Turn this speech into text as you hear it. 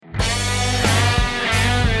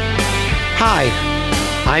Hi,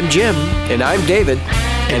 I'm Jim. And I'm David.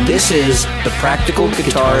 And this is the Practical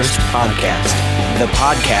Guitarist Podcast. The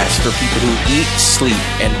podcast for people who eat, sleep,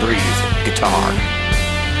 and breathe guitar.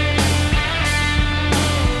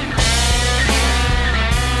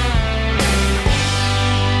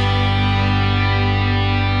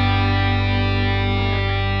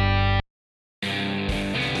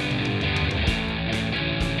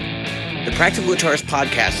 The Practical Guitarist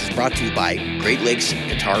Podcast is brought to you by Great Lakes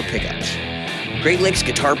Guitar Pickups. Great Lakes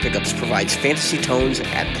Guitar Pickups provides fantasy tones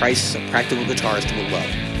at prices a practical guitarist will love.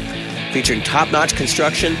 Featuring top-notch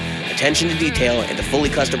construction, attention to detail, and a fully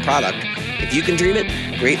custom product, if you can dream it,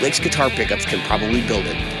 Great Lakes Guitar Pickups can probably build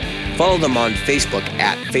it. Follow them on Facebook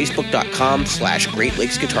at facebook.com/Great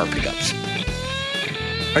Lakes Guitar Pickups.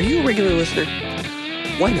 Are you a regular listener?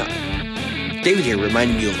 Why not? David here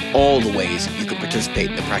reminding you of all the ways you can participate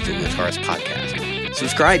in the Practical Guitarist Podcast.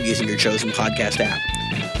 Subscribe using your chosen podcast app.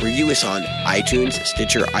 Review us on iTunes,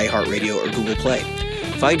 Stitcher, iHeartRadio, or Google Play.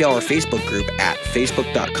 Find our Facebook group at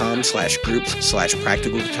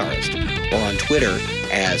facebook.com/groups/practicalguitarist or on Twitter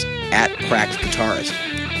as @practguitarist.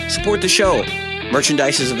 Support the show.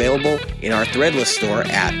 Merchandise is available in our Threadless store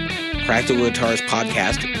at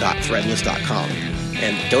practicalguitaristspodcast.threadless.com.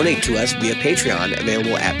 And donate to us via Patreon,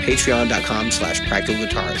 available at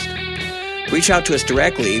patreon.com/practicalguitarist. Reach out to us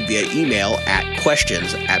directly via email at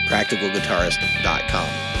questions@practicalguitarist.com.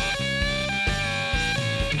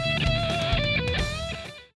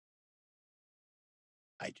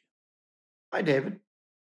 Hi, David.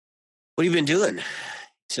 What have you been doing?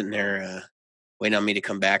 Sitting there waiting on me to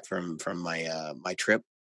come back from my my trip.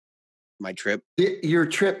 Your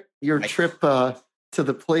trip to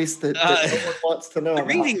the place that no one wants to know the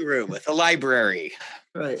about. reading room at the library.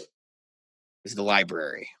 Right. Is the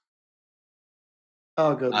library.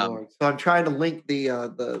 Oh, good Lord. So I'm trying to link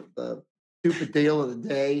the stupid deal of the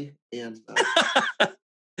day, and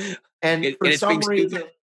for some reason,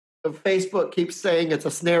 Facebook keeps saying it's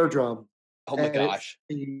a snare drum. Oh my gosh!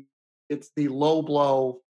 It's the low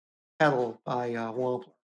blow pedal by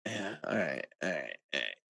Wampler. Yeah. All right.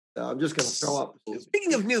 So I'm just going to throw up.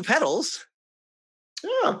 Speaking of new pedals,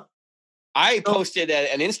 yeah, I posted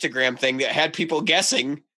an Instagram thing that had people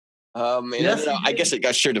guessing. Yes, I guess it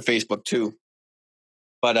got shared to Facebook too.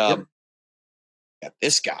 But got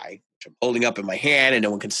this guy, which I'm holding up in my hand and no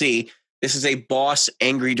one can see. This is a Boss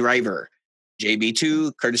Angry Driver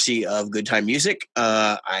JB2, courtesy of Good Time Music.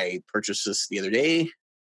 I purchased this the other day.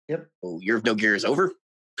 Yep. Oh, Year of No Gear is over.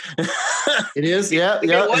 It is, yeah.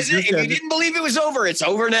 If you didn't believe it was over, it's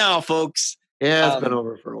over now, folks. Yeah, it's been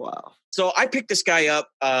over for a while. So I picked this guy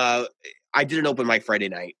up. I did an open mic Friday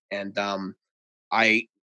night, and I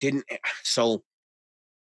didn't. So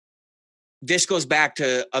this goes back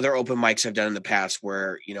to other open mics I've done in the past,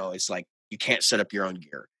 where it's like you can't set up your own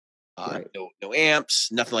gear, Right. no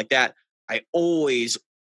amps, nothing like that. I always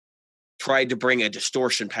tried to bring a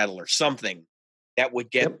distortion pedal or something that would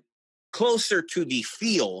get closer to the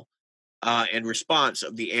feel and response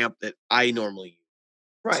of the amp that I normally use.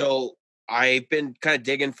 Right. So I've been kind of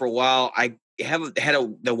digging for a while. I had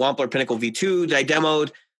the Wampler Pinnacle V2 that I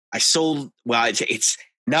demoed. I sold. Well, it's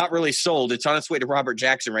not really sold. It's on its way to Robert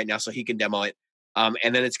Jackson right now, so he can demo it.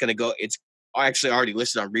 And then it's going to go. It's actually already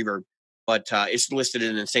listed on Reverb, but it's listed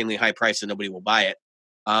at an insanely high price, and nobody will buy it.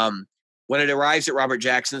 When it arrives at Robert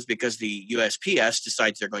Jackson's, because the USPS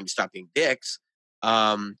decides they're going to stop being dicks,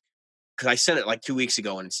 because I sent it like 2 weeks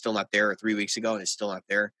ago and it's still not there, or 3 weeks ago and it's still not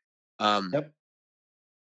there. I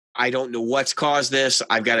don't know what's caused this.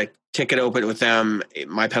 I've got a ticket open with them.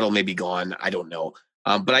 My pedal may be gone. I don't know.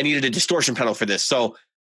 But I needed a distortion pedal for this. So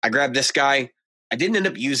I grabbed this guy. I didn't end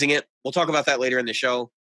up using it. We'll talk about that later in the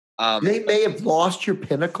show. They may have lost your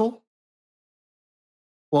Pinnacle.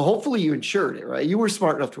 Well, hopefully you insured it, right? You were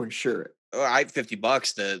smart enough to insure it. I had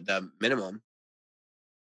 $50, the minimum.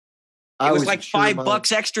 It was like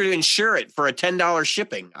 $5 extra to insure it for a $10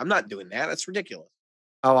 shipping. I'm not doing that. That's ridiculous.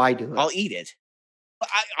 Oh, I do. I'll eat it.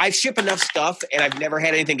 I ship enough stuff, and I've never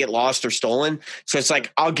had anything get lost or stolen. So it's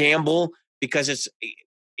like I'll gamble, because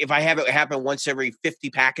if I have it happen once every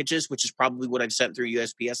 50 packages, which is probably what I've sent through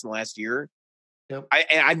USPS in the last year. Yep.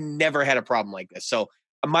 I've never had a problem like this. So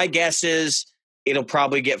my guess is it'll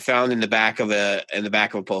probably get found in the back of a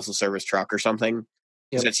postal service truck or something,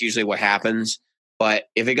 because that's usually what happens. But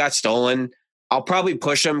if it got stolen, I'll probably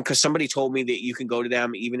push them, because somebody told me that you can go to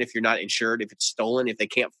them even if you're not insured. If it's stolen, if they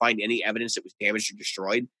can't find any evidence it was damaged or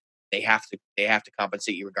destroyed, they have to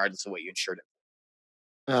compensate you regardless of what you insured it.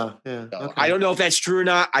 Oh, yeah. So Okay. I don't know if that's true or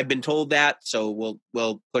not. I've been told that, so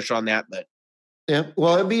we'll push on that. But Yeah,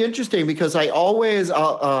 well, it'd be interesting because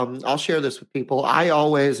I'll share this with people. I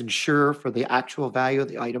always insure for the actual value of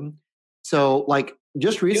the item. So like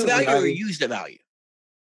just New recently, value or used value?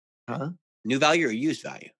 huh? New value or used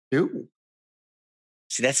value? Ooh.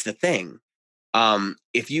 See, that's the thing.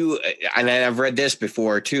 If you, and I've read this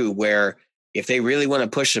before too, where if they really want to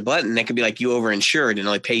push the button, they could be like you overinsured and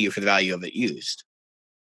only pay you for the value of it used.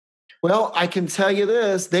 Well, I can tell you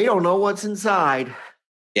this: they don't know what's inside.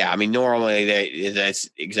 Yeah, I mean, normally that's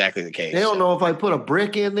exactly the case. They don't know if I put a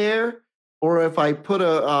brick in there or if I put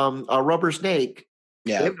a rubber snake.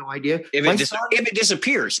 Yeah, they have no idea. If it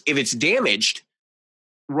disappears, if it's damaged,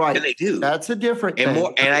 right? Then they do. That's a different and thing.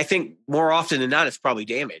 more. And I think more often than not, it's probably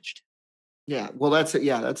damaged. Yeah, well, that's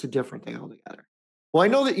a different thing altogether. Well, I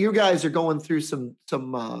know that you guys are going through some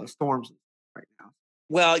storms right now.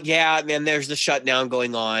 Well, yeah, and there's the shutdown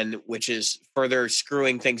going on, which is further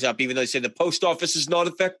screwing things up. Even though they say the post office is not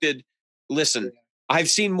affected. Listen, I've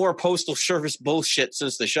seen more postal service bullshit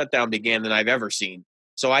since the shutdown began than I've ever seen.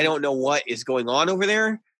 So I don't know what is going on over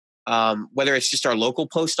there. Whether it's just our local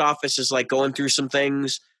post office is like going through some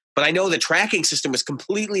things, but I know the tracking system was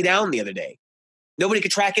completely down the other day. Nobody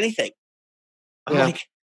could track anything. I'm like,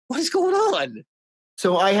 what is going on?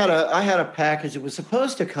 So I had a package. It was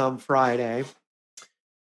supposed to come Friday,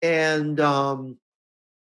 and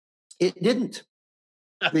it didn't.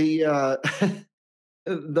 I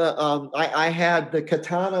had the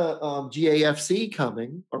Katana GAFC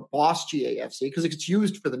coming, or Boss GAFC, because it's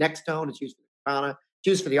used for the next tone, it's used for the Katana, it's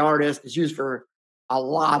used for the artist, it's used for a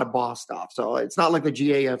lot of Boss stuff. So it's not like the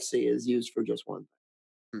GAFC is used for just one thing.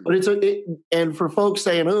 But and for folks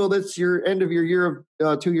saying, "Oh, that's your end of your year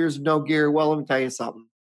of 2 years of no gear." Well, let me tell you something.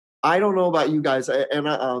 I don't know about you guys,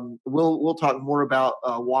 and we'll talk more about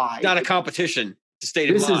why. Not a competition. It's a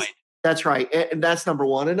state of mind. That's right, and that's number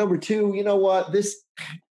one. And number two, you know what? This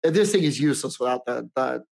thing is useless without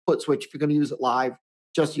the foot switch. If you're going to use it live,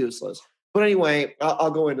 just useless. But anyway, I'll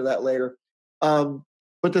go into that later.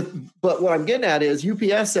 But what I'm getting at is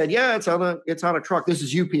UPS said, yeah, it's on a truck. This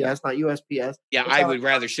is UPS, not USPS. Yeah, I would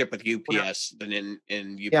rather ship with UPS than in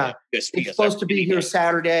UPS. Yeah, it's supposed to be here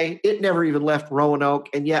Saturday. It never even left Roanoke,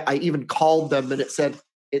 and yet I even called them, and it said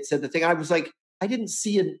the thing. I was like, I didn't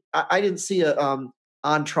see a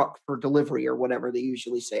on truck for delivery or whatever they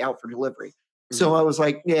usually say, out for delivery. Mm-hmm. So I was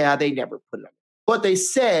like, yeah, they never put it on. But they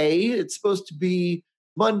say it's supposed to be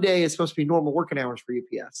Monday. It's supposed to be normal working hours for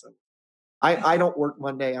UPS. So I don't work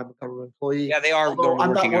Monday. I'm a government employee. Yeah, they are normal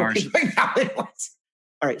working hours. Right now. All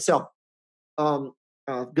right. So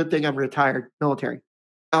good thing I'm retired military.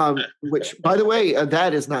 Which, by the way,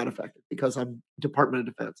 that is not affected because I'm Department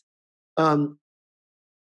of Defense.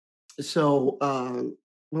 So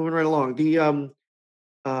moving right along.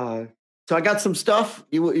 So I got some stuff.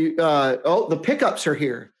 The pickups are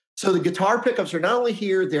here. So the guitar pickups are not only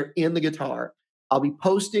here, they're in the guitar. I'll be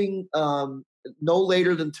posting no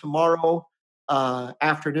later than tomorrow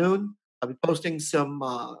afternoon. I'll be posting some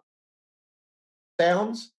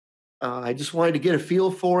sounds. I just wanted to get a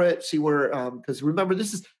feel for it, see where, because remember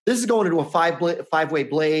this is going into a five-way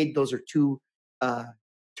blade. Those are two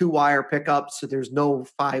wire pickups, so there's no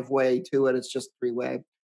 5-way to it. It's just 3-way.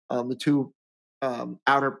 The two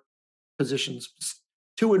outer positions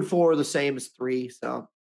 2 and 4 are the same as 3. So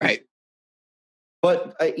right.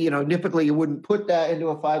 But typically you wouldn't put that into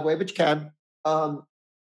a 5-way, but you can.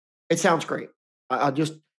 It sounds great. I'll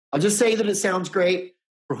just say that it sounds great.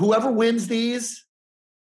 For whoever wins these,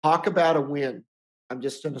 talk about a win. I'm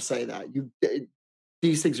just going to say that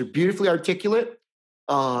these things are beautifully articulate.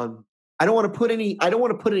 I don't want to put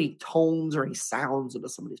any tones or any sounds into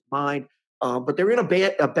somebody's mind. But they're in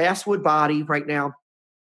a basswood body right now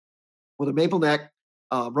with a maple neck,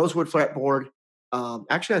 rosewood fretboard.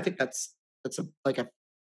 Actually, I think that's like a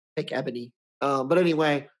fake ebony. But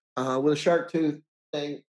anyway, with a shark tooth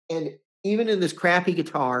thing, and even in this crappy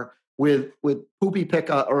guitar with poopy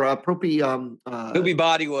pickup or a poopy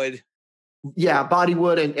bodywood. Yeah,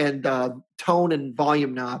 bodywood and tone and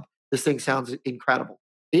volume knob. This thing sounds incredible.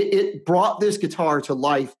 It brought this guitar to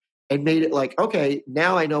life and made it like, okay,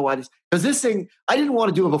 now I know why this. Because this thing, I didn't want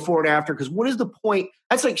to do a before and after. Because what is the point?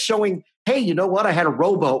 That's like showing, hey, you know what? I had a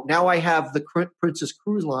rowboat. Now I have the Princess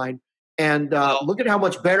Cruise Line, and look at how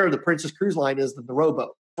much better the Princess Cruise Line is than the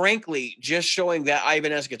rowboat. Frankly, just showing that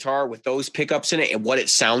Ibanez guitar with those pickups in it and what it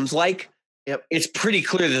sounds like, it's pretty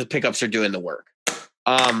clear that the pickups are doing the work.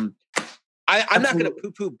 I'm not going to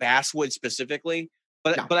poo-poo basswood specifically,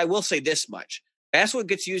 but I will say this much. Basswood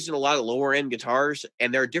gets used in a lot of lower end guitars,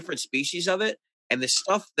 and there are different species of it. And the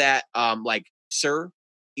stuff that like Sir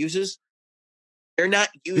uses, they're not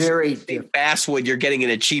using basswood you're getting in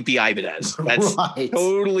a cheapy Ibanez. That's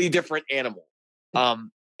totally different animal.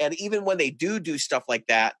 And even when they do stuff like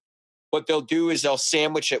that, what they'll do is they'll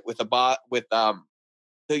sandwich it with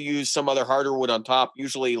he'll use some other harder wood on top,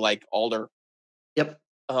 usually like alder. Yep.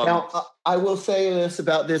 Um, Now, I will say this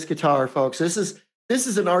about this guitar, folks. This is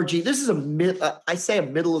an RG. This is I say a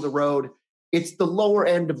middle of the road. It's the lower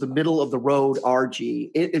end of the middle of the road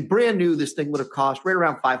RG. It brand new. This thing would have cost right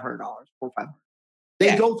around $500, $400-$500.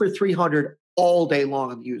 They go for $300 all day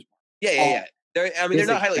long on the used market. Yeah. They're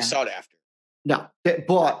not highly sought after. No,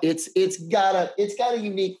 but it's got a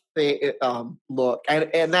unique look,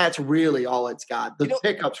 and that's really all it's got. The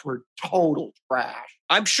pickups were total trash.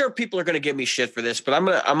 I'm sure people are going to give me shit for this, but I'm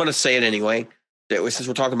gonna say it anyway. Since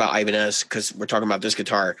we're talking about Ibanez, because we're talking about this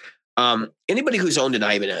guitar, anybody who's owned an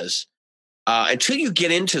Ibanez, until you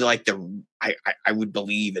get into like I would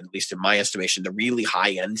believe, at least in my estimation, the really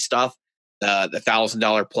high end stuff, the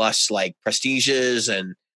 $1,000 plus like Prestiges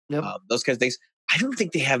and those kinds of things, I don't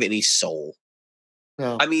think they have any soul.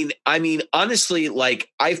 No. I mean, honestly, like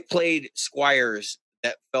I've played Squires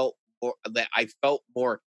that I felt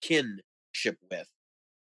more kinship with.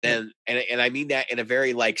 And I mean that in a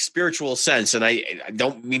very like spiritual sense. And I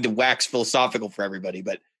don't mean to wax philosophical for everybody,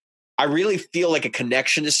 but I really feel like a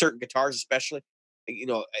connection to certain guitars, especially,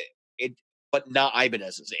 but not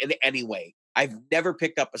Ibanez's in any way. I've never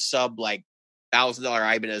picked up a sub like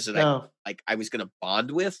 $1,000 Ibanez that I was going to bond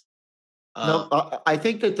with. I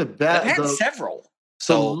think that I've had several.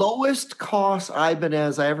 So the lowest cost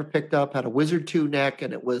Ibanez I ever picked up had a Wizard 2 neck,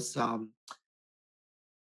 and it was a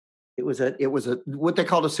what they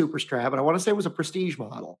called a super strap, and I want to say it was a Prestige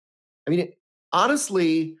model. I mean,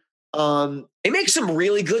 honestly, they make some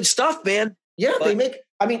really good stuff, man. Yeah, they make.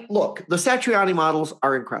 I mean, look, the Satriani models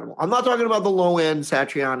are incredible. I'm not talking about the low end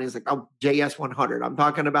Satrianis like JS 100. I'm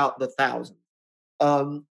talking about the 1,000,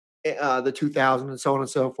 the 2,000, and so on and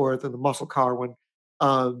so forth, and the muscle car one.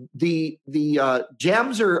 The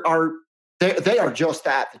gems are they are just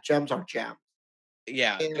that. The gems are gems.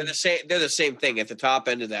 Yeah, they're the same thing at the top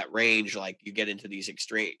end of that range. Like you get into these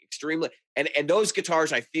extremely, and those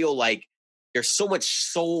guitars, I feel like there's so much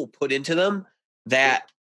soul put into them that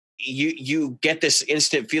you get this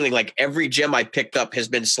instant feeling like every gem I picked up has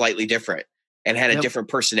been slightly different and had a different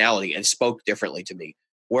personality and spoke differently to me.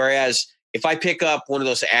 Whereas if I pick up one of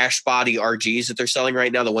those ash body RGs that they're selling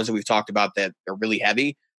right now, the ones that we've talked about that are really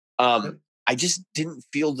heavy, I just didn't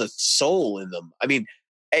feel the soul in them. I mean,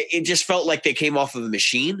 it just felt like they came off of a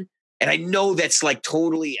machine. And I know that's like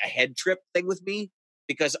totally a head trip thing with me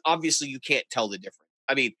because obviously you can't tell the difference.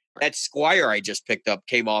 I mean, that Squire I just picked up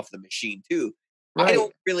came off the machine too. Right. I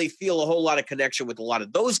don't really feel a whole lot of connection with a lot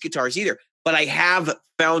of those guitars either, but I have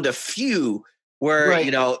found a few where,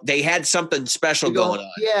 they had something special going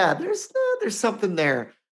on. Yeah, there's something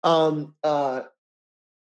there. What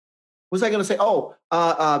was I going to say?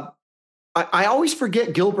 I always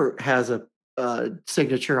forget Gilbert has a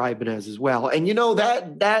signature Ibanez as well. And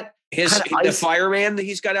that the Fireman that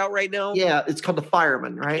he's got out right now? Yeah, it's called the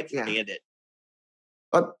Fireman, right? I can't stand it.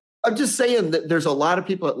 I'm just saying that there's a lot of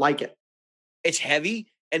people that like it. It's heavy,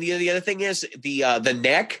 and the other thing is the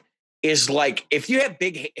neck is like if you have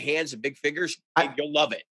big hands and big fingers, you'll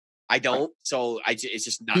love it. I don't, so it's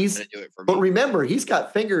just not going to do it for me. But remember, he's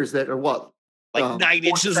got fingers that are what, like 9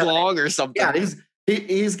 inches long or something. Yeah,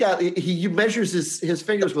 he measures his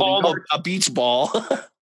fingers with a beach ball.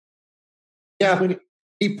 Yeah, when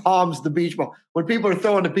he palms the beach ball. When people are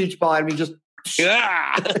throwing the beach ball, I mean, just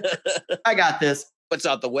I got this. Puts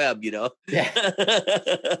out the web, Yeah,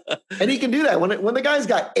 and he can do that when the guy's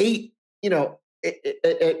got an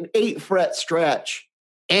 8 fret stretch,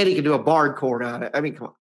 and he can do a barred chord on it. I mean, come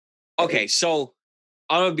on. Okay, so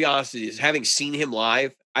I'm gonna be honest with you. Having seen him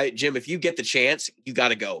live, Jim, if you get the chance, you got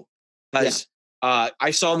to go because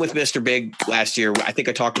I saw him with Mr. Big last year. I think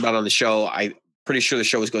I talked about it on the show. I'm pretty sure the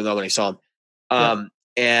show was going on when I saw him,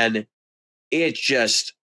 and it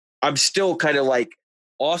just I'm still kind of like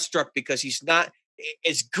awestruck because he's not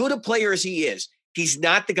as good a player as he is. He's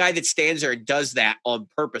not the guy that stands there and does that on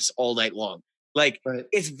purpose all night long. Like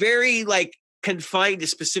it's very like confined to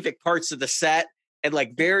specific parts of the set and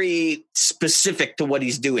like very specific to what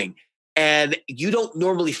he's doing. And you don't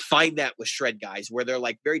normally find that with shred guys where they're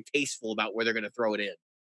like very tasteful about where they're going to throw it in.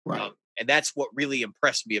 Right. And that's what really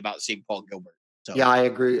impressed me about seeing Paul Gilbert. So. Yeah, I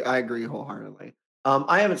agree. I agree wholeheartedly.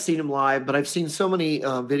 I haven't seen him live, but I've seen so many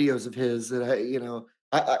videos of his that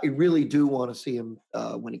I really do want to see him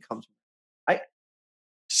when he comes.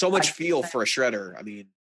 So much feel for a shredder. I mean,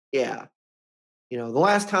 yeah. The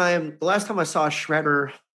last time I saw a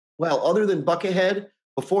shredder, well, other than Buckethead,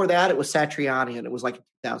 before that it was Satriani, and it was like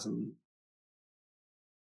 2000.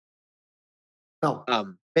 No,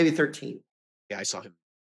 maybe 13. Yeah, I saw him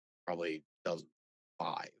probably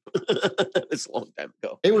 2005. It's a long time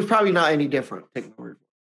ago. It was probably not any different. Take my word.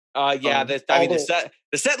 Yeah, the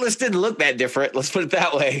set list didn't look that different. Let's put it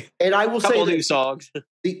that way. And I will a couple say new songs.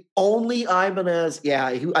 The only Ibanez,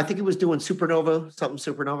 I think he was doing Supernova, something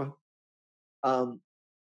Supernova.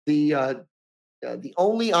 The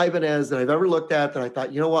only Ibanez that I've ever looked at that I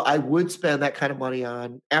thought, you know what, I would spend that kind of money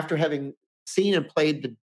on after having seen and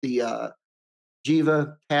played the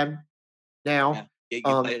Jiva 10 now. Yeah, you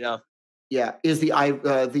played it now. Yeah, is the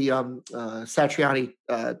Satriani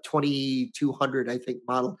 2200, I think,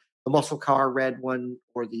 model, the muscle car red one,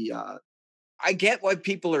 or the I get why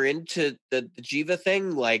people are into the Jiva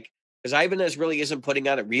thing, like, because Ibanez really isn't putting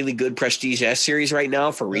out a really good Prestige S series right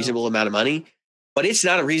now for a reasonable amount of money, but it's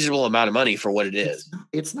not a reasonable amount of money for what it is.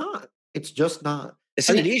 It's not. It's just not. It's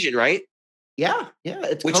Indonesian, right? Yeah.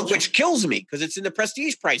 Which kills me because it's in the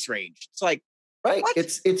Prestige price range. It's like, right. What?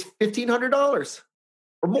 It's $1,500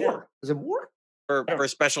 or more. Yeah. Is it more? For a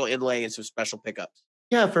special inlay and some special pickups.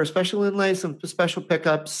 Yeah, for a special inlay, some special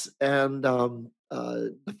pickups, and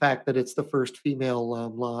the fact that it's the first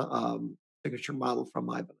female signature model from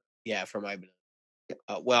Ibanez. Yeah, from Ibanez. Yeah.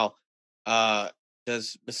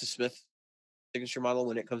 Does Mrs. Smith signature model,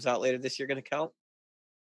 when it comes out later this year, going to count?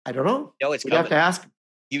 I don't know. No, it's We'd coming. have to ask.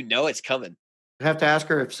 You know it's coming. I have to ask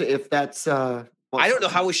her if that's. I don't know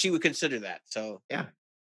how she would consider that. So yeah,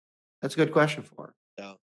 that's a good question for her.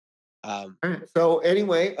 So, all right. So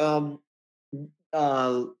anyway,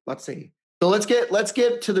 let's see. So let's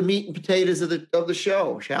get to the meat and potatoes of the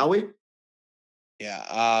show, shall we?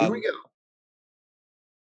 Yeah. Here we go.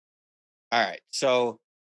 All right. So,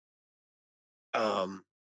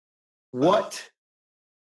 what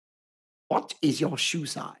is your shoe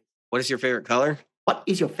size? What is your favorite color? What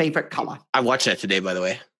is your favorite color? I watched that today, by the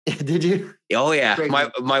way. Did you? Oh yeah.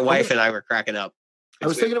 My wife and I were cracking up. I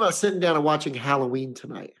was thinking about sitting down and watching Halloween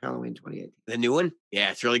tonight. Halloween 2018. The new one? Yeah,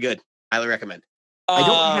 it's really good. Highly recommend. I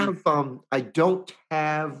don't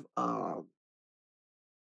have how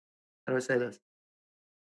do I say this?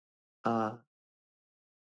 I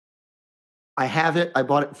have it. I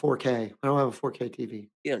bought it in 4K. I don't have a 4K TV.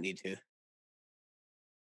 You don't need to.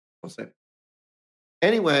 I'll say.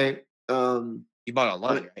 Anyway, you bought it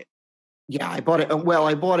online, right? Yeah, I bought it. Well,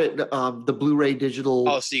 I bought it the Blu-ray digital.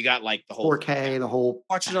 Oh, so you got like the whole 4K, the whole.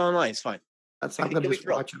 Watch it online. It's fine. That's I'm going to just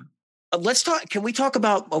watch it. Let's talk. Can we talk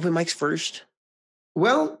about open mics first?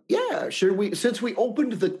 Well, yeah. Should we? Since we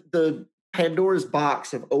opened the Pandora's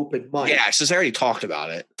box of open mics. Yeah, since I already talked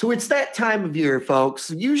about it. So it's that time of year, folks.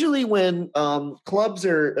 Usually when clubs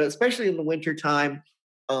are, especially in the winter time,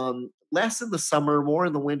 less in the summer, more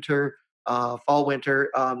in the winter, fall,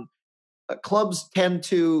 winter, clubs tend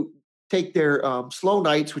to take their slow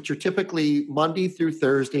nights, which are typically Monday through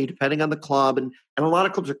Thursday, depending on the club. And a lot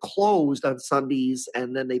of clubs are closed on Sundays,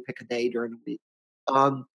 and then they pick a day during the week.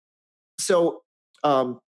 So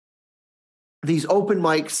these open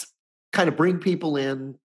mics kind of bring people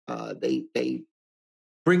in. They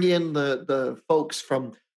bring in the folks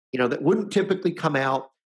from, that wouldn't typically come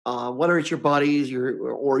out, whether it's your buddies,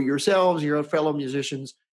 or yourselves, your fellow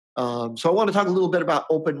musicians. So I want to talk a little bit about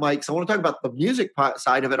open mics. I want to talk about the music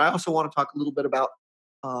side of it. I also want to talk a little bit about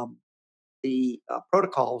the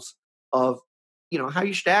protocols of, how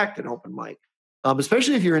you should act an open mic,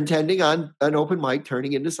 especially if you're intending on an open mic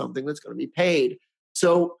turning into something that's going to be paid.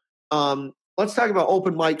 So let's talk about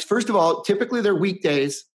open mics. First of all, typically they're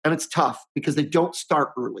weekdays, and it's tough because they don't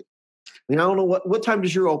start early. I don't know what time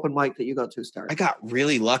does your open mic that you go to start? I got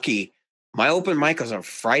really lucky. My open mic was on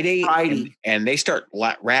Friday. And they start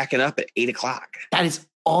racking up at 8:00. That is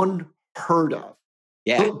unheard of.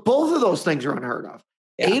 Yeah. Both of those things are unheard of.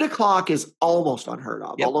 Yeah. 8:00 is almost unheard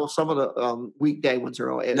of, although some of the weekday ones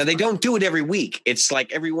are. Now, they don't do it every week. It's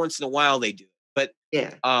like every once in a while they do. But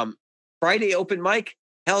yeah, Friday open mic,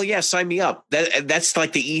 hell yeah, sign me up. That's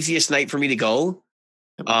like the easiest night for me to go.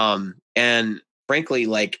 And frankly,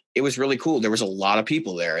 like, it was really cool. There was a lot of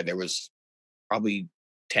people there. There was probably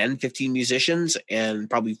 10, 15 musicians and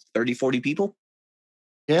probably 30, 40 people.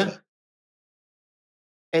 Yeah.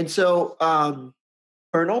 And so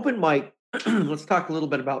for an open mic, let's talk a little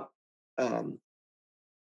bit about how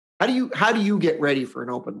do you get ready for an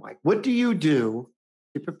open mic? What do you do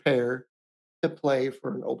to prepare to play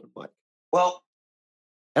for an open mic? Well,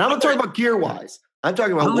 and I'm not talking about gear wise. I'm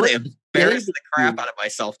talking about what embarrass the crap out of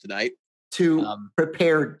myself tonight to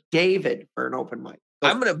prepare David for an open mic.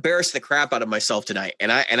 I'm going to embarrass the crap out of myself tonight, and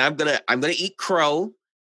I'm going to eat crow,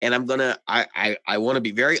 and I want to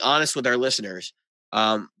be very honest with our listeners.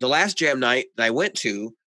 The last jam night that I went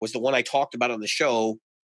to was the one I talked about on the show,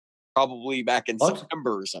 probably back in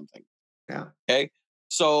September or something. Yeah. Okay.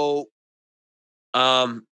 So,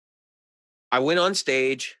 I went on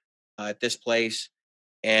stage at this place,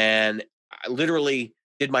 and literally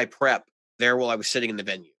did my prep there while I was sitting in the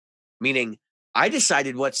venue. Meaning, I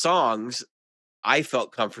decided what songs I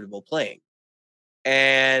felt comfortable playing.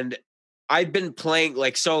 And I've been playing,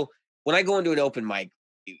 like, so when I go into an open mic,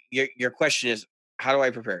 your question is, how do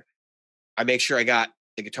I prepare? I make sure I got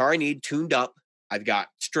the guitar I need tuned up. I've got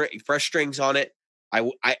fresh strings on it.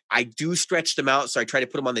 I do stretch them out, so I try to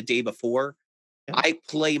put them on the day before. Yeah. I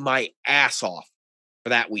play my ass off for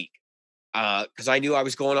that week because I knew I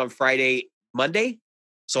was going on Monday.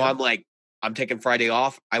 So yeah. I'm like, I'm taking Friday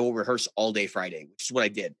off. I will rehearse all day Friday, which is what I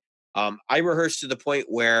did. I rehearsed to the point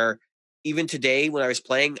where even today when I was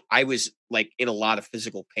playing, I was like in a lot of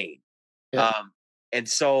physical pain. Yeah. And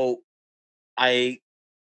so I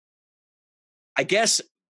guess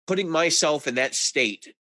putting myself in that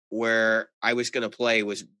state where I was going to play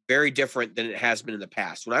was very different than it has been in the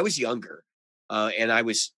past. When I was younger and I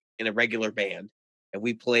was in a regular band and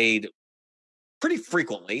we played pretty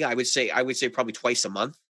frequently, I would say probably twice a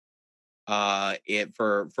month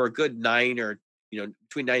for a good 9 or,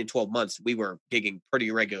 between 9 and 12 months, we were gigging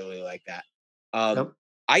pretty regularly like that. Yep.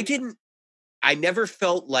 I never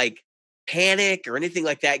felt like panic or anything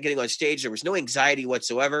like that getting on stage. There was no anxiety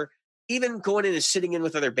whatsoever. Even going in and sitting in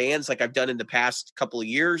with other bands like I've done in the past couple of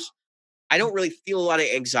years, I don't really feel a lot of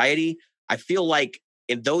anxiety. I feel like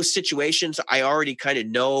in those situations, I already kind of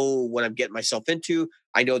know what I'm getting myself into.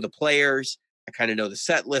 I know the players. I kind of know the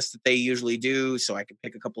set list that they usually do, so I can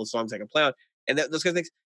pick a couple of songs I can play on and those kind of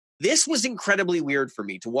things. This was incredibly weird for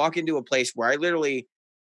me to walk into a place where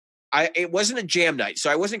it wasn't a jam night,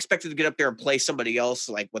 so I wasn't expected to get up there and play somebody else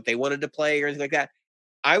like what they wanted to play or anything like that.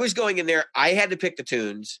 I was going in there. I had to pick the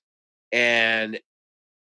tunes and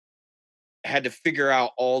had to figure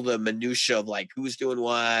out all the minutia of like who's doing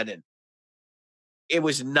what, and it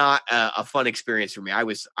was not a fun experience for me. I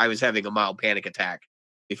was having a mild panic attack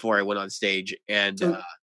before I went on stage, and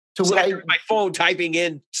so I my phone typing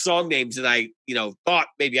in song names that I thought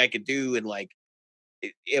maybe I could do, and like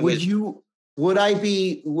it was. Would I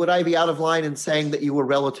be out of line in saying that you were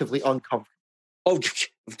relatively uncomfortable? Oh,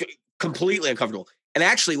 completely uncomfortable. And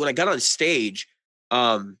actually, when I got on stage,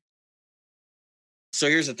 so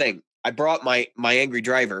here's the thing. I brought my angry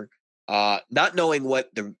driver, not knowing what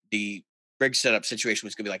the rig setup situation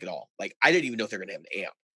was going to be like at all. Like, I didn't even know if they're going to have an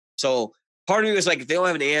amp. So part of me was like, if they don't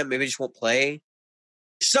have an amp, maybe they just won't play.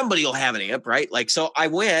 Somebody will have an amp, right? Like, so I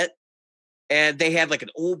went, and they had like an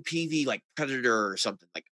old PV, like Predator or something,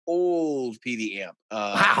 like old PV amp.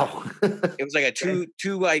 Wow. It was like a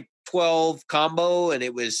 2x12 combo, and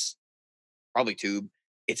it was probably tube.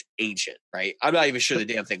 It's ancient, right? I'm not even sure the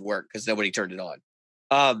damn thing worked because nobody turned it on.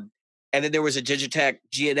 And then there was a Digitech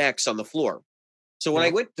GNX on the floor. So when I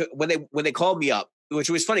went to, when they called me up, which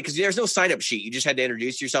was funny because there's no sign up sheet. You just had to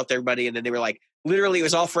introduce yourself to everybody, and then they were like, literally, it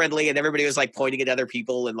was all friendly, and everybody was like pointing at other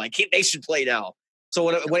people and like, they should play now. So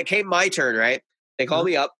when it came my turn, right, they called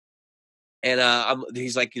me up, and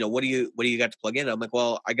he's like, what do you got to plug in? I'm like,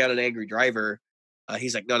 well, I got an angry driver.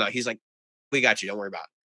 He's like, no. He's like, we got you. Don't worry about it.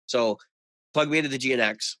 So plugged me into the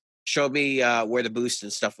GNX, showed me where the boost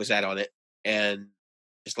and stuff was at on it, and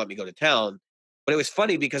just let me go to town. But it was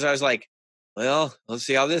funny because I was like, well, let's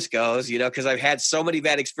see how this goes, because I've had so many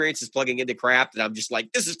bad experiences plugging into crap that I'm just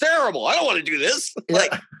like, this is terrible. I don't want to do this. Yeah.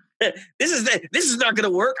 Like, this is not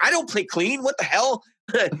going to work. I don't play clean. What the hell?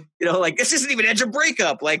 Like, this isn't even Edge of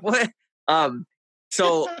Breakup. Like, what?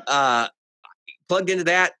 So plugged into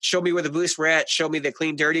that, showed me where the boosts were at, showed me the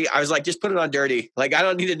clean dirty. I was like, just put it on dirty. Like, I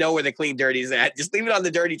don't need to know where the clean dirty is at. Just leave it on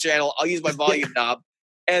the dirty channel. I'll use my volume knob.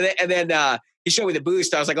 And then he showed me the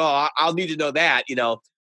boost. I was like, oh, I'll need to know that,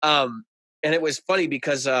 And it was funny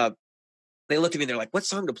because they looked at me and they're like, what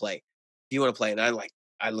song to play? Do you want to play? And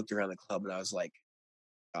I looked around the club and I was like,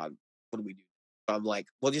 God, what do we do? So I'm like,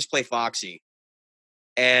 we'll just play Foxy.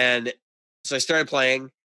 And so I started playing.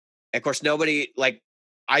 And of course, nobody, like,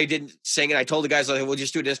 I didn't sing, and I told the guys, like, we'll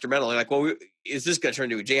just do an instrumental. And like, well, is this going to turn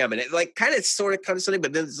into a jam? And it like kind of something,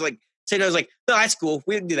 but then it's like, I was like, no, that's cool.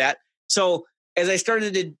 We didn't do that. So as I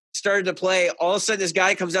started to play, all of a sudden this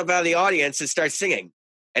guy comes up out of the audience and starts singing.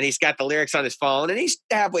 And he's got the lyrics on his phone, and he's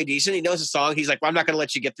halfway decent. He knows the song. He's like, well, I'm not going to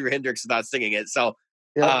let you get through Hendrix without singing it. So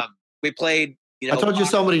we played, I told you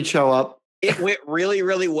somebody'd show up. It went really,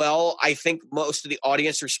 really well. I think most of the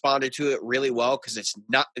audience responded to it really well because it's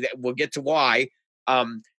not, we'll get to why.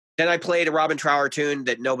 Then I played a Robin Trower tune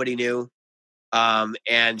that nobody knew.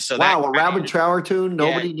 And so a Robin Trower tune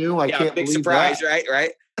nobody knew. I can't big believe surprise, that.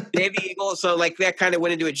 right? Navy Eagle. So like that kind of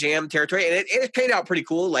went into a jam territory, and it turned out pretty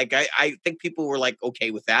cool. Like I think people were like okay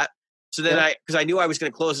with that. So then because I knew I was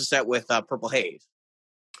going to close the set with Purple Haze.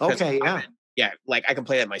 Okay, yeah. Like I can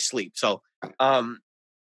play that in my sleep. So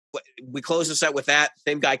we closed the set with that.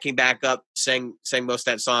 Same guy came back up, sang most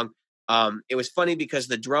of that song. It was funny because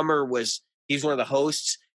the drummer he's one of the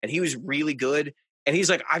hosts, and he was really good. And he's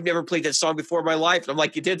like, I've never played that song before in my life. And I'm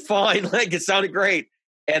like, you did fine. Like, it sounded great.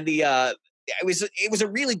 And it was a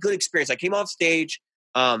really good experience. I came off stage,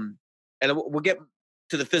 and we'll get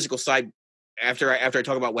to the physical side after I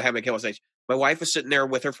talk about what happened at Came off stage. My wife was sitting there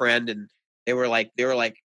with her friend, and they were like,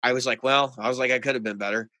 I was like, I could have been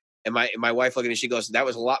better. And my wife looked at me, she goes, that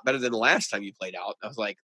was a lot better than the last time you played out. And I was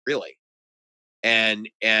like, really? And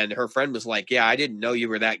her friend was like, yeah, I didn't know you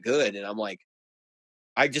were that good. And I'm like,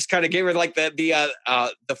 I just kind of gave her like the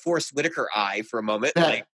Forrest Whitaker eye for a moment.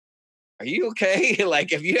 Like, are you okay?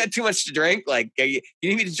 Like, have you had too much to drink? Like, you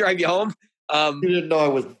need me to drive you home? You didn't know I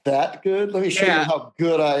was that good? Let me show you how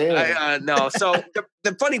good I am. No. So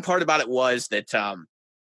the funny part about it was that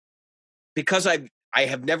because I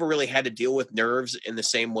have never really had to deal with nerves in the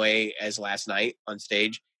same way as last night on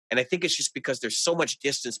stage. And I think it's just because there's so much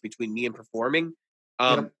distance between me and performing.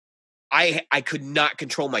 I could not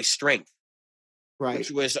control my strength. Right.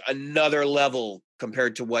 Which was another level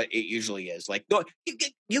compared to what it usually is. Like, no,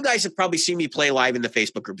 you guys have probably seen me play live in the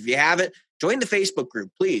Facebook group. If you haven't, join the Facebook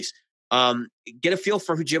group, please. Get a feel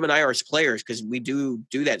for who Jim and I are as players, because we do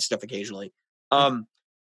that stuff occasionally. And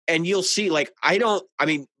you'll see, like,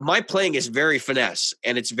 my playing is very finesse,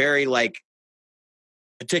 and it's very, like,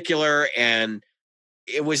 particular, and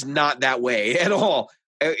it was not that way at all.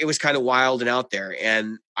 It was kind of wild and out there.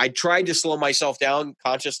 And I tried to slow myself down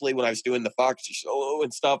consciously when I was doing the Foxy solo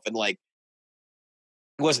and stuff, and, like,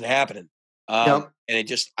 it wasn't happening. And it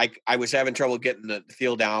just, I was having trouble getting the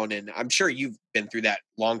feel down. And I'm sure you've been through that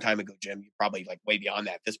long time ago, Jim. You're probably, like, way beyond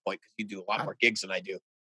that at this point, because you do a lot more gigs than I do.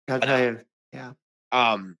 Yeah.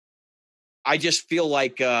 I just feel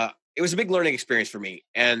like it was a big learning experience for me.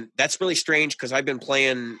 And that's really strange, because I've been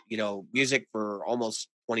playing, music for almost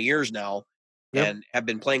 20 years now. And have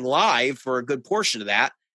been playing live for a good portion of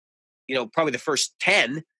that, probably the first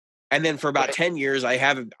 10. And then for about 10 years,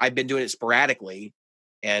 I've been doing it sporadically.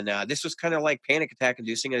 And this was kind of like panic attack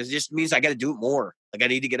inducing. And it just means I got to do it more. Like, I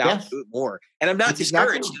need to get out and do it more. And I'm not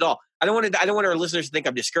discouraged at all. I don't want our listeners to think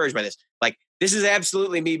I'm discouraged by this. Like, this is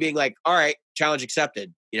absolutely me being like, all right, challenge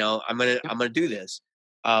accepted. I'm going to do this.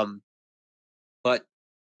 But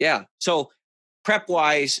yeah, so prep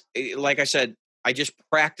wise, like I said, I just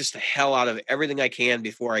practice the hell out of everything I can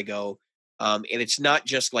before I go. And it's not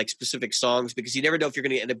just like specific songs, because you never know if you're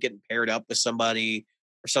going to end up getting paired up with somebody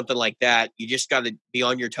or something like that. You just got to be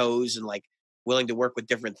on your toes and, like, willing to work with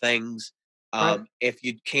different things. If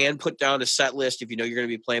you can put down a set list, if you know you're going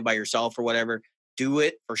to be playing by yourself or whatever, do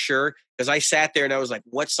it for sure. Because I sat there and I was like,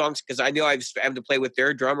 what songs? Because I knew I was having to play with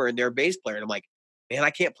their drummer and their bass player. And I'm like, man, I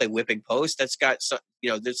can't play Whipping Post. That's got,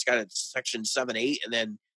 that's got a section 7/8 and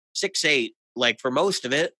then 6/8. Like, for most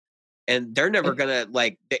of it, and they're never gonna,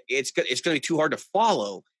 like, it's gonna be too hard to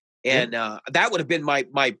follow. And that would have been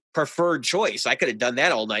my preferred choice. I could have done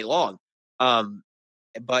that all night long.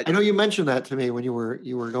 But I know you mentioned that to me when you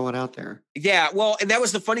were going out there. Yeah, well, and that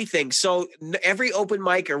was the funny thing. So every open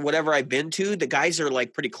mic or whatever I've been to, the guys are,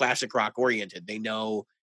 like, pretty classic rock oriented. They know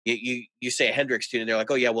you say a Hendrix tune, and they're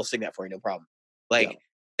like, oh yeah, we'll sing that for you, no problem. Like,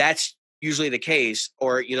 that's usually the case.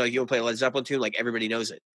 Or you want to play a Led Zeppelin tune, like, everybody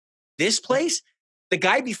knows it. This place, the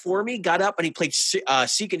guy before me got up and he played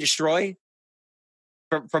Seek and Destroy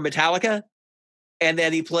from Metallica, and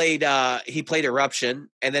then he played Eruption,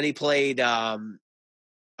 and then he played You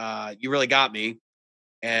Really Got Me,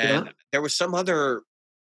 and there was some other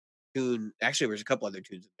tune. Actually, there was a couple other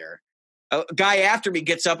tunes in there. A guy after me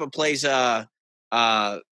gets up and plays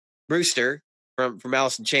Brewster from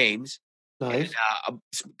Alice in Chains. Nice. And,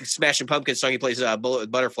 Smashing Pumpkins song, he plays Bullet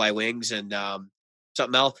with Butterfly Wings, and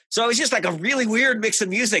something else. So it was just like a really weird mix of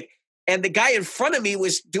music. And the guy in front of me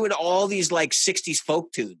was doing all these, like, 60s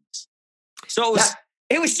folk tunes. So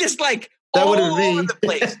it was just like all over the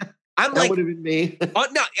place. I'm that would have been me.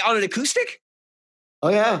 On an acoustic? Oh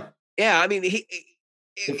yeah. Yeah. I mean,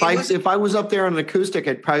 if I was up there on an acoustic,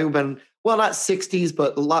 it'd probably been, well, not 60s,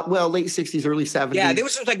 but late 60s, early 70s. Yeah, there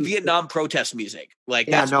was like Vietnam protest music.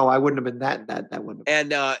 Like, I wouldn't have been that wouldn't have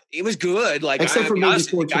been. And it was good. Like, except for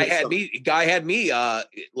honestly, the guy had me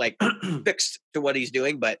like fixed to what he's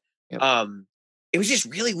doing, but it was just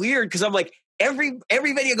really weird, because I'm like, every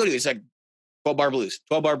venue I go to, it's like 12-bar blues,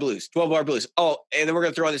 12-bar blues, 12-bar blues. Oh, and then we're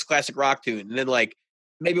gonna throw on this classic rock tune, and then, like,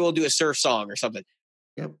 maybe we'll do a surf song or something.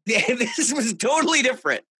 Yep. Yeah, this was totally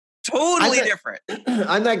different. Different.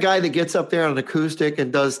 I'm that guy that gets up there on an acoustic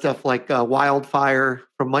and does stuff like Wildfire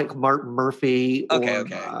from Michael Martin Murphy. Or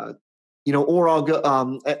I'll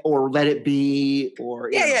go, or Let It Be,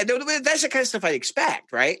 or No, that's the kind of stuff I'd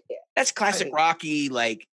expect, right? Yeah. That's classic rocky,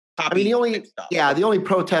 like, I mean, the only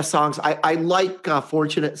protest songs I like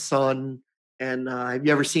 "Fortunate Son" and "Have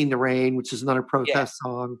You Ever Seen the Rain," which is another protest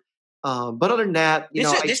song. But other than that,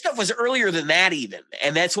 this stuff was earlier than that even,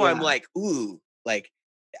 and that's why I'm like, ooh, like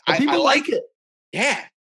people like it. Yeah,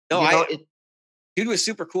 no, dude was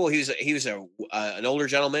super cool. He was an older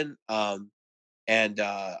gentleman, and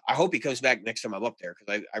I hope he comes back next time I'm up there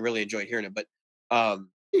because I really enjoyed hearing him. But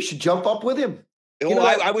you should jump up with him.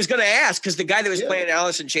 I was going to ask because the guy that was playing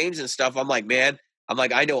Alice in Chains and stuff, I'm like, man,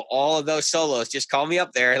 I know all of those solos. Just call me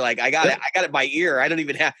up there. Like I got it by ear. I don't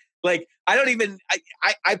even have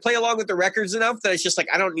I play along with the records enough that it's just like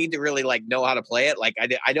I don't need to really like know how to play it. Like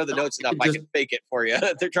I know the notes enough. I can fake it for you.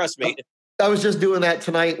 Trust me. I was just doing that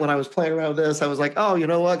tonight when I was playing around with this. I was like, oh, you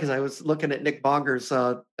know what? Because I was looking at Nick Bonger's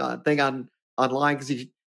thing online because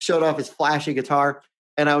he showed off his flashy guitar,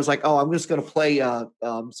 and I was like, oh, I'm just going to play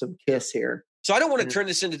some Kiss here. So I don't want to turn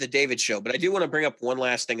this into the David show, but I do want to bring up one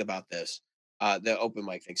last thing about this, the open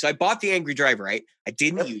mic thing. So I bought the Angry Driver, right? I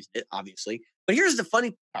didn't use it, obviously. But here's the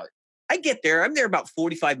funny part. I get there. I'm there about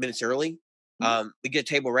 45 minutes early. We get a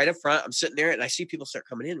table right up front. I'm sitting there, and I see people start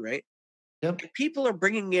coming in, right? Yep. And people are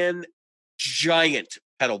bringing in giant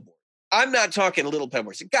pedal boards. I'm not talking little pedal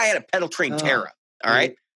boards. The guy had a Pedal Train Terra, all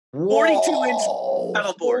right? 42-inch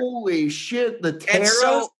pedal board. Holy shit, the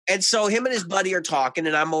Terra? And so him and his buddy are talking,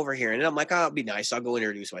 and I'm overhearing, and I'm like, oh, it'll be nice. I'll go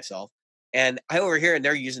introduce myself. And I overhear, and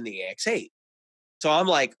they're using the AX8. So I'm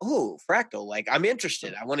like, oh, Fractal, like, I'm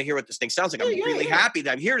interested. I want to hear what this thing sounds like. I'm really happy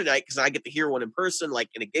that I'm here tonight because I get to hear one in person, like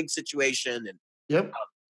in a gig situation. And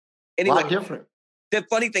anyway, a lot different. The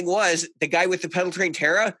funny thing was, the guy with the Pedal Train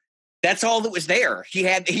Terra, that's all that was there. He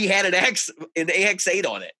had an AX8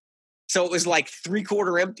 on it. So it was like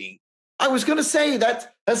 3/4 empty. I was going to say that's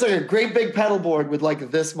like a great big pedal board with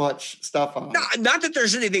like this much stuff on it. Not that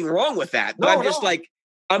there's anything wrong with that, but I'm just like,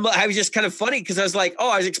 I was just kind of funny because I was like,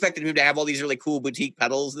 I was expecting him to have all these really cool boutique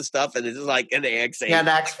pedals and stuff, and it's like an AX8. Yeah,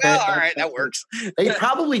 that's all right, that works. They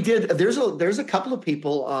probably did. There's a couple of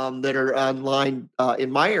people that are online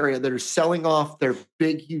in my area that are selling off their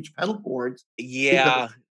big, huge pedal boards. Yeah,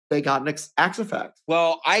 they got an Axe-Fx.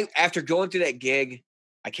 Well, after going through that gig,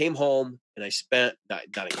 I came home and I spent not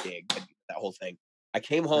a gig, but that whole thing. I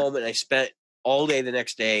came home and I spent all day the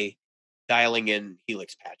next day dialing in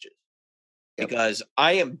Helix patches because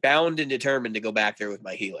I am bound and determined to go back there with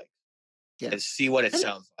my Helix and see what it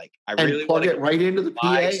sounds like. I really plug it right into the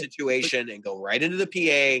PA situation and go right into the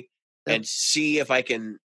PA and see if I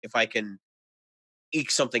can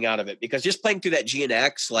eke something out of it. Because just playing through that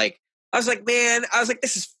GNX, like I was like,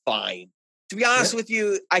 this is fine. To be honest with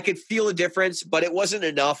you, I could feel a difference, but it wasn't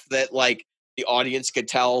enough that like the audience could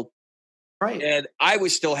tell. Right. And I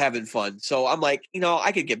was still having fun. So I'm like,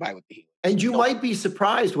 I could get by with the Helix. And you might be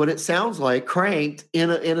surprised what it sounds like cranked in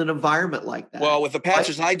an environment like that. Well, with the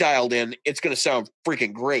patches I dialed in, it's going to sound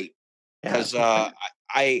freaking great because I'm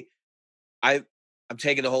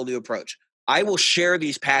taking a whole new approach. I will share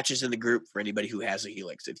these patches in the group for anybody who has a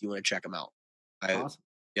Helix if you want to check them out. Awesome.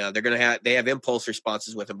 They have impulse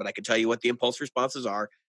responses with them, but I can tell you what the impulse responses are.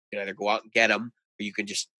 You can either go out and get them, or you can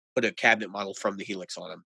just put a cabinet model from the Helix on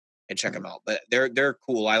them and check them out. But they're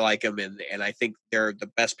cool. I like them, and I think they're the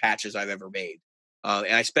best patches I've ever made.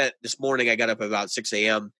 And I spent this morning. I got up about 6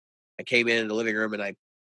 a.m. I came in the living room and I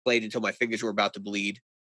played until my fingers were about to bleed,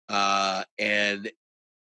 and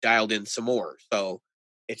dialed in some more. So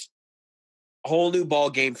it's a whole new ball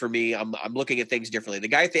game for me. I'm looking at things differently. The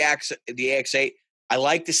guy at the AX8. I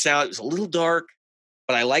like the sound. It was a little dark,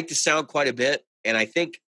 but I like the sound quite a bit. And I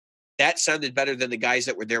think that sounded better than the guys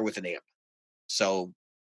that were there with an amp. So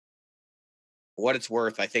for what it's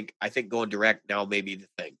worth, I think going direct now may be the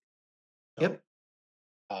thing. Yep.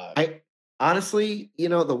 I honestly,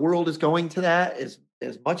 the world is going to that as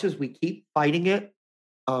much as we keep fighting it.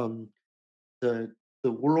 The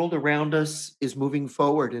world around us is moving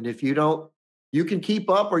forward. And if you don't, you can keep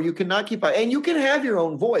up or you cannot keep up, and you can have your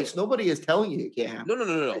own voice. Nobody is telling you can't.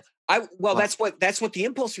 No. That's what the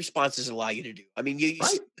impulse responses allow you to do. I mean, you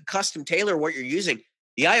custom tailor what you're using.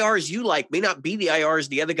 The IRs you like may not be the IRs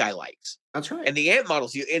the other guy likes. That's right. And the amp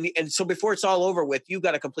models and so before it's all over with, you've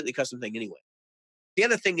got a completely custom thing anyway. The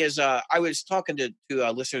other thing is, I was talking to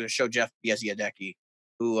a listener to the show, Jeff Biesiadecki,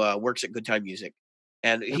 who works at Good Time Music,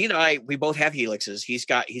 and he and we both have Helixes. He's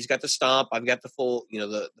got the Stomp. I've got the full,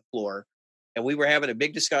 the floor. And we were having a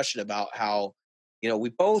big discussion about how, we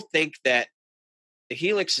both think that the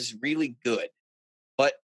Helix is really good,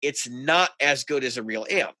 but it's not as good as a real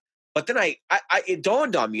amp. But then it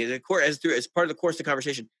dawned on me as part of the course of the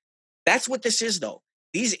conversation. That's what this is, though.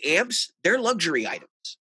 These amps, they're luxury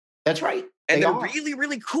items. That's right. And they're really,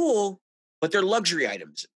 really cool, but they're luxury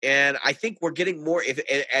items. And I think we're getting more,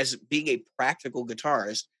 as being a practical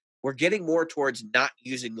guitarist, we're getting more towards not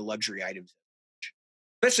using the luxury items,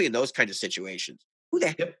 especially in those kinds of situations. Who the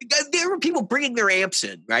heck? Yep. There were people bringing their amps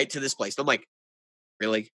in, right, to this place. I'm like,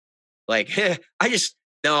 really? Like, I just,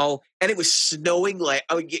 no. And it was snowing. Like,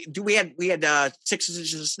 we had 6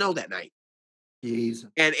 inches of snow that night. Jeez.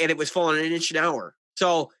 And it was falling an inch an hour.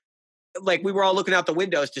 So, like, we were all looking out the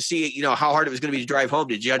windows to see, how hard it was going to be to drive home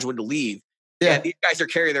to judge when to leave. Yeah. And these guys are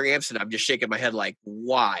carrying their amps, and I'm just shaking my head like,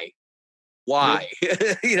 why?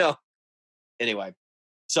 Yep. Anyway.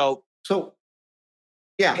 So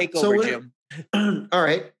yeah. take over, Jim. All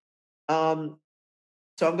right. So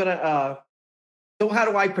I'm gonna. So how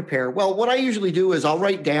do I prepare? Well, what I usually do is I'll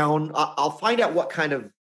write down. I'll find out what kind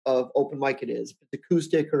of open mic it is, if it's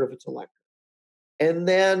acoustic or if it's electric, and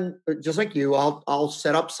then just like you, I'll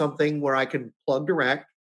set up something where I can plug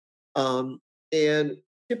direct. And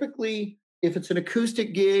typically, if it's an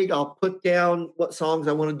acoustic gig, I'll put down what songs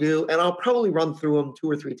I want to do, and I'll probably run through them 2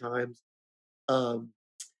 or 3 times.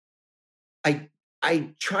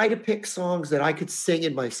 I try to pick songs that I could sing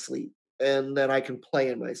in my sleep and that I can play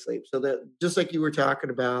in my sleep, so that just like you were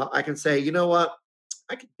talking about, I can say, you know what,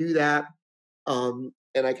 I can do that, and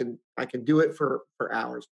I can do it for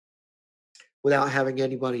hours without having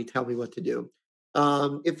anybody tell me what to do.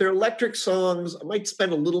 If they're electric songs, I might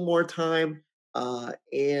spend a little more time,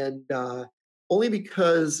 and only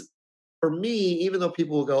because for me, even though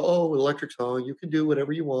people will go, "Oh, electric song, you can do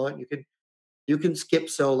whatever you want. You can skip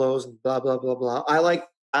solos and blah blah blah blah."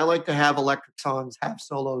 I like to have electric songs have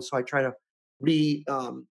solos, so I try to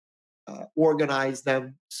organize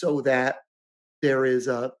them so that there is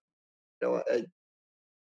that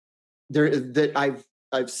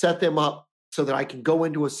I've set them up so that I can go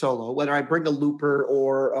into a solo, whether I bring a looper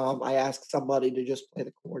or I ask somebody to just play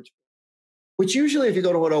the chords, which usually, if you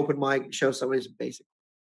go to an open mic, show somebody's basic.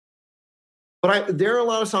 But there are a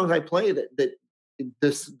lot of songs I play that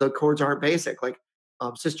the chords aren't basic, like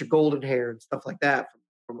Sister Golden Hair and stuff like that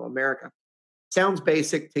from America. Sounds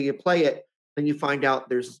basic till you play it, then you find out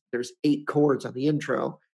there's 8 chords on the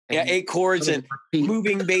intro. Yeah, 8 chords and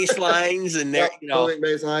moving bass lines, and moving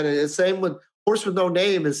bass line. And the same with Horse with No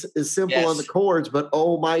Name is simple on the chords, but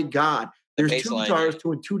oh my God, there's 2 guitars,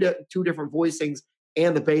 two different voicings,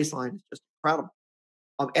 and the bass line is just incredible.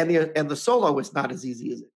 And the solo is not as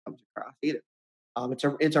easy as it comes across either.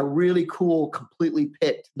 It's a really cool, completely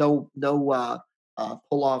picked, no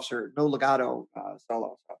pull offs or no legato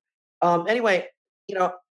solo. So, anyway,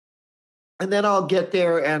 and then I'll get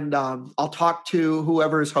there and I'll talk to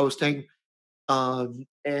whoever is hosting, and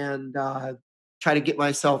try to get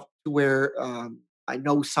myself to where I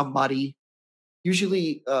know somebody.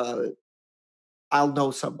 Usually, I'll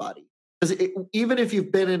know somebody, because even if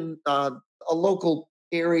you've been in a local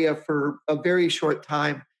area for a very short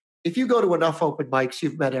time, if you go to enough open mics,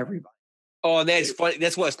 you've met everybody. Oh, and that's funny.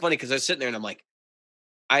 That's what's funny, because I was sitting there and I'm like,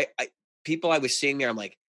 people I was seeing there, I'm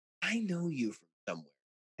like, I know you from somewhere.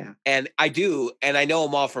 Yeah. And I do, and I know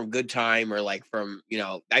them all from Good Time, or like from,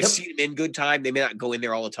 I've seen them in Good Time. They may not go in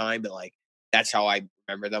there all the time, but like, that's how I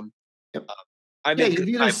remember them. Yep. I'm in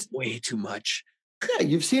Good Time way too much. Yeah,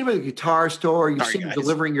 you've seen them at the guitar store. You've seen them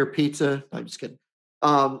delivering your pizza. I'm just kidding.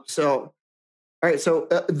 So, all right. So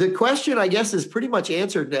the question, I guess, is pretty much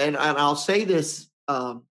answered. And I'll say this,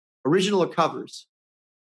 original or covers?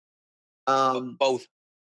 Both.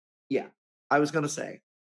 Yeah, I was going to say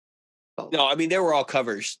both. No, I mean, they were all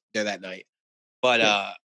covers there that night. But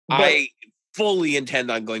I fully intend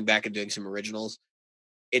on going back and doing some originals.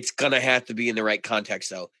 It's going to have to be in the right context,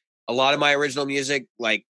 though. A lot of my original music,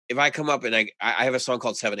 like, if I come up and I have a song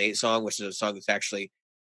called 7/8 song, which is a song that's actually,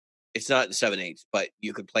 it's not in 7/8, but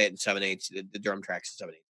you could play it in 7/8. The drum track's in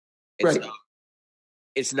 7/8. Right.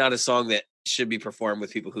 It's not a song that should be performed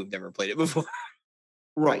with people who've never played it before.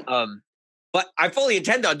 Right. But I fully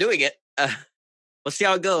intend on doing it. We'll see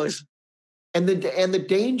how it goes. And the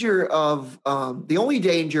danger of the only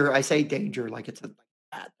danger, I say danger like it's a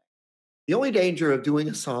bad thing. The only danger of doing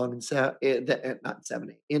a song not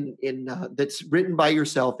 7/8 in that's written by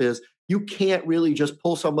yourself is you can't really just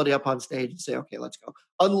pull somebody up on stage and say, okay, let's go,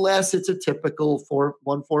 unless it's a typical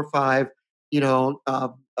 1/4/5,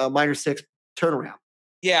 minor 6 turnaround.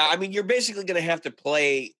 Yeah, I mean, you're basically going to have to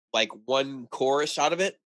play like one chorus out of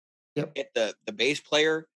it. Yep. Get the bass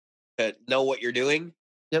player to know what you're doing.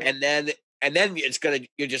 Yep. And then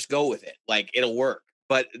you just go with it. Like, it'll work.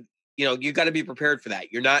 But you got to be prepared for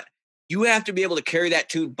that. You have to be able to carry that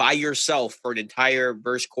tune by yourself for an entire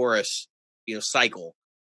verse chorus, cycle.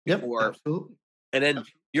 Yep. Absolutely. And then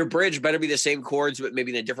your bridge better be the same chords, but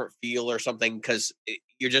maybe in a different feel or something, because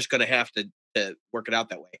you're just going to have to to work it out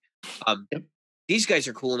that way. Yep. These guys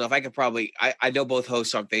are cool enough. I could probably I know both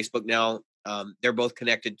hosts on Facebook now. They're both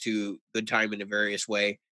connected to Good Time in a various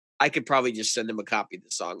way. I could probably just send them a copy of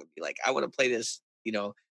the song and be like, I want to play this,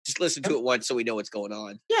 just listen to it once so we know what's going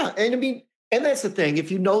on. Yeah, and I mean, and that's the thing.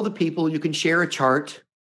 If you know the people, you can share a chart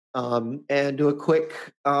and do a quick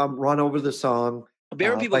run over the song.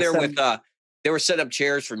 There were people there with they were setting up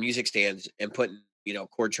chairs for music stands and putting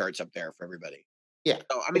chord charts up there for everybody. Yeah,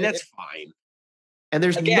 so I mean that's fine. And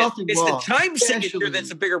there's Again, nothing it's wrong. The time signature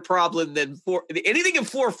that's a bigger problem than anything in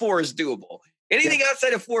 4/4 is doable. Anything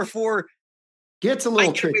outside of 4/4 gets a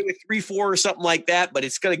little tricky with 3/4 or something like that, but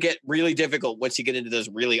it's going to get really difficult once you get into those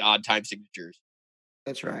really odd time signatures.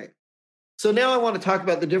 That's right. So now I want to talk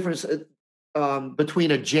about the difference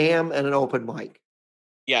between a jam and an open mic.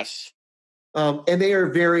 Yes. And they are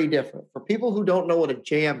very different. For people who don't know what a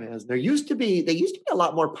jam is, they used to be a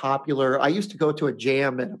lot more popular. I used to go to a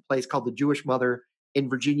jam at a place called the Jewish Mother in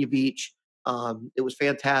Virginia Beach. It was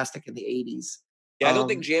fantastic in the 80s. Yeah, I don't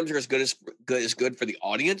think jams are as good for the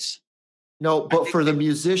audience. No, but for the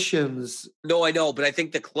musicians. No, I know, but I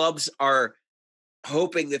think the clubs are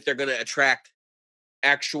hoping that they're going to attract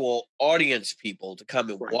actual audience people to come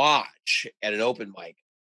and watch at an open mic.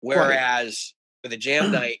 Whereas with a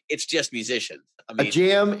jam night, it's just musicians. I mean, a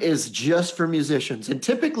jam is just for musicians. And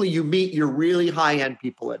typically you meet your really high-end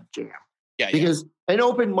people at a jam. Yeah. Because an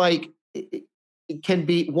open mic, it can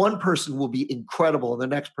be, one person will be incredible and the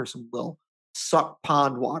next person will suck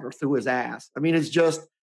pond water through his ass. I mean, it's just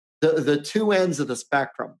the two ends of the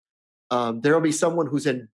spectrum. There will be someone who's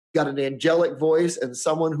got an angelic voice and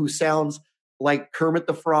someone who sounds like Kermit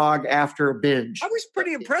the Frog after a binge. I was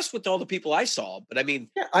pretty impressed with all the people I saw, but I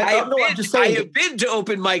mean, I have been to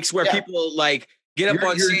open mics where people like get up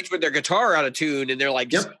on stage with their guitar out of tune and they're like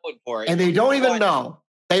just going for it, and they don't even know.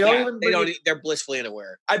 They're blissfully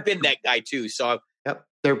unaware. I've been that guy too, so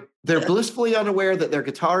they're blissfully unaware that their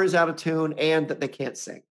guitar is out of tune and that they can't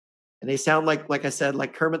sing, and they sound like I said,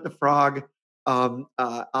 like Kermit the Frog on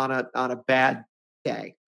a bad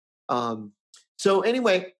day. So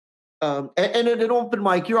anyway. And at an open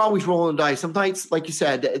mic, you're always rolling dice. Sometimes, like you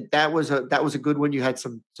said, that was a good one. You had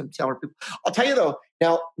some stellar people. I'll tell you though,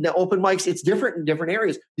 now open mics, it's different in different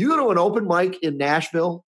areas. You go to an open mic in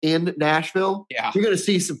Nashville, you're going to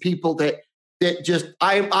see some people that just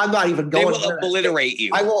I'm not even going. They will obliterate you.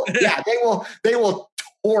 I will. Yeah, they will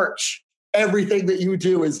torch everything that you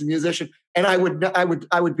do as a musician. And I would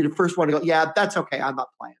be the first one to go. Yeah, that's okay. I'm not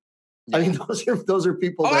playing. I mean, those are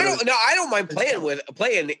people. I don't mind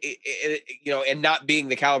playing, and not being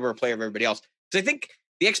the caliber of player of everybody else. Because I think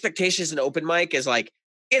the expectations in open mic is like,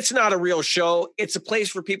 it's not a real show. It's a place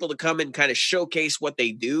for people to come and kind of showcase what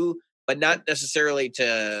they do, but not necessarily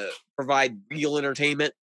to provide real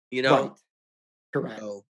entertainment. Right. Correct.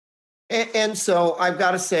 So. And so I've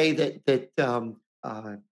got to say that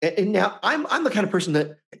and now I'm the kind of person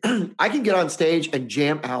that I can get on stage and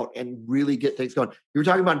jam out and really get things going. You were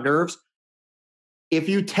talking about nerves. If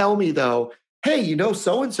you tell me though, hey,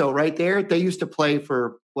 so-and-so right there, they used to play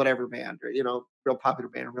for whatever band or, real popular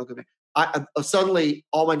band or real good band. I suddenly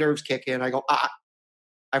all my nerves kick in. I go,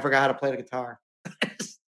 I forgot how to play the guitar.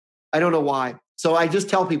 I don't know why. So I just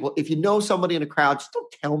tell people, if you know somebody in a crowd, just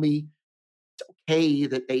don't tell me it's okay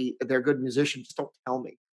that they're good musicians. Just don't tell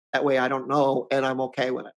me. That way I don't know, and I'm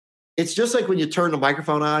okay with it. It's just like when you turn the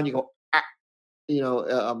microphone on, you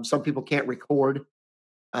go, some people can't record.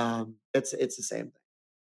 It's the same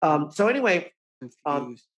thing. So anyway,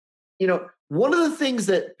 one of the things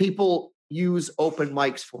that people use open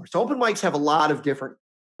mics for. So open mics have a lot of different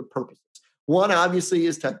purposes. One obviously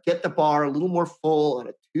is to get the bar a little more full on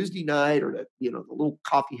a Tuesday night or the little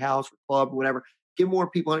coffee house or club or whatever. Get more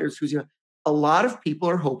people on here Tuesday night. A lot of people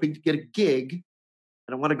are hoping to get a gig.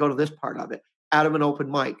 And I want to go to this part of it out of an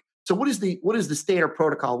open mic. So what is the standard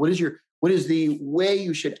protocol? What is the way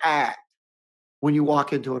you should act when you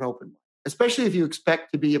walk into an open mic, especially if you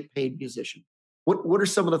expect to be a paid musician? What are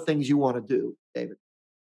some of the things you want to do, David?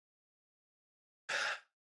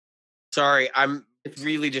 Sorry, I'm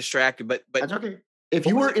really distracted, but that's okay. If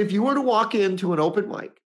you were to walk into an open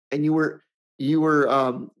mic and you were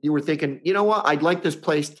thinking, you know what, I'd like this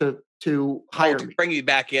place to hire me, bring you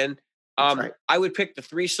back in. Right. I would pick the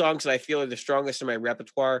 3 songs that I feel are the strongest in my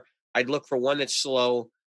repertoire. I'd look for one that's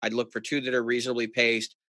slow. I'd look for 2 that are reasonably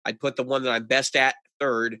paced. I'd put the one that I'm best at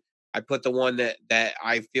third. I'd put the one that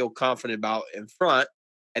I feel confident about in front,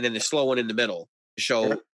 and then the slow one in the middle to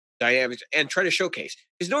show dynamics and try to showcase.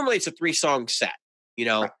 Because normally it's a 3-song set. You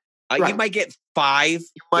might get 5.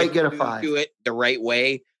 You might get a 5. Do it the right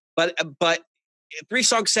way, but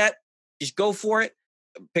 3-song set, just go for it.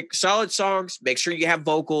 Pick solid songs. Make sure you have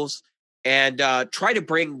vocals. and try to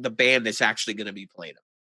bring the band that's actually going to be playing them.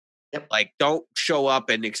 Yep. Like, don't show up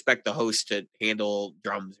and expect the host to handle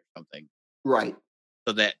drums or something. Right.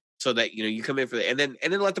 So that you come in for and then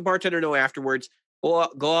let the bartender know afterwards. Go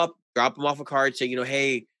up, drop them off a card, say,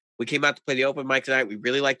 hey, we came out to play the open mic tonight. We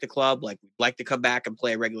really like the club. Like, we'd like to come back and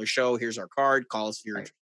play a regular show. Here's our card. Call us if you're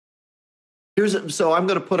interested. So I'm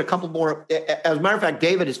going to put a couple more. As a matter of fact,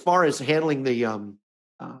 David, as far as handling the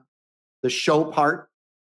show part,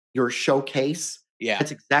 your showcase,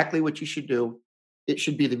 that's exactly what you should do. It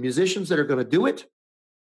should be the musicians that are going to do it,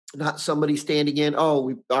 not somebody standing in.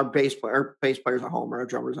 Oh, our bass player's at home, or our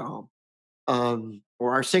drummer's at home,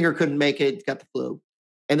 or our singer couldn't make it, got the flu,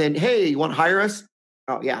 and then, hey, you want to hire us?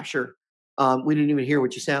 Oh yeah, sure. We didn't even hear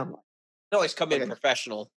what you sound like. No, always come in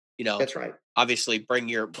professional. That's right. Obviously, bring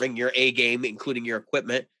your A game, including your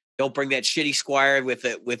equipment. Don't bring that shitty Squire with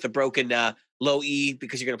a broken low E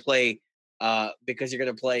because you're going to play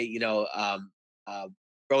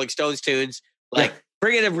Rolling Stones tunes. Like,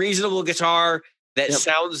 bring in a reasonable guitar that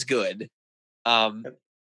sounds good. So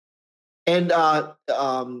all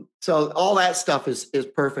that stuff is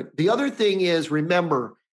perfect. The other thing is,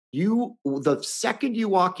 remember, the second you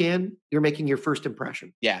walk in, you're making your first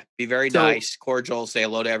impression. Yeah, be very nice, cordial, say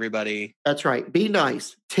hello to everybody. That's right. Be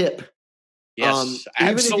nice. Tip. Yes,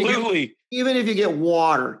 absolutely. Even if you get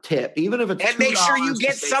water, tip. Even if it's and make sure you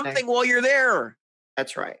get something while you're there.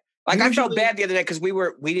 That's right. Like, I felt bad the other night because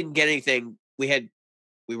we didn't get anything. We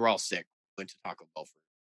were all sick. Went to Taco Bell for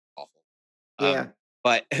awful.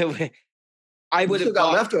 But I would have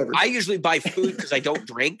got leftovers. I usually buy food because I don't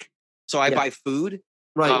drink, so I buy food.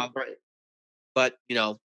 Right. But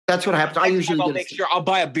that's what happens. I usually I'll make sure I'll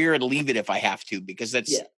buy a beer and leave it if I have to, because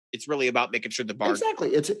it's really about making sure the bar.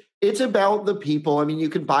 Exactly. It's about the people. I mean, you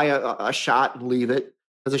can buy a shot and leave it,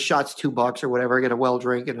 because a shot's $2 or whatever. I get a well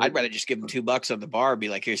drink, and I'd rather just give them $2 on the bar and be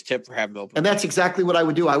like, "Here's tip for having open." And that's exactly what I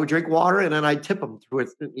would do. I would drink water, and then I'd tip them through it,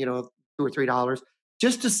 $2 or $3,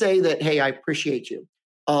 just to say that, hey, I appreciate you.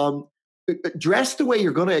 Dress the way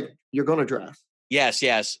you're gonna dress.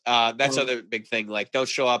 Yes. That's other big thing. Like, don't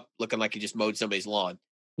show up looking like you just mowed somebody's lawn.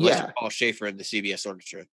 Unless you're Paul Schaefer in the CBS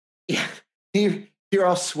Orchestra. Yeah, you're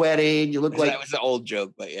all sweating. You look like that was an old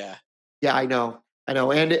joke, but yeah. Yeah, I know, and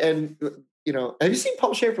have you seen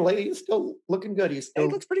Paul Schaefer lately? He's still looking good. He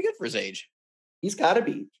looks pretty good for his age. He's got to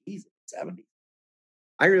be. He's 70.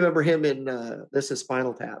 I remember him in This Is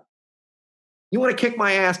Spinal Tap. You want to kick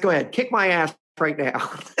my ass? Go ahead, kick my ass right now.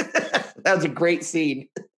 That was a great scene.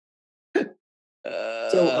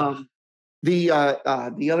 So the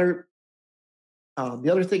other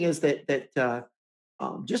thing is that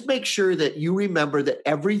just make sure that you remember that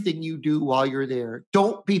everything you do while you're there,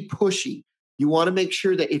 don't be pushy. You want to make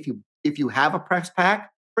sure that if you have a press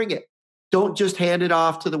pack, bring it. Don't just hand it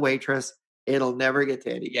off to the waitress. It'll never get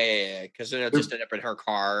to anybody. Yeah. Because then it'll just end up in her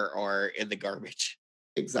car or in the garbage.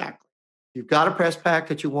 Exactly. You've got a press pack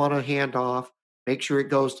that you want to hand off. Make sure it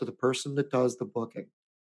goes to the person that does the booking.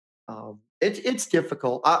 It's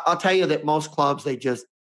difficult. I'll tell you that most clubs, it's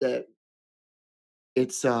tough.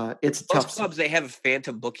 Most clubs, they have a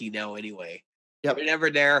phantom bookie now anyway. Yep. They're never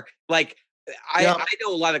there. Like, I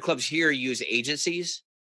know a lot of clubs here use agencies.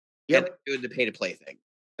 Yep. And doing the pay to play thing.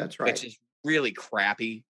 That's right. Which is really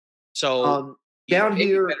crappy. So down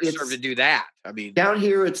here, it's serve to do that. I mean, down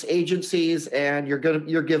here it's agencies, and you're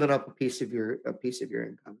giving up a piece of your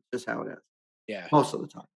income. That's how it is. Yeah. Most of the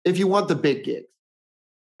time, if you want the big gigs.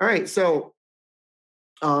 All right, so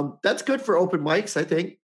that's good for open mics, I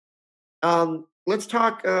think. Let's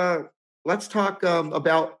talk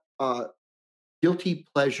about guilty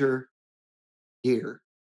pleasure gear.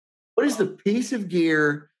 What is the piece of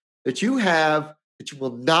gear that you have that you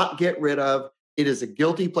will not get rid of? It is a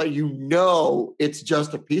guilty pleasure. You know it's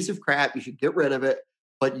just a piece of crap. You should get rid of it,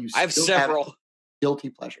 but I have several guilty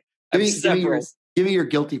pleasure. Give me your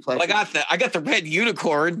guilty pleasure. Well, I got the red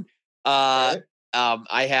unicorn. I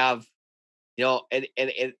have, and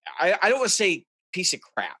I don't want to say piece of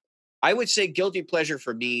crap. I would say guilty pleasure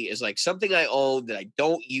for me is like something I own that I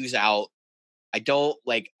don't use out. I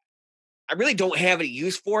really don't have any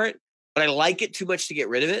use for it, but I like it too much to get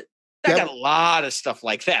rid of it. I got a lot of stuff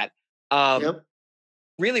like that.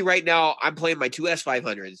 Really, right now, I'm playing my two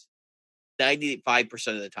S500s 95%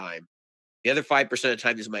 of the time. The other 5% of the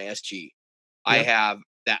time is my SG. I have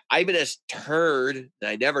that Ibanez turd that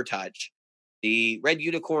I never touch. The red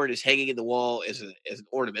unicorn is hanging in the wall as an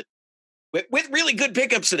ornament with really good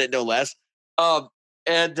pickups in it, no less.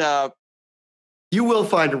 You will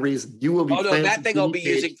find a reason. You will be. Oh no, that thing I'll be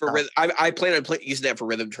using for rhythm. I plan on using that for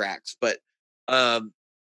rhythm tracks. But I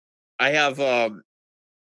have my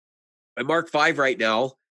Mark V right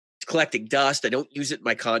now. It's collecting dust. I don't use it in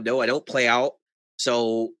my condo. I don't play out.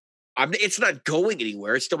 So it's not going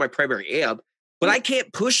anywhere. It's still my primary amp, but I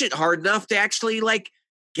can't push it hard enough to actually like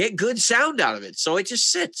get good sound out of it. So it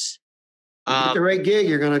just sits. You get the right gig,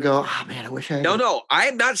 you're going to go, oh man, I wish I had. No, I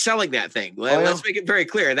am not selling that thing. Let's make it very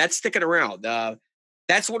clear. That's sticking around.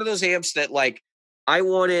 That's one of those amps that like I've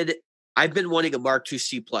been wanting a Mark II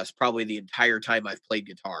C+ probably the entire time I've played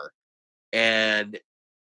guitar. And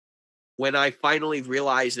when I finally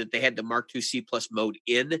realized that they had the Mark II C+ mode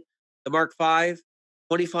in the Mark V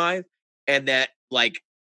 25, and that like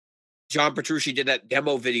John Petrucci did that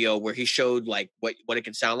demo video where he showed like what it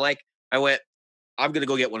can sound like, I went, I'm going to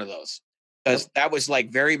go get one of those. Because that was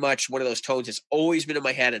like very much one of those tones that's always been in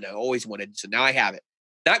my head and I always wanted. So now I have it.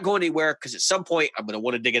 Not going anywhere because at some point I'm going to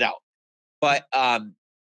want to dig it out. But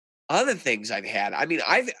other things I've had, I mean,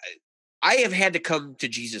 I have had to come to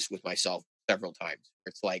Jesus with myself several times.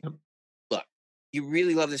 It's like, look, you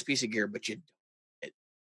really love this piece of gear, but you don't it.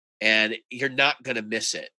 And you're not going to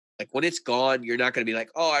miss it. Like when it's gone, you're not going to be like,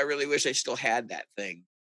 oh, I really wish I still had that thing.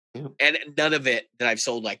 Yeah. And none of it that I've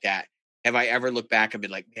sold like that have I ever looked back and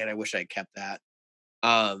been like, man, I wish I had kept that.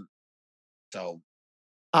 So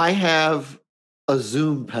I have a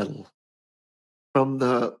Zoom pedal from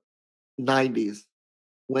the 90s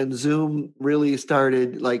when Zoom really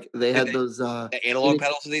started. Like they had those the analog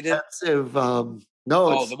pedals they did. Expensive,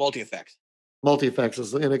 the multi-effects. Multi-effects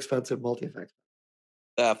is inexpensive multi-effects.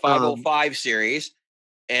 The 505 series,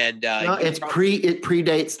 and no, it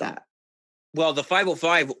predates that. Well, the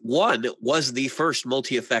 505 one was the first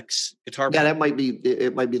multi-effects guitar. Yeah, that might be.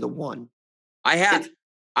 It might be the one. I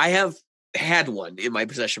have had one in my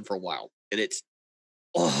possession for a while, and it's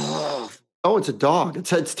it's a dog.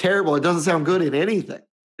 It's terrible. It doesn't sound good in anything.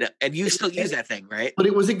 And you still use that thing, right? But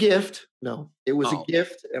it was a gift. No, it was a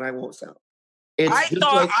gift, and I won't sell. I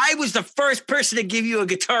thought I was the first person to give you a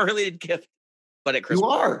guitar-related gift, but at Christmas. You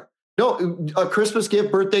are. No, a Christmas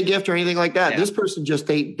gift, birthday gift, or anything like that. Yeah. This person just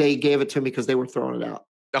they gave it to me because they were throwing it out.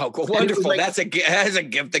 Oh, cool. Wonderful! Like, that's a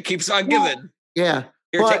gift that keeps on giving. Yeah.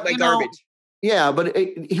 Here, take my garbage. Yeah, but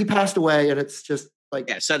he passed away, and it's just like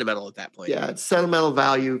sentimental at that point. Yeah, it's sentimental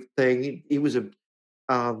value thing. He was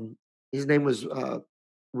his name was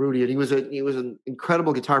Rudy, and he was an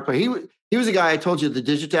incredible guitar player. He was a guy I told you the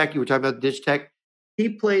Digitech. You were talking about the Digitech. He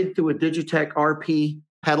played through a Digitech RP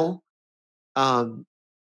pedal.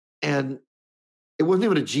 And it wasn't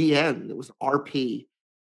even a GN; it was RP,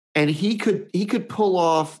 and he could pull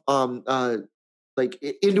off like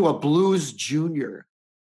into a Blues Junior,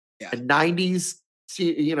 a 1990s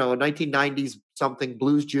something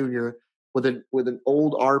Blues Junior with an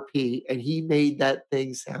old RP, and he made that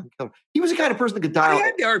thing sound cool. He was the kind of person that could dial. I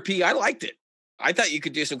had the RP. I liked it. I thought you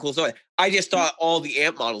could do some cool stuff. I just thought all the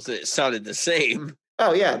amp models that sounded the same.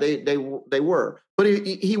 Oh yeah, they were, but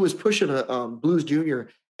he was pushing a Blues Junior.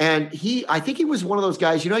 And I think he was one of those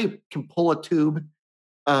guys, you can pull a tube.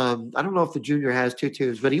 I don't know if the Junior has two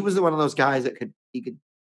tubes, but he was one of those guys that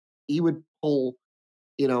he would pull,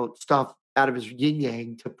 stuff out of his yin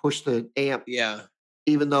yang to push the amp. Yeah.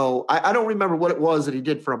 Even though I don't remember what it was that he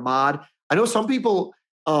did for a mod. I know some people,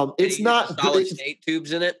 it's not solid state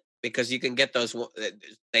tubes in it because you can get those.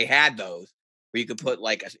 They had those where you could put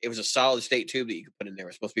it was a solid state tube that you could put in there. It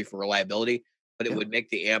was supposed to be for reliability, but it would make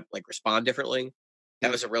the amp respond differently.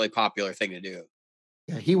 That was a really popular thing to do.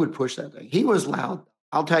 Yeah, he would push that thing. He was loud.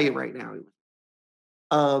 I'll tell you right now.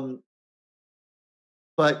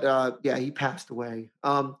 But he passed away.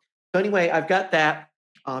 So anyway, I've got that.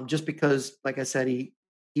 Just because, like I said, he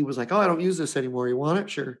was like, "Oh, I don't use this anymore. You want it?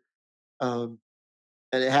 Sure." And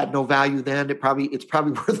it had no value then. It's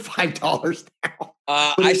probably worth $5 now.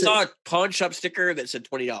 I saw a pawn shop sticker that said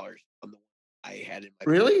 $20 on the one I had in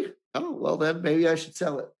my. Really? Oh well, then maybe I should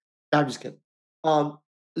sell it. No, I'm just kidding.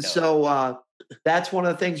 So that's one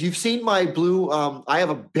of the things. You've seen my blue. I have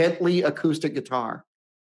a Bentley acoustic guitar.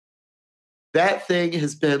 That thing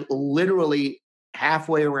has been literally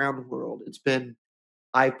halfway around the world.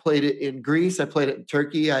 I played it in Greece. I played it in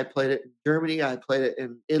Turkey. I played it in Germany. I played it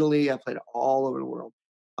in Italy. I played it all over the world.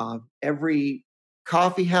 Every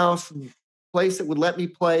coffee house and place that would let me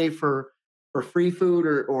play for free food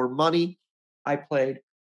or money, I played.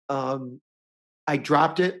 I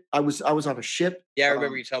dropped it. I was on a ship. Yeah, I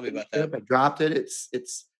remember you telling me about that. I dropped it.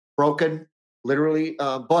 It's broken, literally,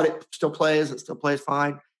 but it still plays. It still plays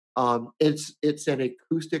fine. It's an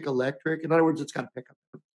acoustic electric. In other words, it's got a pickup.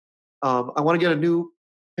 I want to get a new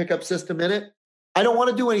pickup system in it. I don't want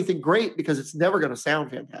to do anything great because it's never going to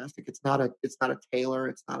sound fantastic. It's not a Taylor.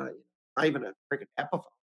 It's not even a freaking Epiphone.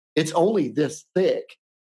 It's only this thick.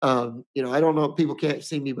 I don't know. People can't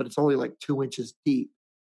see me, but it's only like 2 inches deep.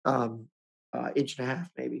 Inch and a half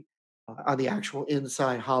maybe. on the actual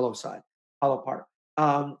inside hollow part.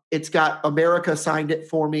 It's got America signed it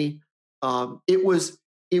for me. It was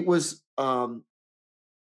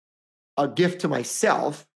a gift to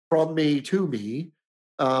myself from me to me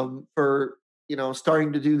for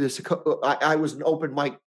starting to do this. I was an open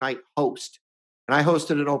mic night host, and I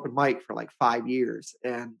hosted an open mic for like 5 years.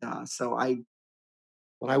 And so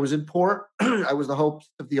when I was in port, I was the host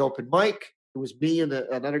of the open mic. It was me and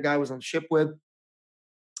another guy I was on ship with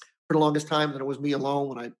for the longest time. Then it was me alone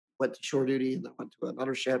when I went to shore duty and then went to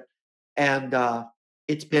another ship. And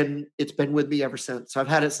it's been with me ever since. So I've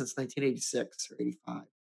had it since 1986 or 85.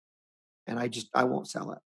 And I won't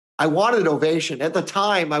sell it. I wanted Ovation. At the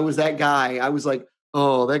time, I was that guy. I was like,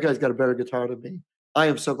 oh, that guy's got a better guitar than me. I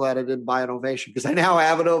am so glad I didn't buy an Ovation because I now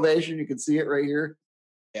have an Ovation. You can see it right here.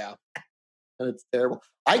 Yeah. And it's terrible.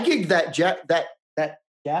 I gigged that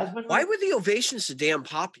Jasmine. Why were the Ovations so damn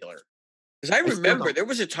popular? Because I remember there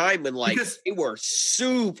was a time when they were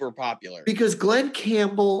super popular. Because Glenn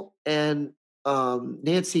Campbell and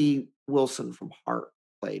Nancy Wilson from Heart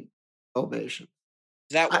played Ovation.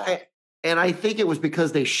 Is that why? And I think it was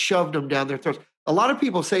because they shoved them down their throats. A lot of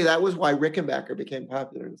people say that was why Rickenbacker became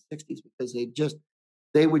popular in the 60s, because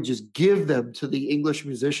they would just give them to the English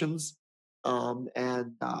musicians. I've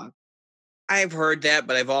heard that,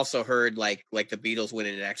 but I've also heard like the Beatles went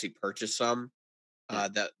in and actually purchased some.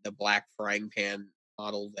 The black frying pan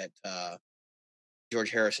model that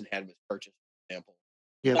George Harrison had was purchased, for example.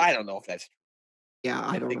 Yeah. But I don't know if that's true. Yeah,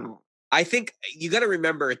 I don't know. I think you got to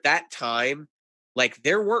remember at that time, like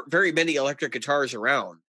there weren't very many electric guitars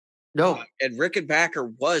around. No. And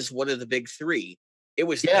Rickenbacker was one of the big three. It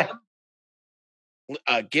was them,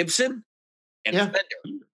 Gibson, and Fender.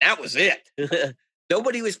 That was it.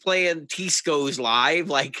 Nobody was playing T-Scos live.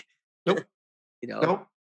 Like, nope. Nope.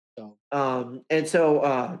 So. And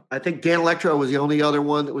so I think Danelectro was the only other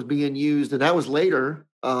one that was being used, and that was later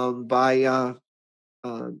by.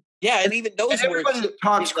 And even those. And everybody that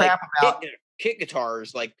talks crap about kit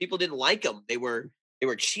guitars, like people didn't like them. They were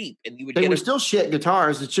cheap, and you would. They were still shit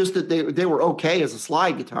guitars. It's just that they were okay as a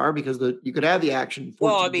slide guitar because you could have the action.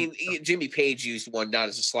 Well, I mean, Jimmy Page used one not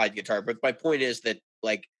as a slide guitar, but my point is that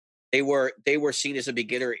like they were seen as a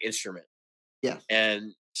beginner instrument. Yes,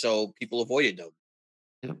 and so people avoided them.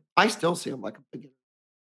 Yeah. I still see them like a beginner.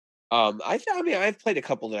 I've played a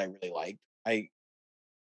couple that I really liked.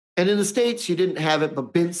 And in the States, you didn't have it,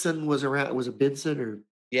 but Benson was around. Was it Benson or?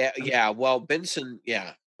 Yeah. Well, Benson,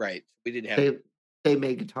 yeah, right. We didn't have. They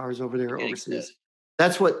made guitars over there overseas.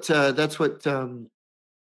 That's what the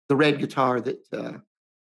red guitar that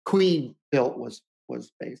Queen built was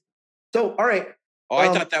based. So, all right. Oh,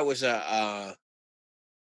 I thought that was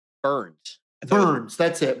Burns. Burns,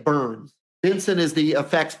 that's it. Burns. Benson is the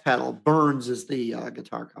effects pedal. Burns is the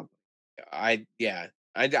guitar company. I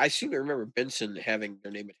seem to remember Benson having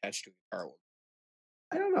their name attached to a guitar.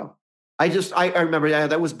 I don't know. I remember. Yeah,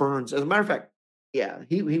 that was Burns. As a matter of fact, yeah,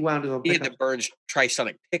 he wound up. He had the Burns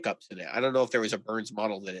Trisonic pickups in it. I don't know if there was a Burns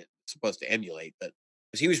model that it was supposed to emulate, but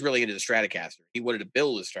because he was really into the Stratocaster, he wanted to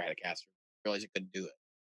build a Stratocaster. Realized he couldn't do it.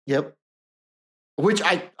 Yep. Which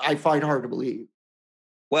I find hard to believe.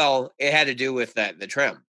 Well, it had to do with the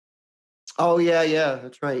trem. Oh yeah,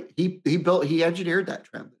 that's right. He engineered that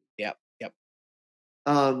trem. Yep.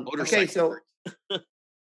 Okay, so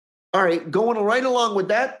all right, going right along with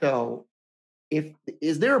that though,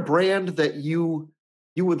 is there a brand that you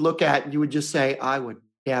would look at and you would just say, I would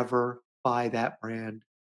never buy that brand?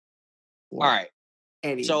 All right.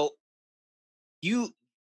 So you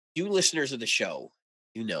listeners of the show,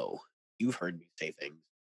 you've heard me say things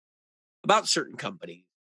about certain companies,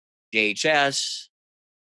 JHS,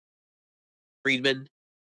 Friedman,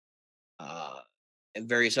 and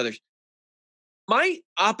various others. My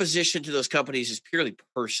opposition to those companies is purely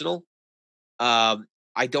personal. I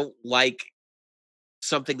don't like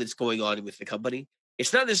something that's going on with the company.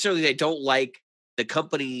 It's not necessarily that I don't like the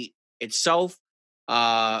company itself.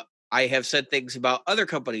 I have said things about other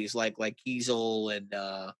companies like Kiesel, and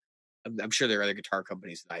I'm sure there are other guitar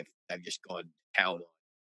companies that I've just gone down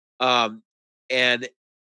on. And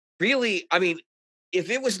really, I mean, if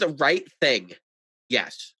it was the right thing,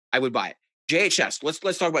 yes, I would buy it. JHS.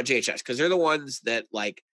 Let's talk about JHS because they're the ones that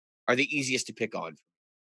like are the easiest to pick on.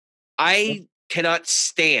 I cannot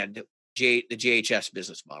stand the JHS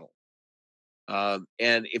business model.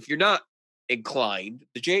 And if you're not inclined,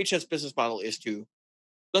 the JHS business model is to,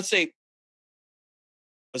 let's talk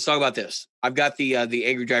about this. I've got the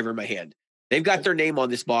Angry Driver in my hand. They've got their name on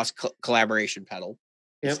this Boss collaboration pedal.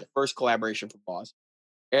 It's the first collaboration from Boss.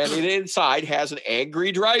 And it inside has an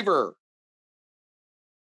Angry Driver.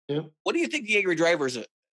 Yeah. What do you think the Angry Driver is?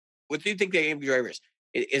 What do you think the Angry Driver is?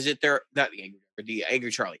 Is it their, not the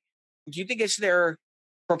Angry Charlie? Do you think it's their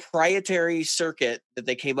proprietary circuit that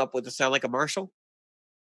they came up with to sound like a Marshall?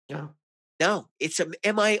 Yeah. No, it's a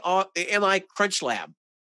MI Crunch Lab,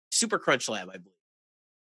 Super Crunch Lab, I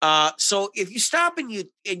believe. So if you stop and you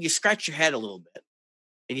scratch your head a little bit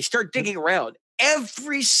and you start digging around,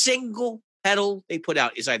 every single pedal they put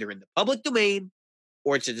out is either in the public domain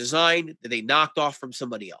or it's a design that they knocked off from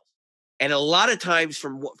somebody else. And a lot of times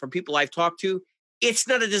from people I've talked to, it's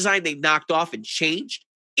not a design they knocked off and changed.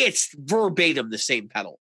 It's verbatim the same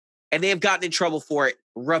pedal. And they have gotten in trouble for it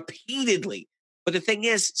repeatedly. But the thing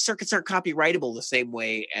is, circuits aren't copyrightable the same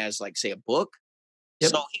way as, like, say, a book.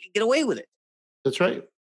 Yep. So he can get away with it. That's right.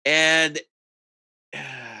 And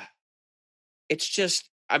it's just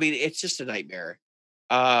a nightmare.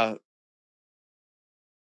 I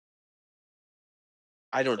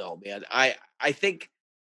don't know, man. I think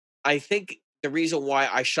the reason why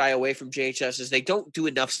I shy away from JHS is they don't do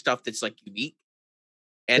enough stuff that's, like, unique.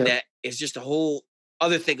 And that is just a whole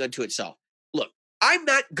other thing unto itself. Look, I'm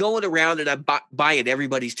not going around and I'm buying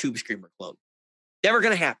everybody's Tube Screamer clone. Never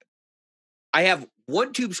going to happen. I have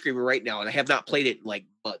one Tube Screamer right now, and I have not played it in, like,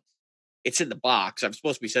 months. It's in the box. I'm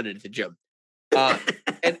supposed to be sending it to Jim. And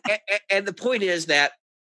the point is that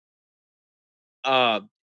it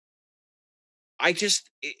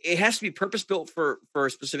has to be purpose-built for a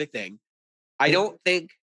specific thing. I don't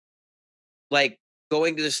think, like,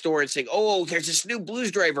 going to the store and saying, "Oh, there's this new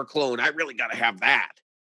Blues Driver clone. I really got to have that."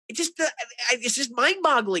 It's just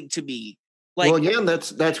mind-boggling to me. Like, well, again,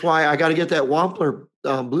 that's why I got to get that Wampler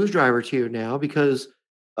Blues Driver to you now, because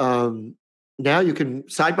now you can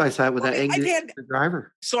side by side with that Angry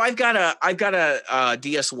Driver. So I've got a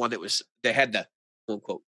DS1 that had the quote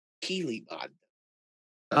unquote Keeley mod.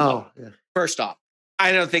 Oh, yeah. First off,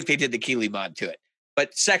 I don't think they did the Keeley mod to it.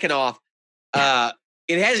 But second off,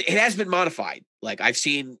 it has been modified. Like, I've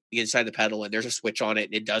seen the inside of the pedal, and there's a switch on it,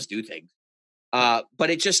 and it does do things. But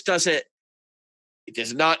it just doesn't. It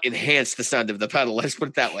does not enhance the sound of the pedal. Let's put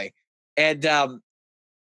it that way. And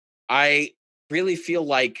I really feel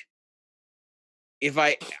like if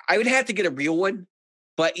I would have to get a real one,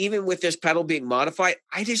 but even with this pedal being modified,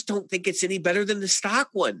 I just don't think it's any better than the stock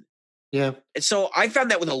one. Yeah. And so I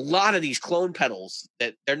found that with a lot of these clone pedals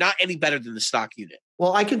that they're not any better than the stock unit.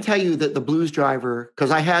 Well, I can tell you that the Blues Driver,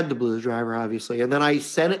 because I had the Blues Driver, obviously, and then I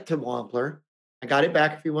sent it to Wampler. I got it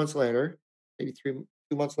back a few months later, maybe 2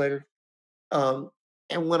 months later.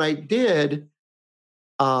 And when I did,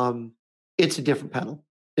 it's a different pedal.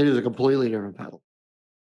 It is a completely different pedal.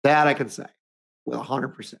 That I can say with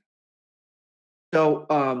 100%.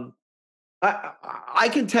 So I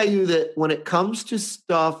can tell you that when it comes to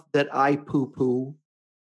stuff that I poo-poo,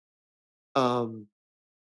 first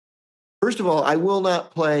of all, I will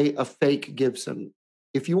not play a fake Gibson.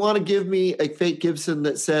 If you want to give me a fake Gibson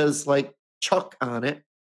that says, like, Chuck on it,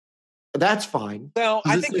 that's fine. Well,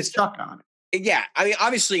 I think it's Chuck on it. Yeah, I mean,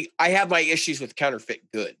 obviously, I have my issues with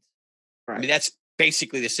counterfeit goods. Right. I mean, that's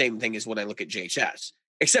basically the same thing as when I look at JHS,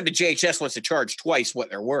 except that JHS wants to charge twice what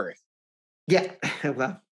they're worth. Yeah,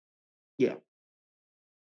 well, yeah.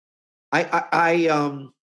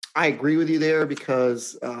 I agree with you there,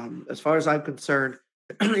 because as far as I'm concerned,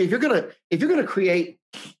 if you're gonna create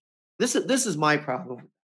this is my problem,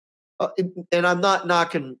 and I'm not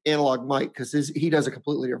knocking Analog Mike, because he does a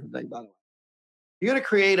completely different thing, by the way. You're gonna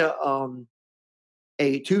create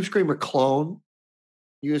a Tube Screamer clone.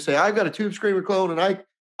 You say, I've got a Tube Screamer clone, and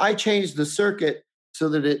I changed the circuit so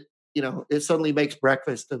that it suddenly makes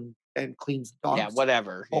breakfast and cleans the dogs. Yeah,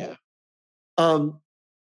 whatever. Yeah.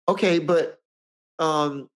 Okay, but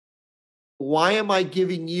why am I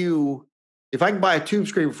giving you, if I can buy a Tube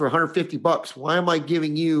Screamer for $150, why am I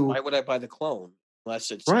giving you? Why would I buy the clone unless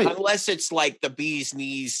it's like the bee's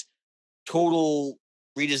knees total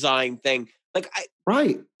redesign thing? Like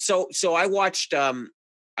right. So I watched.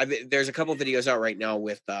 There's a couple of videos out right now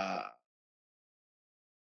with the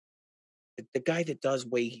guy that does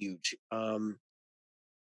Way Huge.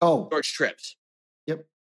 George Trips. Yep.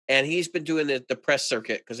 And he's been doing the press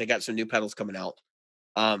circuit because they got some new pedals coming out.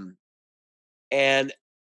 And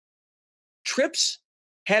Trips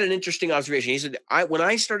had an interesting observation. He said, when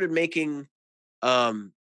I started making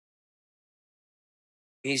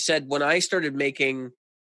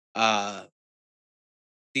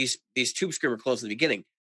these Tube Screamer clones in the beginning,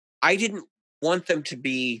 I didn't want them to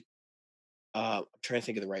be I'm trying to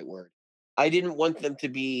think of the right word. I didn't want them to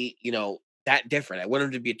be, that different. I wanted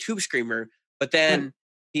them to be a Tube Screamer, but then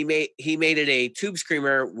he made it a Tube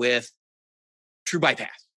Screamer with true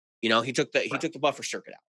bypass. He took the buffer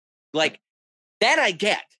circuit out. Like that I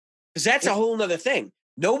get, because that's a whole nother thing.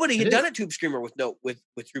 Nobody It had is. done a tube screamer with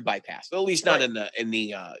through bypass, at least not Right. in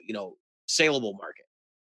the saleable market.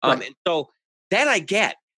 Right. And so that I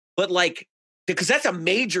get, but like, because that's a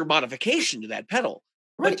major modification to that pedal.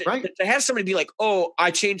 But Right. to have somebody be like, "Oh,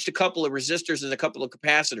 I changed a couple of resistors and a couple of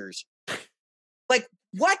capacitors," like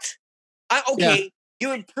what? Yeah. Okay,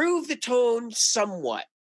 you improve the tone somewhat,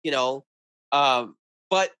 you know,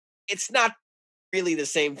 but it's not really the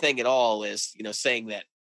same thing at all as saying that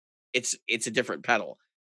it's a different pedal.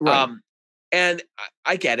 Right. Um, and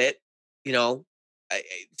I get it. You know,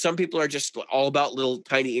 some people are just all about little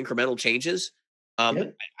tiny incremental changes.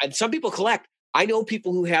 Yeah. And some people collect. I know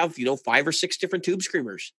people who have 5 or 6 different tube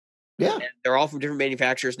screamers. Yeah. And they're all from different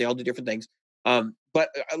manufacturers. And they all do different things. But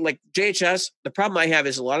like JHS, the problem I have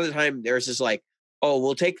is a lot of the time there's this like, oh,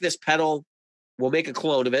 we'll take this pedal, we'll make a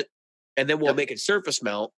clone of it, and then we'll Yep. make it surface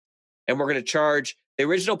mount, and we're going to charge the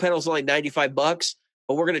original pedal's only $95,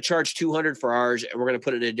 but we're going to charge $200 for ours, and we're going to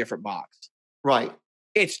put it in a different box. Right.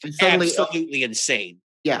 It's And suddenly, absolutely insane.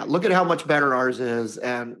 yeah, look at how much better ours is,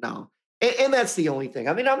 and no, and that's the only thing.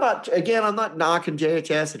 I mean, I'm not knocking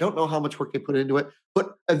JHS. I don't know how much work they put into it,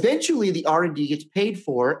 but eventually the R&D gets paid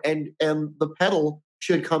for, and the pedal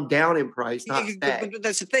should come down in price, not stay. But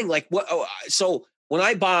that's the thing. Like, what? Oh, so when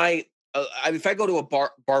I buy, if I go to a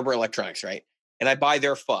Barber Electronics, right, and I buy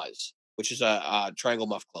their fuzz, which is a triangle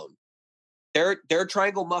muff clone, their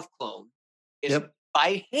triangle muff clone is Yep.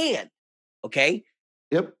 by hand. Okay.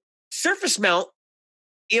 Yep. Surface mount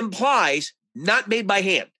implies not made by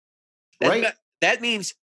hand. Right. That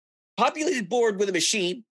means populated board with a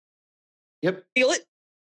machine. Yep. Seal it,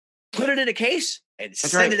 put it in a case, and That's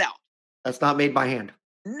send right. it out. That's not made by hand.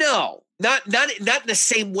 No, not in the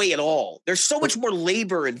same way at all. There's so much more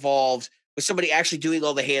labor involved with somebody actually doing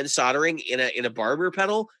all the hand soldering in a Barber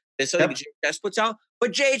pedal than something Yep. JHS puts out.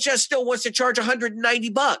 But JHS still wants to charge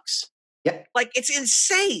 $190. Yeah. Like, it's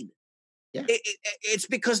insane. Yeah. It's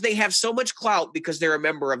because they have so much clout because they're a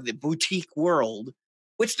member of the boutique world,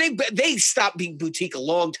 which they stopped being boutique a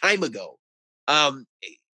long time ago.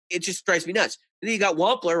 It just drives me nuts. And then you got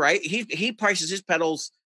Wampler, right? He prices his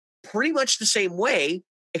pedals pretty much the same way,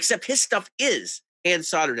 except his stuff is hand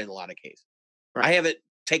soldered in a lot of cases. Right. I haven't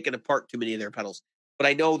taken apart too many of their pedals, but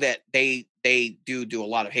I know that they do a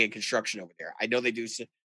lot of hand construction over there. I know they do.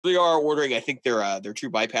 They are ordering, I think, their true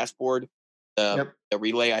bypass board. Yep. The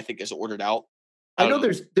relay, I think, is ordered out. I know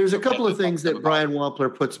there's a couple of things that Brian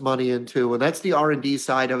Wampler puts money into, and that's the R&D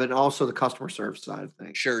side of it, and also the customer service side of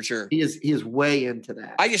things. Sure. He is way into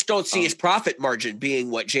that. I just don't see his profit margin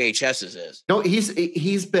being what JHS's is. No,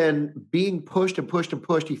 he's been being pushed and pushed and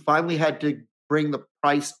pushed. He finally had to bring the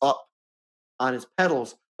price up on his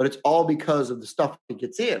pedals, but it's all because of the stuff that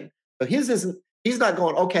gets in. But his isn't. He's not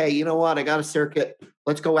going, okay, you know what? I got a circuit.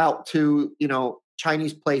 Let's go out to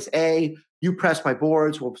Chinese place A. You press my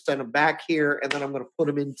boards. We'll send them back here, and then I'm going to put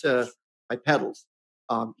them into my pedals.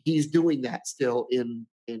 He's doing that still in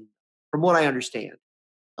from what I understand,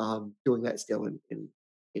 doing that still in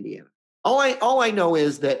Indiana. All I know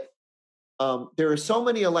is that there are so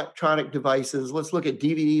many electronic devices. Let's look at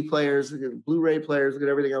DVD players, look at Blu-ray players, look at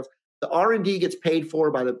everything else. The R&D gets paid for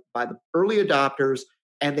by the early adopters,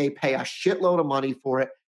 and they pay a shitload of money for it,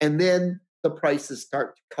 and then the prices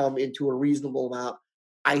start to come into a reasonable amount.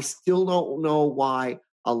 I still don't know why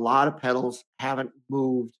a lot of pedals haven't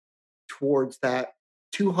moved towards that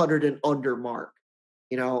 200 and under mark,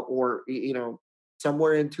 or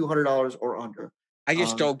somewhere in $200 or under. I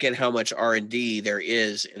just don't get how much R&D there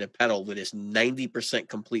is in a pedal that is 90%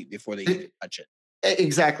 complete before they even touch it.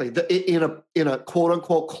 Exactly. In a quote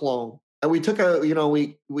unquote clone. And we took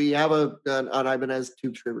we have an Ibanez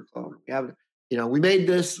tube screamer clone. We have we made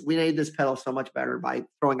this pedal so much better by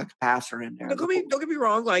throwing a capacitor in there. Don't get me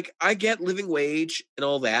wrong. Like, I get living wage and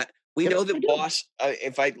all that. We know that Boss.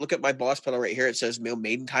 If I look at my Boss pedal right here, it says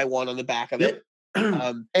made in Taiwan on the back of it.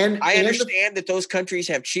 And I understand that those countries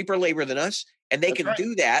have cheaper labor than us, and they can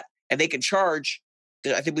do that, and they can charge.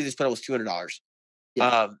 I think this pedal was $200.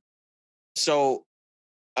 Yeah.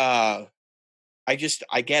 I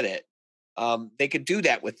get it. They could do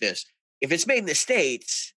that with this. If it's made in the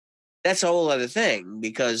States, that's a whole other thing,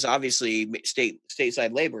 because obviously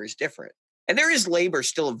stateside labor is different, and there is labor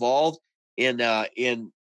still involved in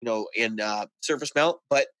surface mount,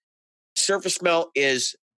 but surface mount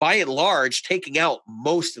is by and large taking out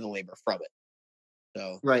most of the labor from it.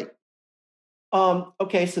 So right.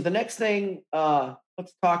 Okay, so the next thing,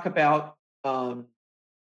 let's talk about.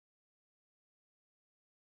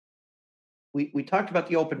 We talked about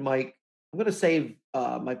the open mic. I'm going to save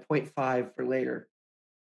my 0.5 for later.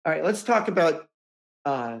 All right, let's talk about.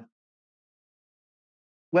 Well,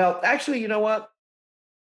 actually, you know what?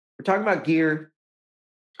 We're talking about gear.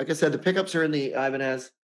 like I said, the pickups are in the Ibanez.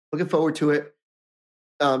 Looking forward to it.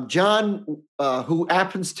 John, who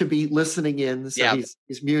happens to be listening in, so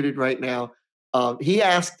he's muted right now. He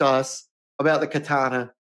asked us about the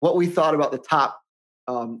Katana, what we thought about the top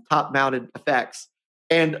mounted effects,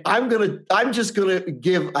 and I'm just gonna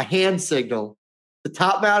give a hand signal. The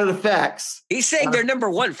top mounted effects. He's saying they're number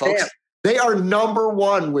one, folks. They are number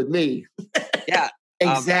one with me. Yeah,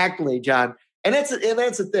 exactly, John. And that's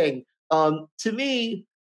the thing. To me,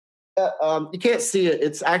 you can't see it.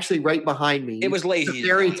 It's actually right behind me. It was lazy. The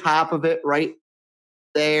very top of it, right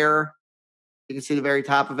there. You can see the very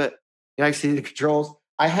top of it. You can actually see the controls.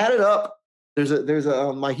 I had it up. There's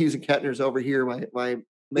a my Hughes and Kettner's over here.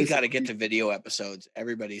 We got to get to video episodes.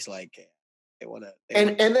 Everybody's like, they want to.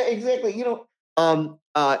 Exactly.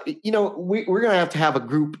 We're gonna have to have a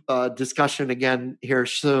group discussion again here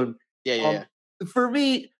soon. Yeah. For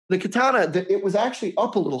me, the Katana, it was actually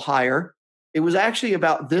up a little higher. It was actually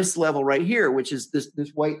about this level right here, which is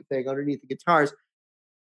this white thing underneath the guitars.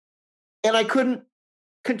 And I couldn't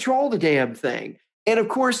control the damn thing. And of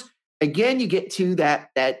course, again, you get to that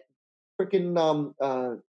freaking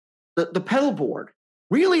the pedal board.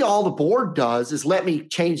 Really, all the board does is let me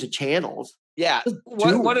change the channels. Yeah,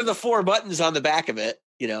 one of the 4 buttons on the back of it,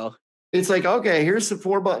 It's like, okay, here's the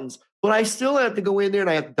 4 buttons. But I still have to go in there and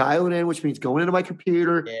I have to dial it in, which means going into my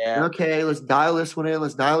computer. Yeah. Okay, let's dial this one in.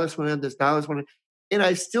 Let's dial this one in. Let's dial this one in. And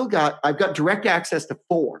I've got direct access to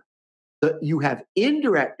 4. You have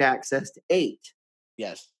indirect access to 8.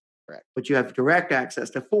 Yes, correct. But you have direct access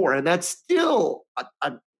to 4. And that's still,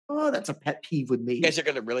 that's a pet peeve with me. You guys are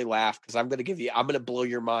going to really laugh because I'm going to blow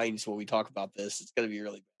your minds when we talk about this. It's going to be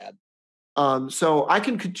really bad. So I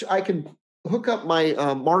can hook up my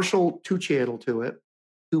Marshall 2-channel to it.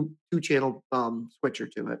 Two-channel switcher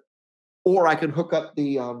to it, or I can hook up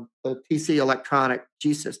the TC Electronic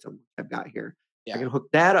G system I've got here. Yeah. I can hook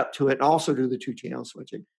that up to it and also do the 2-channel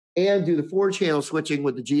switching and do the 4-channel switching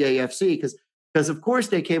with the GAFC because of course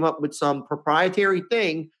they came up with some proprietary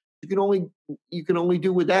thing you can only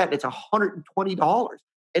do with that. It's $120,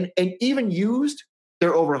 and even used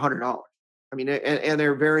they're over $100. I mean, and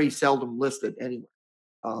they're very seldom listed anywhere,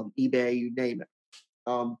 eBay, you name it.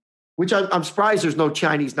 Which I'm surprised there's no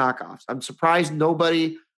Chinese knockoffs. I'm surprised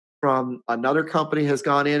nobody from another company has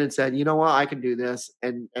gone in and said, you know what, I can do this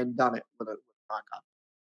and done it with a knockoff.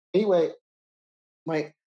 Anyway,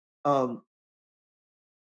 when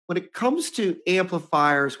it comes to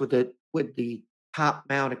amplifiers with the top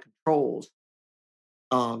mounted controls,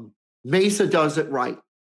 Mesa does it right.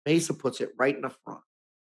 Mesa puts it right in the front.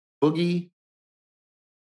 Boogie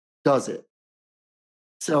does it.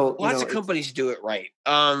 So lots of companies do it right.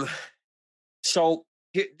 So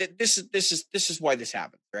this is why this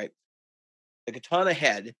happens, right? The Katana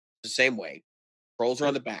head is the same way. Controls are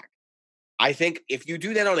on the back. I think if you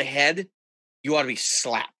do that on a head, you ought to be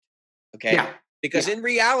slapped. Okay? Yeah. Because in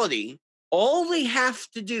reality, all they have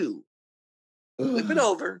to do, flip it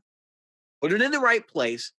over, put it in the right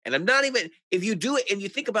place, and if you do it and you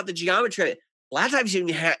think about the geometry, a lot of times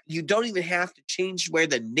you don't even have to change where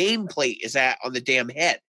the nameplate is at on the damn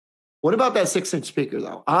head. What about that 6-inch speaker,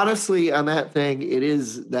 though? Honestly, on that thing,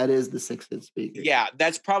 that is the 6-inch speaker. Yeah,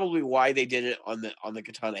 that's probably why they did it on the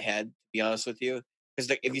Katana head, to be honest with you.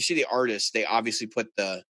 Because if you see the artists, they obviously put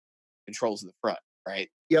the controls in the front, right?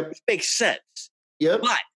 Yep. Which makes sense. Yep.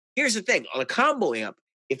 But here's the thing. On a combo amp,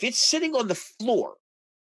 if it's sitting on the floor,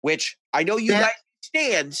 which I know you guys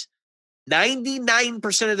stands,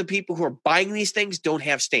 99% of the people who are buying these things don't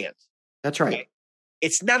have stands. That's right. Okay?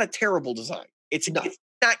 It's not a terrible design. It's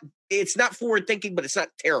not forward thinking, but it's not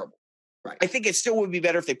terrible. Right. I think it still would be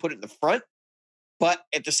better if they put it in the front. But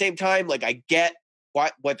at the same time, like I get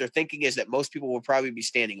what they're thinking is that most people will probably be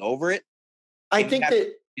standing over it. I think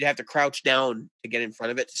that you'd have to crouch down to get in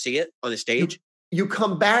front of it to see it on the stage. You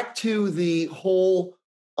come back to the whole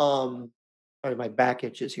sorry, my back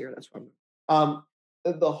itches here. That's why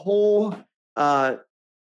the whole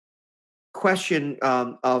question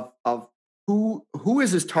of who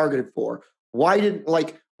is this targeted for? Why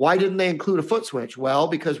didn't they include a foot switch? Well,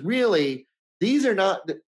 because really these are not.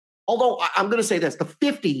 Although I'm going to say this, the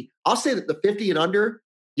 50, I'll say that the 50 and under,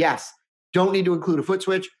 yes, don't need to include a foot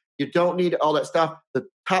switch. You don't need all that stuff. The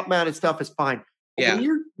top mounted stuff is fine. Yeah.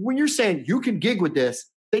 When you're saying you can gig with this,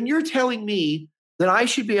 then you're telling me that I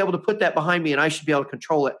should be able to put that behind me and I should be able to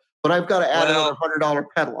control it. But I've got to add another $100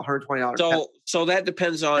 pedal, $120 pedal. So that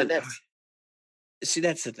depends on. See,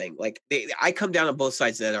 that's the thing. Like I come down on both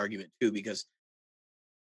sides of that argument too, because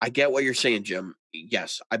I get what you're saying, Jim.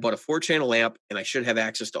 Yes, I bought a 4-channel amp and I should have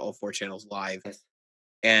access to all 4 channels live. Yes.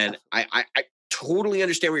 And I totally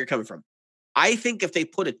understand where you're coming from. I think if they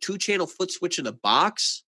put a 2-channel foot switch in the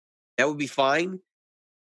box, That would be fine.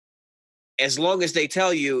 As long as they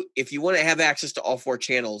tell you, if you want to have access to all 4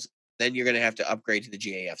 channels, then you're going to have to upgrade to the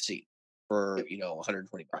GAFC for,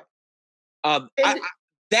 $120.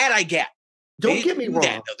 That I get. Don't get me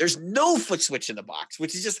wrong. There's no foot switch in the box,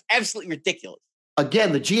 which is just absolutely ridiculous.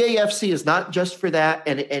 Again, the GAFC is not just for that,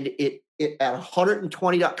 and it at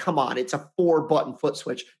 $120. Come on, it's a 4-button foot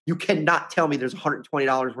switch. You cannot tell me there's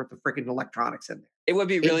 $120 worth of freaking electronics in there. It would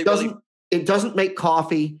be really. It doesn't make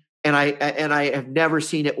coffee, and I have never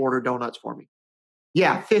seen it order donuts for me.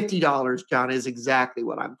 Yeah, $50, John, is exactly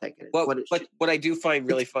what I'm thinking. Well, but what I do find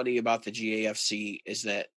really funny about the GAFC is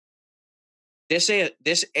that this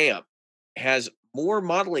amp has more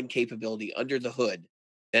modeling capability under the hood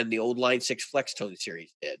than the old Line 6 Flextone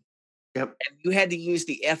series did. Yep. And you had to use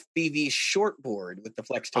the FBV shortboard with the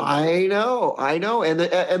Flextone. I know. And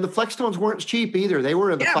the Flextones weren't cheap either. They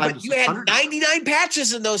were in the $500. But you had 99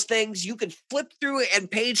 patches in those things. You could flip through it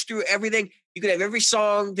and page through everything. You could have every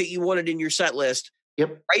song that you wanted in your set list.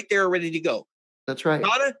 Yep. Right there, ready to go. That's right.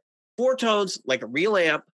 Katana, 4 tones, like a real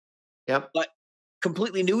amp. Yep. But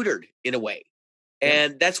completely neutered in a way.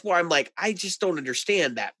 And that's why I'm like, I just don't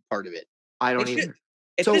understand that part of it. I don't either.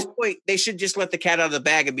 At this point, they should just let the cat out of the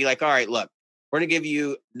bag and be like, all right, look, we're going to give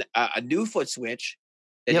you a new foot switch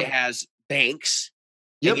that has banks.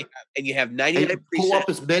 Yep. And you have 99 presets. Pull up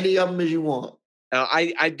as many of them as you want.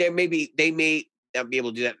 They may not be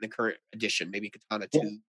able to do that in the current edition. Maybe Katana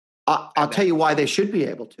 2. I'll tell you why they should be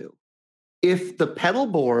able to. If the pedal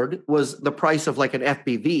board was the price of like an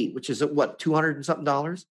FBV, which is at what, $200 and something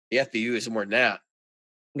dollars? The FBU is more than that.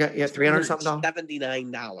 Yeah, $300 something dollars.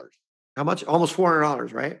 $79. How much? Almost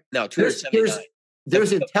 $400, right? No, $279.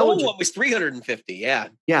 There's intelligence. The one was $350. Yeah.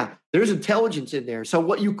 Yeah. There's intelligence in there. So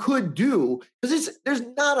what you could do, because there's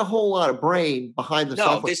not a whole lot of brain behind the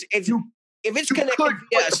software. If it's connected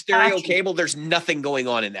via a stereo cable, there's nothing going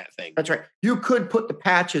on in that thing. That's right. You could put the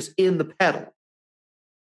patches in the pedal.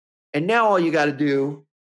 And now all you got to do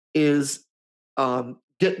is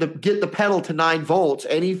get the pedal to 9 volts.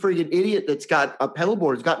 Any freaking idiot that's got a pedal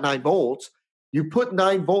board has got 9 volts. You put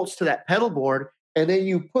 9 volts to that pedal board, and then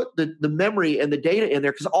you put the memory and the data in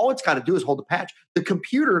there, because all it's got to do is hold the patch. The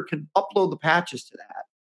computer can upload the patches to that.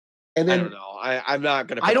 And then I don't know. I'm not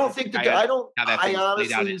going to. I don't think that I don't. How that thing's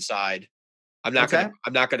laid out inside. I'm not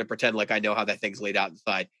going to pretend like I know how that thing's laid out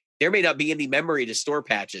inside. There may not be any memory to store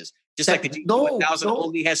patches, just like the GT1000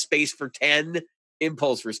 only has space for 10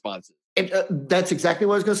 impulse responses. And, that's exactly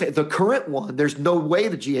what I was going to say. The current one, there's no way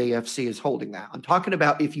the GAFC is holding that. I'm talking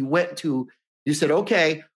about if you went to, you said,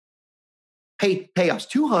 okay, pay us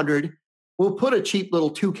 $200. We'll put a cheap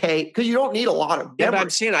little 2K, because you don't need a lot of memory. Yeah, but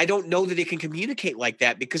I'm saying I don't know that it can communicate like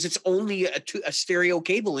that, because it's only a stereo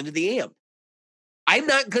cable into the amp. I'm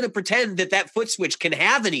not going to pretend that foot switch can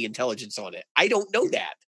have any intelligence on it. I don't know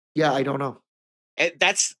that. Yeah, I don't know. And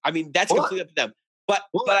that's completely up to them. But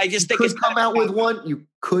I just think you could come out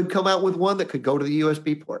with one that could go to the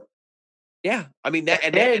USB port. Yeah, I mean that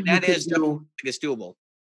is doable.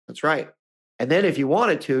 That's right. And then if you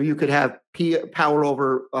wanted to, you could have power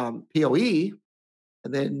over PoE,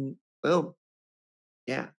 and then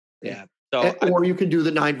yeah. So or you can do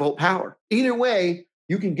the 9-volt power. Either way,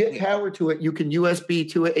 you can get power to it. You can USB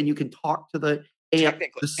to it, and you can talk to the amp.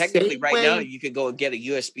 Technically, right now you could go and get a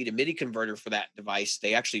USB to MIDI converter for that device.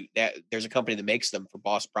 There's a company that makes them for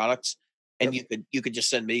Boss products, and you could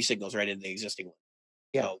just send MIDI signals right into the existing one.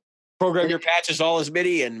 Yeah. So program your patches all as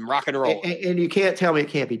MIDI and rock and roll. And you can't tell me it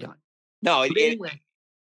can't be done. No, anyway.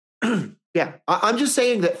 Yeah, I'm just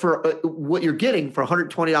saying that for what you're getting for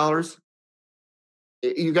 $120,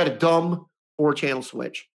 you got a dumb 4-channel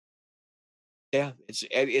switch. Yeah,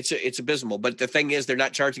 it's abysmal. But the thing is, they're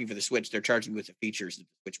not charging for the switch; they're charging with the features that the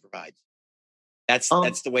switch provides. That's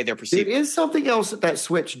the way they're perceived. There is something else that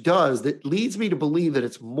switch does that leads me to believe that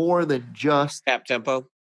it's more than just tap tempo.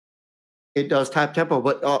 It does tap tempo,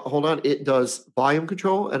 but hold on, it does volume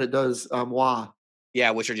control and it does wah.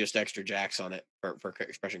 Yeah, which are just extra jacks on it for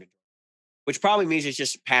expression control. Which probably means it's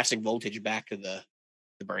just passing voltage back to the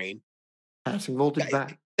brain. Passing voltage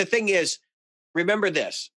back. The thing is, remember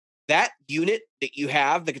this. That unit that you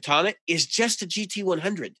have, the Katana, is just a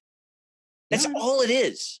GT100. That's all it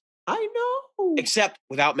is. I know. Except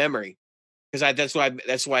without memory. Because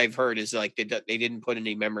that's why I've heard is like they didn't put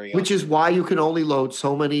any memory on. Which is why you can only load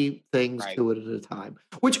so many things to it at a time.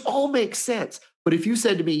 Which all makes sense. But if you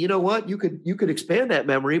said to me, you know what, you could expand that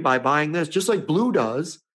memory by buying this, just like Blue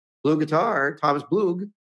does, Blue Guitar, Thomas Blug.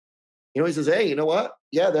 He says, hey, you know what?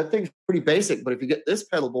 Yeah, that thing's pretty basic, but if you get this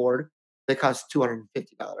pedal board, that costs $250.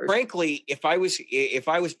 Frankly, if I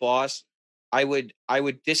was Boss, I would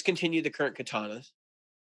discontinue the current Katanas.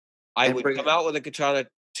 I would come out with a Katana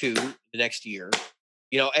 2 the next year.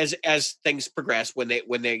 As things progress, when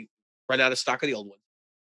they run out of stock of the old one.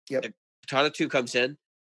 Yep. The Katana 2 comes in,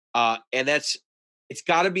 and it's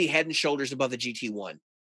got to be head and shoulders above the GT1.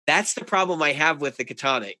 That's the problem I have with the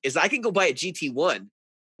Katana is I can go buy a GT1,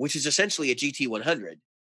 which is essentially a GT100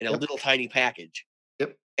 in a little tiny package.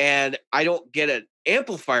 Yep. And I don't get an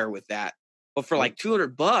amplifier with that. But for like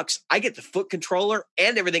 $200, I get the foot controller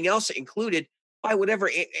and everything else included. Buy whatever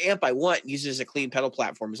amp I want and use it as a clean pedal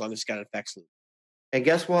platform as long as it's got an effects loop. And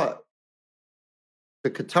guess what? The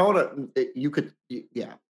Katana,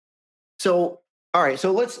 yeah. So, all right.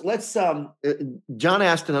 So let's. John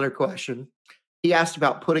asked another question. He asked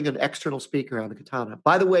about putting an external speaker on the Katana.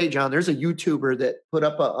 By the way, John, there's a YouTuber that put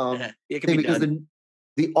up a thing because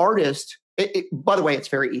the artist. By the way, it's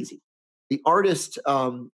very easy. The artist,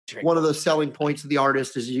 one of the selling points of the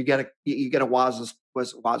artist is you get a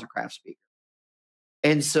Wazacraft speaker,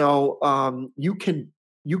 and so you can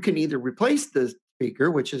either replace the speaker,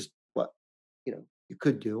 which is what you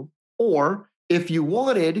could do, or if you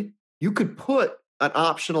wanted, you could put an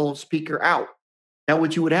optional speaker out. Now,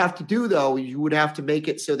 what you would have to do, though, you would have to make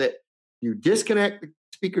it so that you disconnect the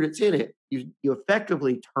speaker that's in it. You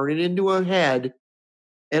effectively turn it into a head,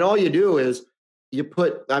 and all you do is you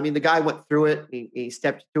put. I mean, the guy went through it. He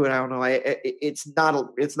stepped through it. I don't know. It's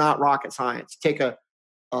not rocket science. You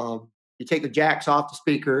take the jacks off the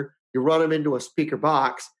speaker. You run them into a speaker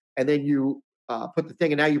box, and then you put the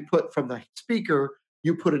thing. And now you put from the speaker,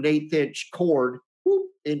 you put an 1/8-inch cord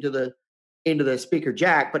into the speaker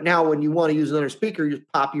jack. But now when you want to use another speaker, you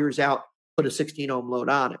just pop yours out, put a 16 ohm load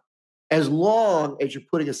on it. As long as you're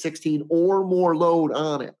putting a 16 or more load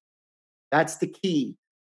on it, that's the key.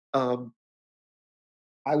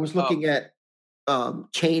 I was looking at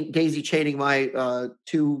daisy chaining my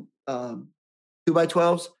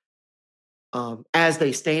 2x12s as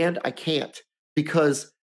they stand. I can't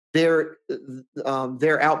because their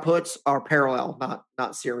outputs are parallel,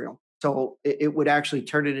 not serial. So it would actually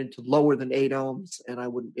turn it into lower than 8 ohms, and I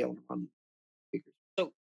wouldn't be able to run speakers.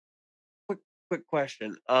 So, quick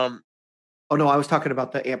question. Oh no, I was talking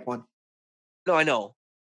about the amp one. No, I know.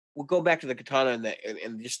 We'll go back to the Katana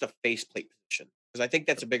and just the faceplate position because I think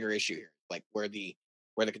that's a bigger issue here, like where the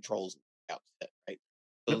controls out sit, right?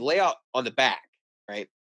 So the layout on the back, right,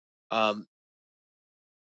 comes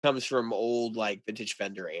from old like vintage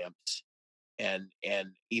Fender amps and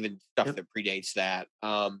even stuff that predates that.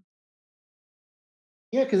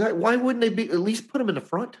 Yeah, because why wouldn't they be at least put them in the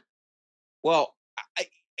front? Well,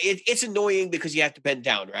 it's annoying because you have to bend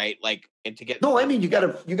down, right? Like, and to get. No, I mean you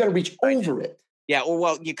gotta reach over it. Yeah,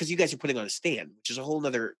 because you guys are putting on a stand, which is a whole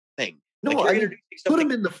other thing. No, like I mean put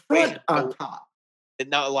them in the front on top. That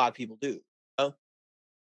not a lot of people do. Huh?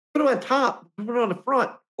 Put them on top. Put them on the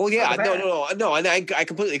front. Oh yeah, no, and I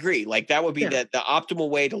completely agree. Like that would be the optimal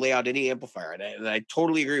way to lay out any amplifier, and I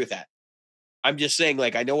totally agree with that. I'm just saying,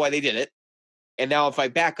 like, I know why they did it. And now if I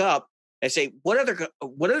back up and say, what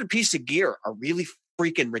other piece of gear are really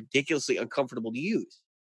freaking ridiculously uncomfortable to use?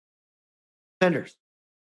 Fenders.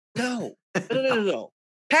 No.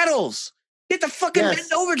 Pedals. Get the fucking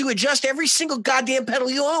bend over to adjust every single goddamn pedal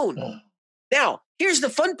you own. Now, here's the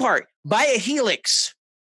fun part. Buy a Helix.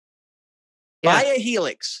 Yeah. Buy a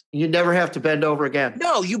Helix. You never have to bend over again.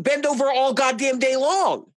 No, you bend over all goddamn day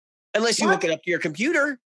long. Unless you hook it up to your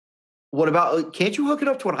computer. What about, can't you hook it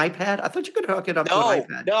up to an iPad? I thought you could hook it up to an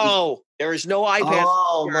iPad. No, there is no iPad.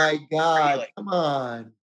 Oh my God. Come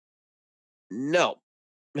on. No.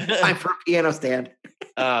 Time for a piano stand.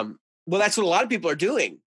 Well, that's what a lot of people are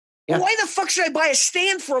doing. Yeah. Why the fuck should I buy a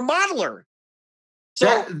stand for a modeler?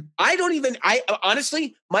 So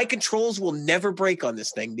honestly, my controls will never break on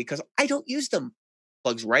this thing because I don't use them.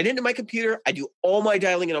 Plugs right into my computer. I do all my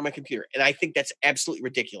dialing in on my computer. And I think that's absolutely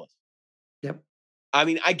ridiculous. Yep. I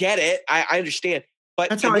mean, I get it. I understand. But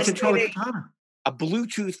that's how I control the Katana. A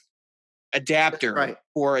Bluetooth adapter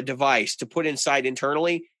for a device to put inside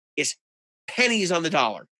internally is pennies on the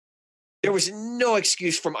dollar. There was no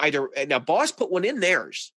excuse from either. Now, Boss put one in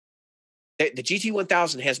theirs. The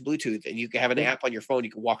GT1000 has Bluetooth, and you can have an app on your phone.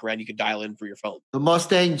 You can walk around. You can dial in for your phone. The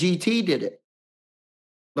Mustang GT did it.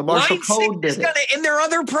 The Marshall Code did it. And there are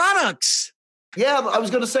other products. Yeah, I was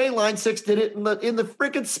going to say Line 6 did it in the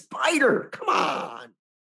freaking Spider. Come on.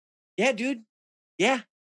 Yeah, dude. Yeah.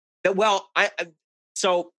 Well,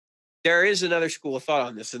 so there is another school of thought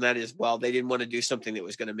on this, and that is, well, they didn't want to do something that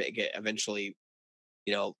was going to make it eventually,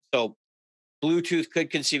 so Bluetooth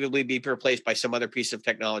could conceivably be replaced by some other piece of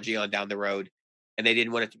technology on down the road, and they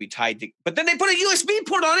didn't want it to be tied to, but then they put a USB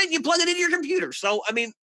port on it and you plug it into your computer. So, I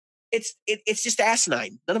mean, it's just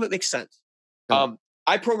asinine. None of it makes sense.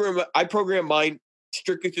 I program mine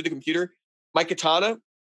strictly through the computer. My Katana,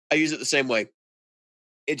 I use it the same way.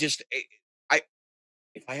 It just,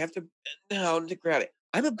 if I have to grab it,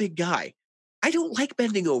 I'm a big guy. I don't like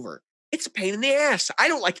bending over. It's a pain in the ass. I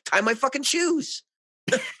don't like to tie my fucking shoes.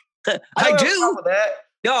 I do.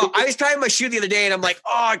 No, I was tying my shoe the other day, and I'm like,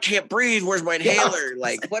 oh, I can't breathe. Where's my inhaler?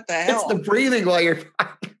 Like, what the hell? It's the breathing while you're.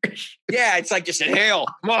 Yeah, it's like, just inhale.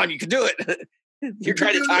 Come on, you can do it. You're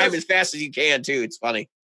trying to time as fast as you can too. It's funny.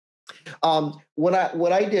 What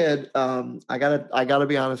I did, I gotta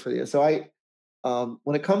be honest with you. So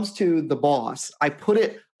when it comes to the Boss, I put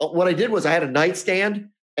it. What I did was I had a nightstand,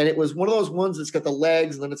 and it was one of those ones that's got the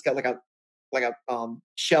legs, and then it's got like a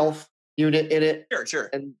shelf unit in it. Sure.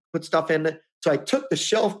 And put stuff in it. So I took the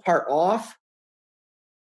shelf part off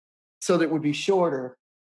so that it would be shorter,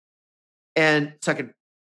 and so I could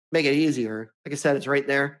make it easier. Like I said, it's right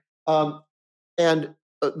there. And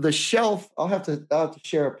the shelf, I'll have to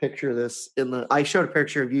share a picture of this I showed a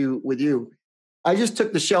picture of you with you. I just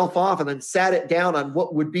took the shelf off and then sat it down on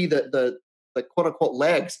what would be the quote unquote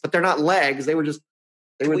legs, but they're not legs. They were the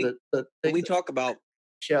when we talk about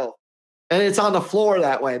shelf, and it's on the floor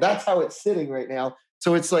that way. That's how it's sitting right now.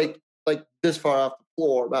 So it's like this far off the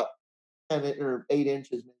floor, about 10 or 8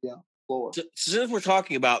 inches maybe off the floor. So since we're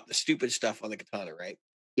talking about the stupid stuff on the katana, right?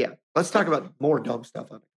 Yeah. Let's talk about more dumb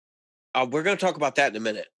stuff on it. We're going to talk about that in a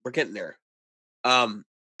minute. We're getting there.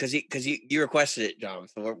 Because you requested it, John.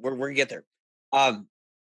 So we're going to get there.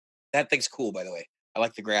 That thing's cool, by the way. I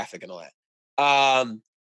like the graphic and all that.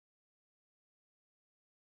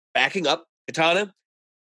 Backing up katana,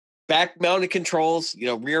 back mounted controls,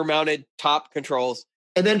 rear mounted top controls.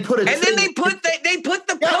 And then they put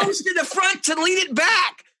the post in the front to lead it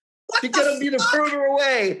back. What to get them even further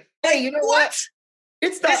away. Hey, you know what?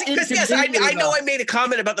 It's not yes, I know I made a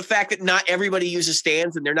comment about the fact that not everybody uses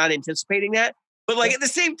stands and they're not anticipating that. But at the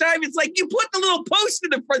same time, it's like you put the little post in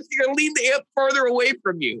the front, so you're going to lean the amp further away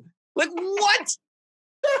from you. Like, what?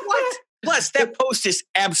 What? Plus, that post is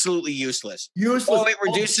absolutely useless. Oh, it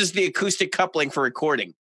reduces the acoustic coupling for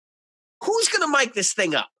recording. Who's going to mic this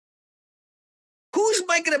thing up? Who's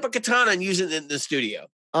micing up a katana and using it in the studio?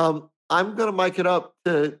 I'm going to mic it up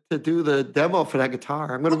to do the demo for that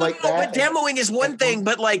guitar. I'm going to mic that. But demoing is one thing,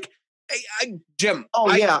 but Jim.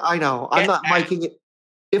 Oh, yeah, I know. I'm not miking it.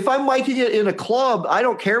 If I'm miking it in a club, I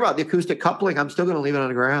don't care about the acoustic coupling. I'm still going to leave it on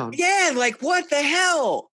the ground. Yeah, what the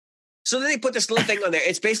hell? So then they put this little thing on there.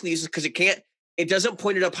 It's basically useless because it doesn't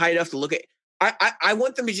point it up high enough to look at. I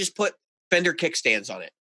want them to just put Fender kickstands on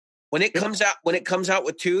it. When it comes out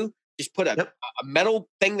with two, just put a metal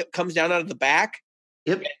thing that comes down out of the back.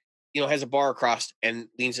 Yep. Has a bar across and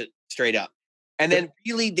leans it straight up. And then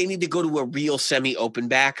really they need to go to a real semi-open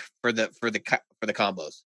back for the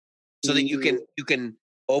combos. So that you can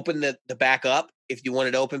open the back up if you want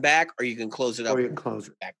it open back, or you can close it up. Or you can close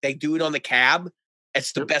it back. They do it on the cab.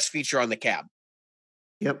 It's the best feature on the cab.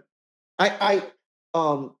 Yep. I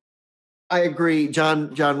agree.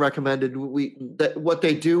 John recommended that what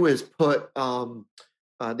they do is put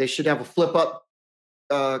they should have a flip up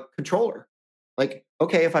controller. Like,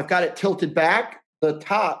 okay, if I've got it tilted back, the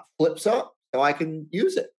top flips up so I can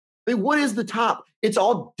use it. I mean, what is the top? It's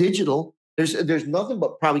all digital. There's nothing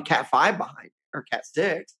but probably Cat 5 behind or Cat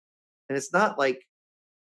 6. And it's not like,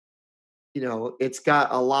 it's got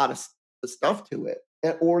a lot of stuff to it,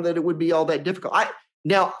 or that it would be all that difficult.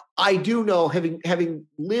 I do know, having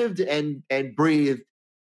lived and breathed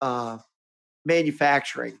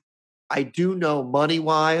manufacturing, I do know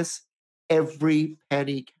money-wise, every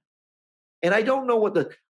penny. And I don't know what the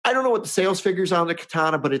sales figures on the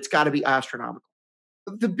katana, but it's got to be astronomical.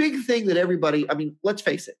 The big thing that everybody, let's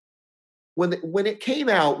face it, when it came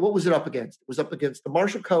out, what was it up against? It was up against the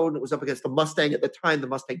Marshall Code, and it was up against the Mustang at the time, the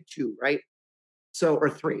Mustang 2, right? So, or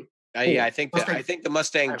 3. Yeah, I think the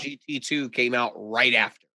Mustang GT2 came out right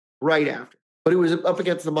after. Right after. But it was up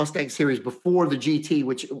against the Mustang series before the GT,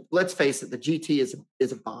 which, let's face it, the GT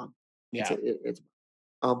is a bomb. Yeah.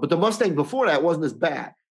 But the Mustang before that wasn't as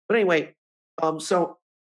bad. But anyway, so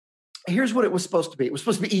here's what it was supposed to be. It was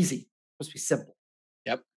supposed to be easy. It was supposed to be simple.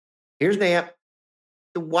 Yep. Here's an amp.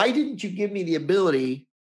 Why didn't you give me the ability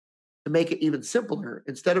to make it even simpler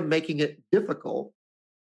instead of making it difficult?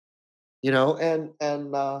 And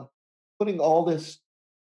putting all this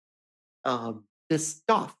this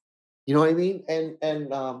stuff. You know what I mean? And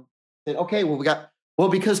said, okay,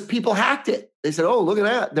 because people hacked it. They said, oh, look at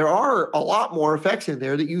that. There are a lot more effects in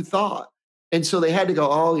there that you thought. And so they had to go,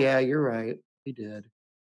 oh yeah, you're right. We did.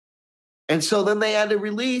 And so then they had to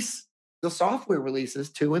release the software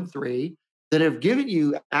releases 2 and 3 that have given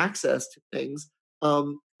you access to things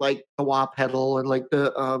like the wah pedal and like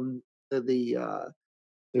the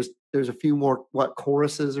There's a few more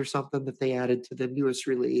choruses or something that they added to the newest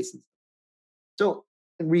release. So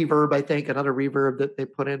and reverb, I think another reverb that they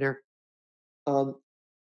put in there.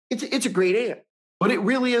 It's a great amp, but it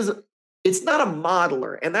really is. It's not a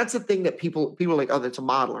modeler, and that's the thing that people are like, oh, that's a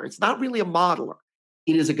modeler. It's not really a modeler.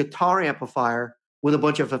 It is a guitar amplifier with a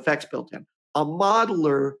bunch of effects built in. A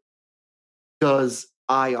modeler does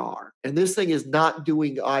IR, and this thing is not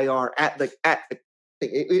doing IR at the.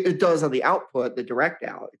 It does on the output, the direct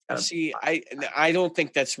out. See, I don't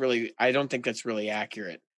think that's really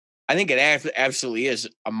accurate. I think it absolutely is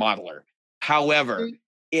a modeler. However,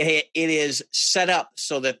 it is set up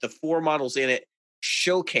so that the 4 models in it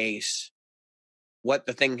showcase what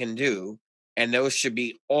the thing can do, and those should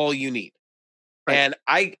be all you need. Right. And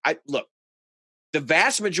I look, the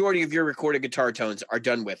vast majority of your recorded guitar tones are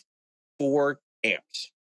done with 4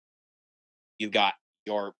 amps. You've got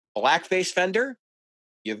your blackface Fender,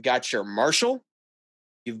 you've got your Marshall,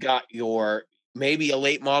 you've got your maybe a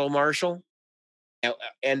late model Marshall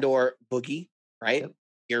and or Boogie, right? Yep.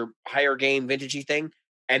 Your higher gain vintagey thing,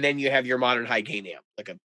 and then you have your modern high gain amp, like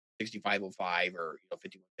a 6505 or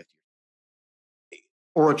 5150.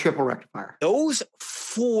 Or a triple rectifier. Those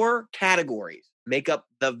 4 categories make up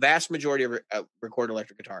the vast majority of recorded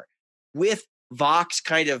electric guitar, with Vox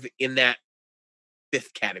kind of in that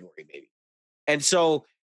 5th category, maybe. And so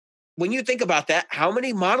when you think about that, how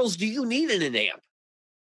many models do you need in an amp?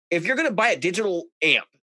 If you're going to buy a digital amp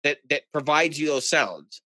that provides you those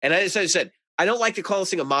sounds, and as I said, I don't like to call this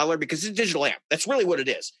thing a modeler because it's a digital amp. That's really what it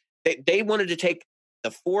is. They wanted to take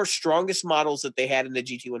the 4 strongest models that they had in the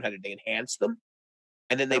GT100, they enhanced them,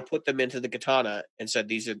 and then they put them into the Katana and said,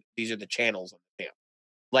 these are the channels of the amp.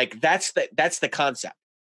 Like that's the concept.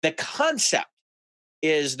 The concept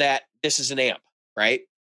is that this is an amp, right?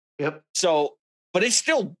 Yep. So, but it's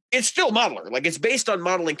still modeler. Like it's based on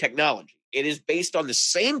modeling technology. It is based on the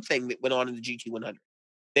same thing that went on in the GT100.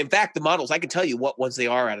 In fact, the models, I can tell you what ones they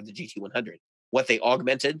are out of the GT100, what they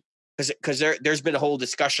augmented, because there's been a whole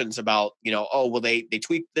discussions about, oh, well, they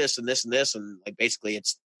tweaked this and this and this, and like basically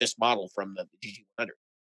it's this model from the GT100.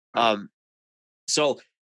 Right. So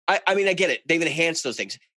I mean, I get it. They've enhanced those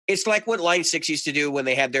things. It's like what Line 6 used to do when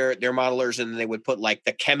they had their modelers, and they would put like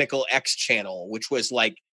the Chemical X channel, which was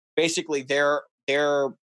like basically their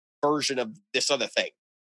version of this other thing.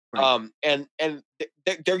 Right. And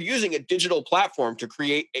they're using a digital platform to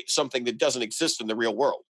create something that doesn't exist in the real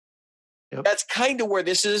world. Yep. That's kind of where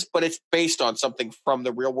this is, but it's based on something from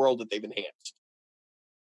the real world that they've enhanced.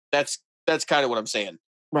 That's kind of what I'm saying.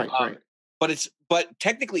 Right, right. But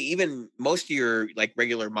technically, even most of your like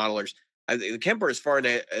regular modelers, the Kemper, as far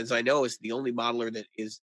as I know, is the only modeler that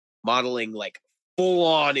is modeling like full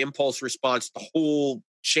on impulse response, the whole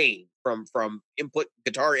chain from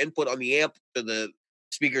guitar input on the amp to the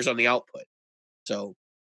speakers on the output. So,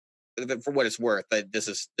 for what it's worth, this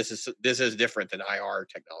is different than IR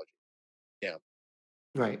technology. Yeah.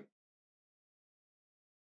 Right.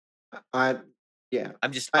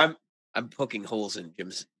 I'm poking holes in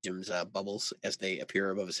Jim's bubbles as they appear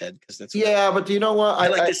above his head, because that's but do you know what? I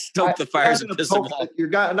like to stoke the fires and piss them off. You're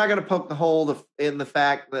not going to poke the hole in the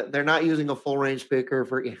fact that they're not using a full range speaker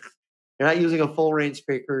They're not using a full range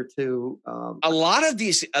speaker to. A lot of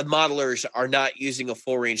these modelers are not using a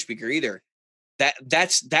full range speaker either.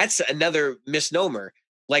 That's another misnomer.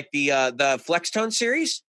 Like the Flextone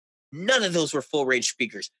series, none of those were full range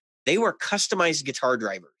speakers. They were customized guitar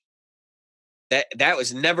drivers. That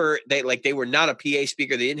was never they were not a PA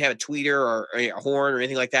speaker. They didn't have a tweeter or a horn or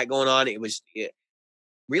anything like that going on.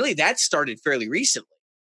 Really that started fairly recently.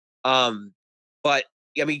 But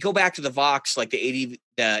I mean, go back to the Vox, like the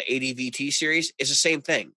ADVT series, is the same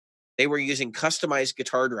thing. They were using customized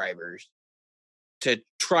guitar drivers to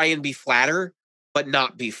try and be flatter, but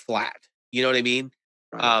not be flat. You know what I mean?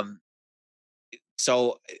 Right.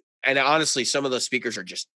 So, and honestly, some of those speakers are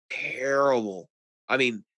just terrible. I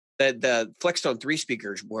mean, the Flextone 3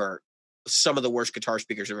 speakers were some of the worst guitar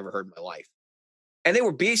speakers I've ever heard in my life. And they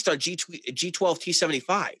were based on G12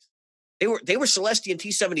 T75s. They were Celestion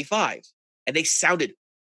T75s, and they sounded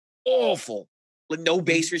awful with no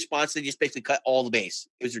bass response. They just basically cut all the bass.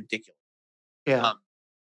 It was ridiculous. Yeah.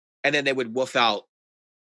 And then they would woof out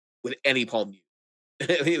with any palm mute.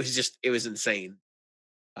 It was insane.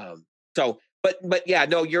 But yeah,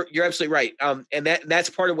 no, you're absolutely right. And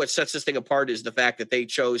that's part of what sets this thing apart, is the fact that they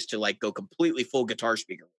chose to like go completely full guitar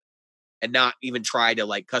speaker and not even try to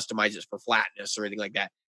like customize it for flatness or anything like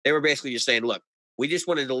that. They were basically just saying, look, we just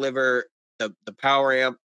want to deliver the power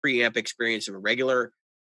amp, preamp experience of a regular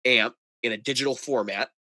amp in a digital format,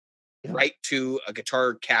 right to a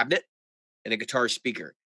guitar cabinet and a guitar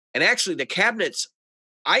speaker. And actually the cabinets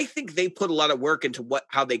I think they put a lot of work into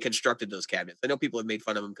how they constructed those cabinets. I know people have made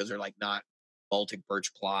fun of them because they're like not Baltic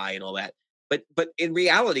birch ply and all that. But in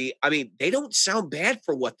reality, I mean, they don't sound bad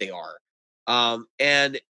for what they are.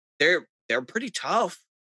 And they're pretty tough.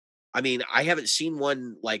 I mean, I haven't seen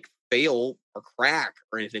one like fail or crack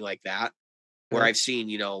or anything like that. Where I've seen,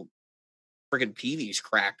 freaking PVs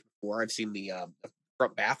cracked before. I've seen the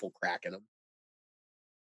front baffle crack in them.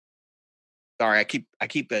 Sorry, I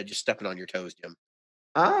keep just stepping on your toes, Jim.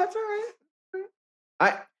 That's all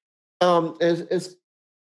right.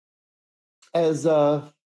 As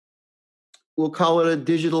we'll call it a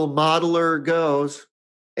digital modeler goes,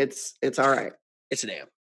 it's all right. It's an amp.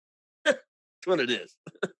 That's what it is.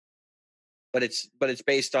 but it's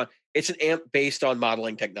an amp based on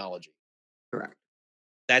modeling technology. Correct.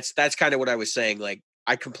 That's kind of what I was saying. Like,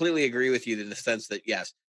 I completely agree with you in the sense that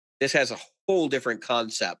yes, this has a whole different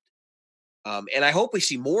concept. And I hope we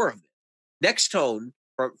see more of it. Next Tone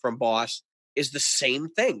from Boss is the same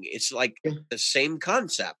thing. It's like the same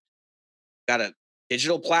concept. Got a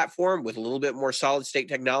digital platform with a little bit more solid state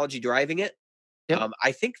technology driving it. Yep.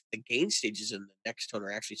 I think the gain stages in the Next Tone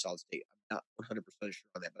are actually solid state. I'm not 100% sure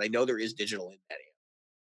on that, but I know there is digital in that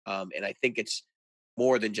amp. And I think it's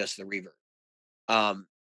more than just the reverb.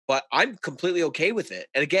 But I'm completely okay with it.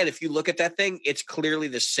 And again, if you look at that thing, it's clearly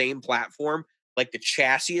the same platform. Like the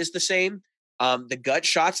chassis is the same. The gut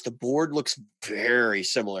shots, the board looks very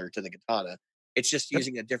similar to the Katana. It's just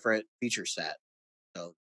using a different feature set.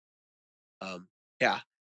 So, yeah.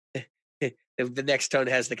 The Next Tone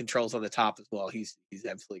has the controls on the top as well. He's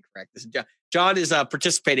absolutely correct. John is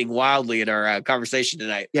participating wildly in our conversation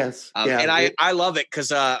tonight. Yes. And I love it because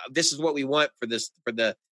this is what we want for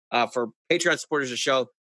Patreon supporters of the show.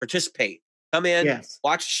 Participate. Come in,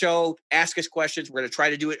 watch the show, ask us questions. We're going to try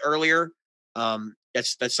to do it earlier.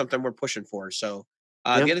 That's something we're pushing for. So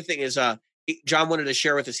the other thing is John wanted to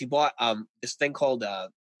share with us. He bought this thing called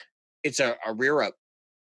it's a rear up,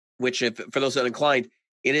 which for those that are inclined,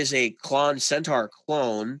 it is a Klon Centaur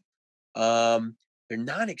clone. They're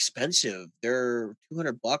not expensive. They're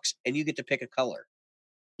 $200, and you get to pick a color.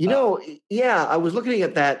 I was looking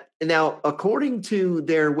at that. Now, according to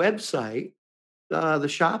their website, the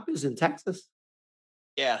shop is in Texas.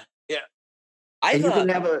 Yeah. And you can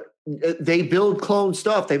have they build clone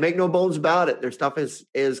stuff. They make no bones about it. Their stuff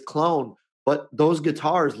is clone. But those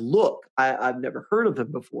guitars look, I've never heard of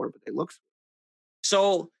them before, but they look.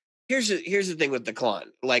 So here's the thing with the Klon.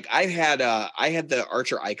 Like I had the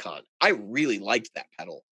Archer Icon. I really liked that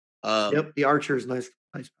pedal. The Archer is nice.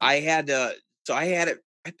 I had it.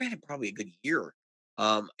 I've had it probably a good year.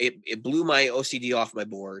 It blew my OCD off my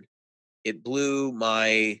board. It blew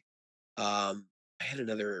my. I had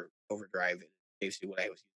another overdrive. Basically, what I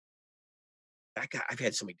was. I've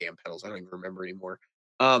had so many damn pedals. I don't even remember anymore.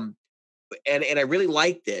 And I really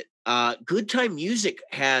liked it. Good Time Music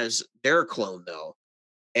has their clone though,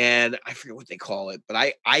 and I forget what they call it.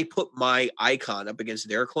 But I put my Icon up against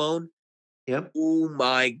their clone. Yep. Oh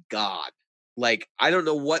my God! Like I don't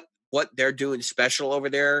know what they're doing special over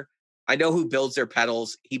there. I know who builds their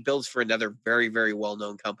pedals. He builds for another very, very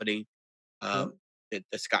well-known company.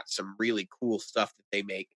 That's got some really cool stuff that they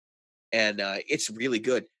make. And it's really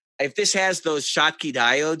good. If this has those Schottky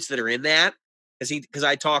diodes that are in that, because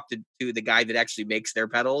I talked to the guy that actually makes their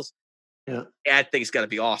pedals, I think it's going to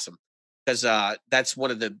be awesome. Because that's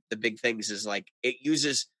one of the big things is like it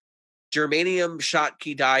uses germanium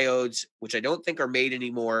Schottky diodes, which I don't think are made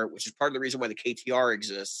anymore, which is part of the reason why the KTR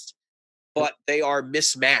exists. But they are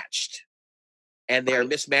mismatched. And they are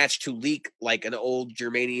mismatched to leak like an old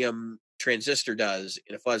germanium transistor does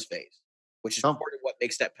in a fuzz phase, which is part of what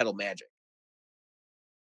makes that pedal magic.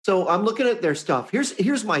 So I'm looking at their stuff.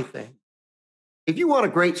 Here's my thing. If you want a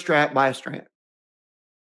great Strat, buy a Strat.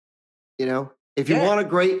 If you want a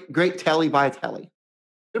great Tele, buy a Tele.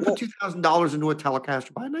 If you're going to put $2,000 into a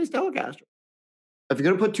Telecaster, buy a nice Telecaster. If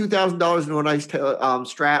you're going to put $2,000 into a nice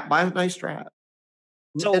Strat, buy a nice Strat.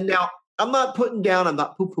 So, and now I'm not putting down. I'm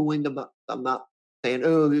not poo-pooing. I'm not saying,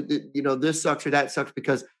 this sucks or that sucks,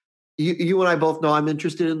 because you and I both know I'm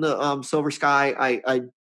interested in the Silver Sky.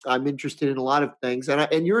 I'm interested in a lot of things,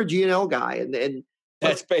 and you're a G&L guy, and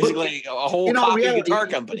that's basically a whole copy guitar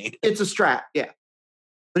company. It's a Strat, yeah.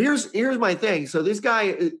 But here's my thing. So this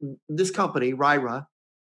company, Ryra,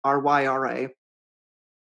 RYRA,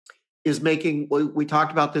 is making. We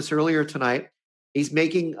talked about this earlier tonight. He's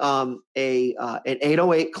making an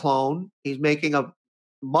 808 clone. He's making a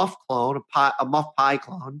muff clone, a muff pie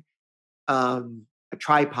clone, a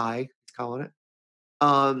tri-pie, he's calling it,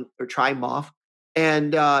 or tri-muff.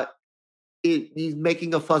 And he's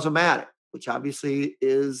making a Fuzz-O-Matic, which obviously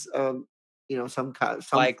is, some kind,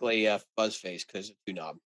 Likely fuzz face because of two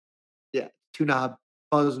knob. Yeah, two knob,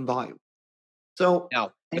 fuzz, and volume. So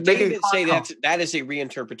Now, but make they a even say clock that is a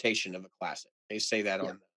reinterpretation of a classic. They say that Yeah.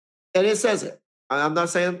 on. And it says it. I'm not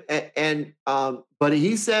saying, but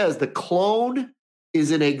he says the clone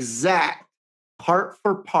is an exact part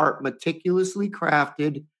for part, meticulously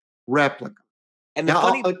crafted replica. And the Now,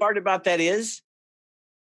 funny part about that is,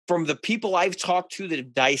 from the people I've talked to that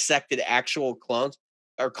have dissected actual clones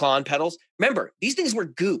or clone pedals, remember, these things were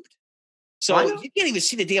gooped. So you can't even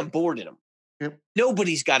see the damn board in them. Yep.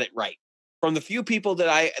 Nobody's got it right. From the few people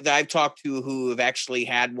that I've talked to who have actually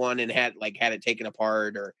had one and had it taken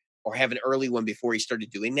apart or have an early one before he started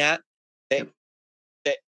doing that, that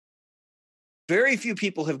very few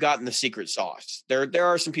people have gotten the secret sauce. There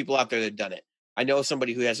are some people out there that have done it. I know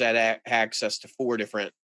somebody who has had access to 4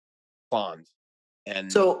 different clones,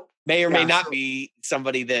 and so may or may not be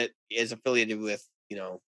somebody that is affiliated with,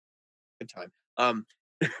 Good Time.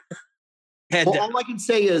 And, all I can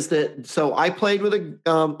say is that, so I played with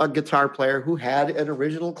a guitar player who had an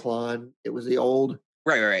original clone. It was the old.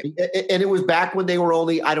 Right. And it was back when they were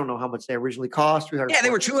only, I don't know how much they originally cost. Yeah, they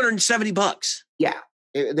were $270. Yeah.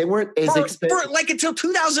 They weren't as expensive. For until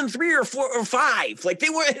 2003 or 4 or 5. Like they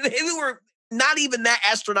were not even that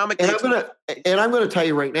astronomical. And I'm gonna tell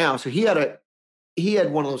you right now. So he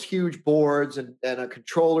had one of those huge boards and a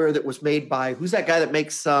controller that was made by, who's that guy that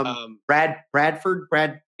makes Bradshaw.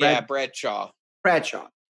 Bradshaw.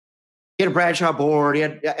 He had a Bradshaw board.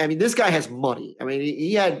 This guy has money.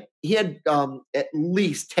 He had at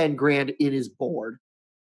least 10 grand in his board.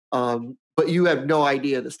 But you have no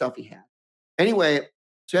idea the stuff he had. Anyway,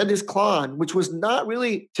 so he had this Klon, which was not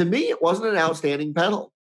really, to me, it wasn't an outstanding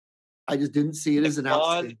pedal. I just didn't see it as an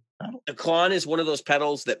outstanding pedal. The Klon is one of those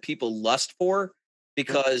pedals that people lust for,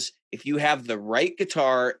 because if you have the right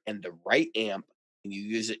guitar and the right amp and you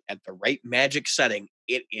use it at the right magic setting,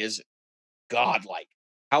 it is godlike.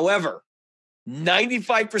 However,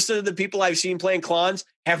 95% of the people I've seen playing Klons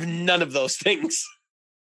have none of those things.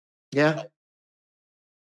 Yeah.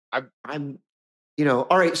 I'm all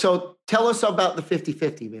right. So tell us about the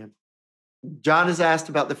 50/50, man. John has asked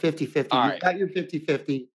about the 50/50. You got your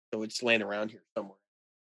 50/50. So it's laying around here somewhere.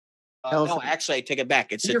 No, actually, I take it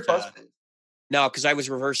back. It's your first. No, because I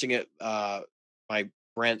was reversing it my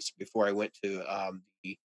Brent's before I went to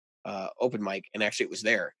the open mic, and actually it was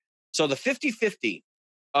there. So the 50/50,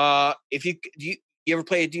 if you ever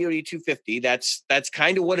play a DoD 250, that's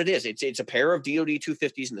kind of what it is. It's a pair of DoD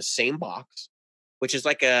 250s in the same box, which is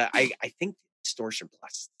like I think Distortion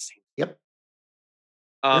Plus is the same. Yep.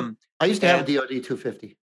 I used to have a DoD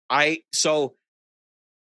 250.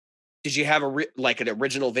 Did you have an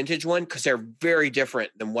original vintage one? Because they're very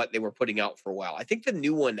different than what they were putting out for a while. I think the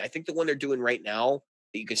new one, the one they're doing right now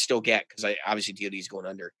that you can still get, because obviously DoD is going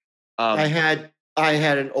under. I had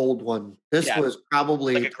an old one. This was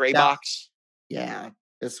probably like a gray box. Yeah,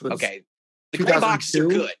 this was okay. The gray boxes are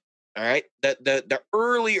good. All right. The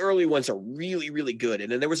early ones are really, really good. And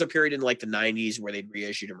then there was a period in like the 90s where they'd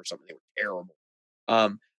reissued them or something. They were terrible.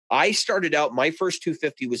 I started out, my first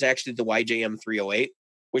 250 was actually the YJM 308,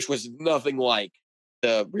 which was nothing like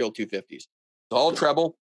the real 250s. It's all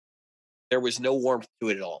treble. There was no warmth to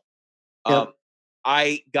it at all. Yep.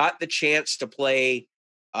 I got the chance to play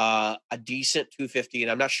a decent 250,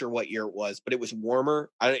 and I'm not sure what year it was, but it was warmer.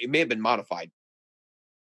 It may have been modified.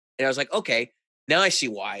 And I was like, okay, now I see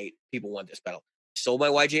why people want this pedal. Sold my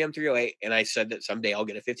YJM 308, and I said that someday I'll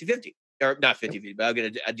get a 50/50. Or not 50/50, but I'll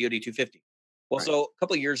get a DoD 250. Well, so a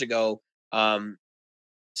couple of years ago,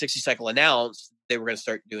 60 Cycle announced they were going to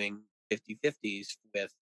start doing 50/50s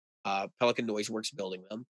with Pelican Noise Works building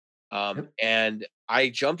them. And I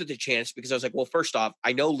jumped at the chance because I was like, well, first off,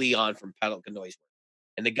 I know Leon from Pelican Noise Works,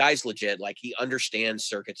 and the guy's legit. Like, he understands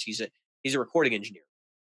circuits. He's a recording engineer.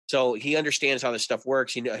 So he understands how this stuff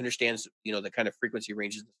works. He understands, the kind of frequency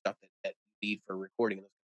ranges and stuff that you need for recording.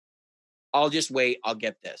 I'll just wait. I'll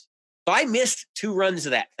get this. So I missed 2 runs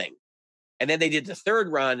of that thing. And then they did the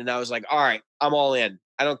 3rd run, and I was like, all right, I'm all in.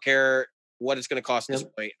 I don't care what it's going to cost this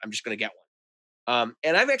way. I'm just going to get one.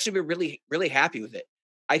 And I've actually been really, really happy with it.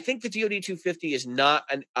 I think the DoD 250 is not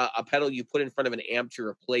a pedal you put in front of an amp to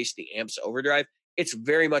replace the amp's overdrive. It's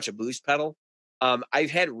very much a boost pedal. I've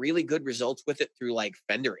had really good results with it through like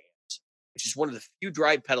Fender amps, which is one of the few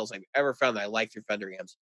drive pedals I've ever found that I like through Fender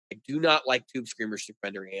amps. I do not like tube screamers through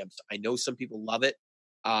Fender amps. I know some people love it.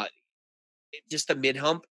 Just the mid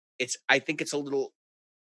hump. I think it's a little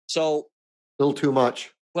too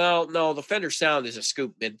much. Well, no, the Fender sound is a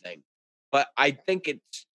scoop mid thing, but I think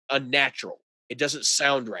it's unnatural. It doesn't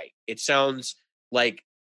sound right. It sounds like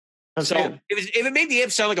So if it made the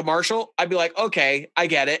amp sound like a Marshall, I'd be like, okay, I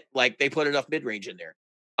get it. Like they put enough mid range in there,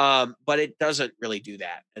 but it doesn't really do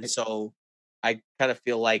that, and so I kind of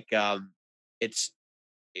feel like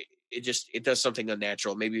it does something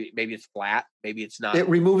unnatural. Maybe it's flat. Maybe it's not. It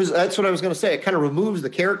removes. That's what I was going to say. It kind of removes the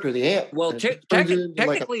character of the amp. Well,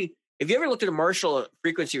 technically, if you ever looked at a Marshall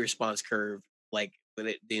frequency response curve, like with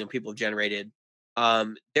it, people have generated,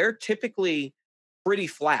 they're typically pretty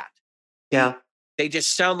flat. Yeah. They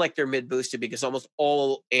just sound like they're mid boosted because almost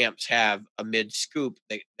all amps have a mid scoop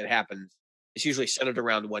that happens. It's usually centered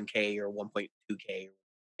around 1K or 1.2K.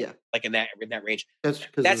 Yeah. Like in that range.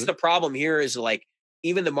 That's the problem here is like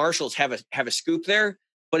even the Marshalls have a scoop there,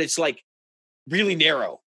 but it's like really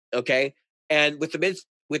narrow. Okay. And with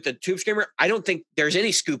the Tube Screamer, I don't think there's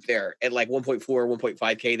any scoop there at like 1.4 or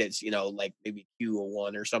 1.5K that's, like maybe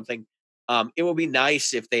Q01 or something. It would be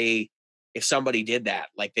nice if somebody did that,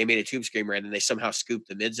 like they made a Tube Screamer and then they somehow scooped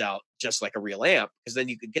the mids out just like a real amp, because then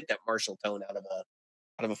you could get that Marshall tone out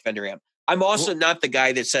of a Fender amp. I'm also not the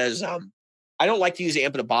guy that says I don't like to use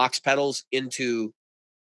amp in a box pedals into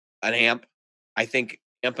an amp. I think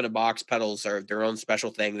amp in a box pedals are their own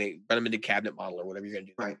special thing. They run them into cabinet model or whatever you're going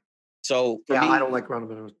to do. Right. So for me, I don't like running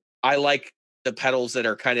them. I like the pedals that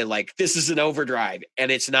are kind of like, this is an overdrive and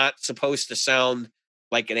it's not supposed to sound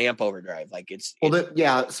like an amp overdrive. Like So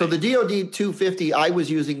the DoD 250, I was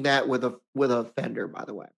using that with a Fender, by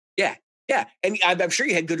the way. Yeah. And I'm sure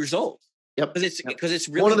you had good results. Yep. Because it's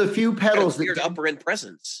really one of the few pedals that upper end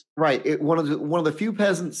presence. Right. One of the few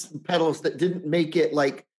pedals that didn't make it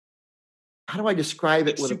like, how do I describe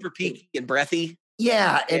it? Super peaky and breathy.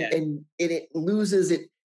 Yeah. And it loses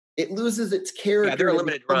its character. Yeah, they're a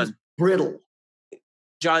limited run. Brittle.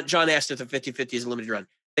 John asked if the 5050 is a limited run.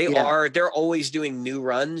 They're always doing new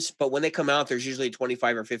runs, but when they come out, there's usually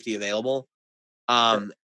 25 or 50 available. I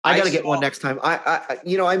got to get one next time.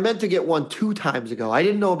 I meant to get one 2 times ago. I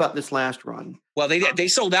didn't know about this last run. Well, they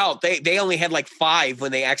sold out. They only had like 5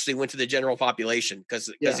 when they actually went to the general population because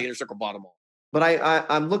the Inner Circle bought them all. But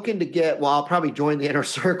I'm looking to get. Well, I'll probably join the Inner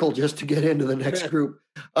Circle just to get into the next group.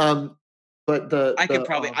 But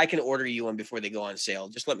I can order you one before they go on sale.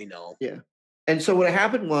 Just let me know. Yeah. And so what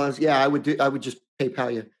happened was, I would just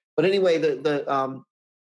PayPal you. But anyway, the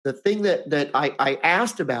thing that I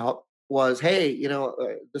asked about was, hey,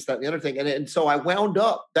 this, that, and the other thing. And so I wound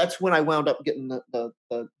up, that's when I wound up getting the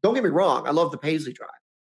don't get me wrong, I love the Paisley Drive.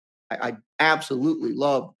 I absolutely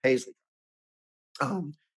love Paisley.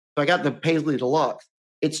 So I got the Paisley Deluxe.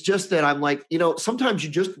 It's just that I'm like, sometimes you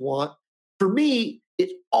just want, for me,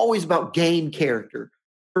 it's always about gain character.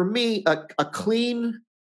 For me, a clean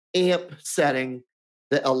amp setting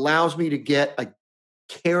that allows me to get a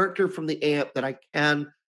character from the amp that I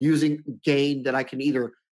can, using gain, that I can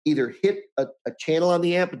either hit a channel on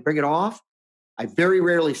the amp and bring it off. I very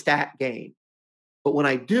rarely stack gain. But when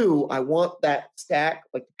I do, I want that stack,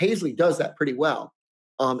 like Paisley does that pretty well.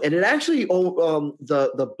 And it actually,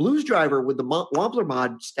 the Blues Driver with the Wampler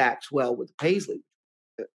mod stacks well with the Paisley.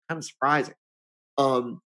 Kind of surprising.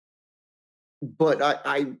 But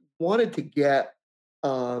I wanted to get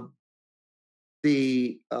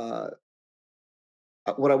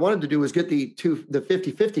what I wanted to do was get the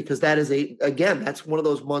 50/50, because that is that's one of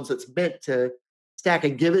those ones that's meant to stack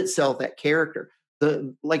and give itself that character.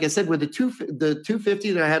 Like I said, with the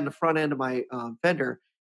 250 that I had in the front end of my Fender,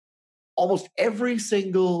 almost every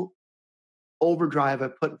single overdrive I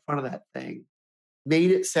put in front of that thing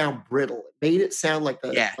made it sound brittle. It made it sound like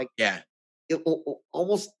it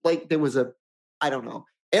almost like there was I don't know.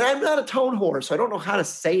 And I'm not a tone whore, so I don't know how to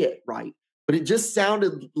say it right. But it just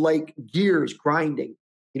sounded like gears grinding.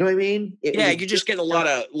 You know what I mean? You just get a lot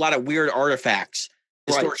of weird artifacts,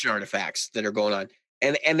 distortion artifacts that are going on,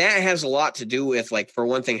 and that has a lot to do with, like, for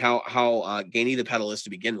one thing, how gainy the pedal is to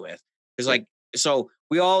begin with. Because so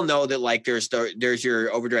we all know that, like, there's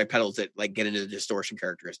your overdrive pedals that, like, get into the distortion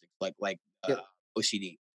characteristics, like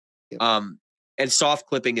OCD. Yep. And soft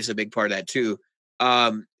clipping is a big part of that too.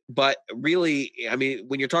 But really, I mean,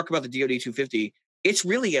 when you're talking about the DoD 250. It's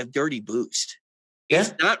really a dirty boost.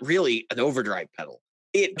 It's not really an overdrive pedal.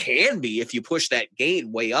 It can be if you push that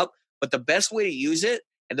gain way up, but the best way to use it,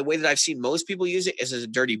 and the way that I've seen most people use it, is as a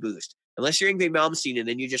dirty boost. Unless you're Yngwie Malmsteen and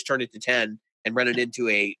then you just turn it to 10 and run it into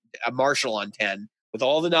a Marshall on 10 with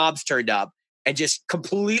all the knobs turned up and just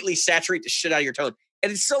completely saturate the shit out of your tone.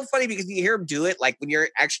 And it's so funny because you hear him do it, like when you're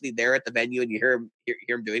actually there at the venue and you hear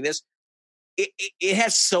him doing this, it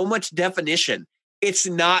has so much definition. It's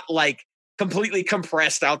not like completely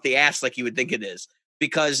compressed out the ass like you would think it is,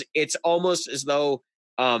 because it's almost as though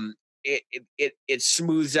it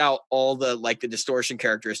smooths out all the, like, the distortion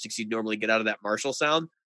characteristics you'd normally get out of that Marshall sound.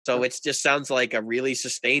 So it just sounds like a really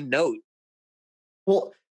sustained note.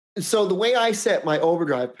 Well, so the way I set my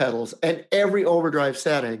overdrive pedals and every overdrive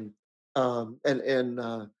setting,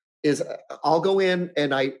 is I'll go in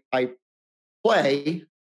and I play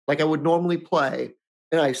like I would normally play,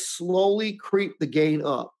 and I slowly creep the gain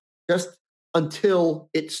up just until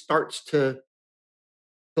it starts to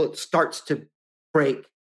break.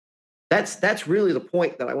 That's really the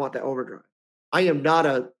point that I want that overdrive. I am not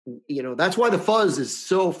that's why the fuzz is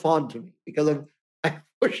so fun to me, because I'm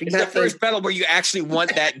pushing It's the that thing. first pedal where you actually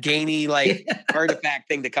want that gainy artifact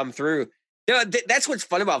thing to come through. That's what's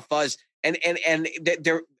fun about fuzz. And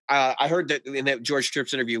there, I heard that in that George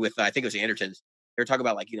Tripp's interview with I think it was Andertons, they were talking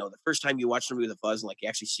about the first time you watch somebody with a fuzz and you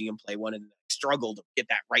actually see him play one and struggle to get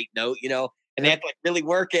that right note, and they have to really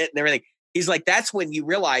work it and everything. He's like, that's when you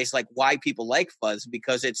realize why people like fuzz,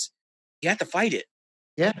 because you have to fight it.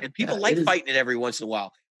 Yeah, and people like fighting it every once in a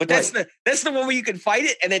while. But that's the one where you can fight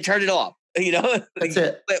it and then turn it off. That's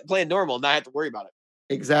it. Playing normal, not have to worry about it.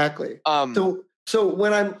 Exactly. So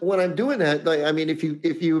when I'm doing that,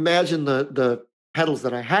 if you imagine the pedals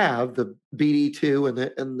that I have, the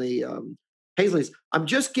BD2 and the Paisleys, I'm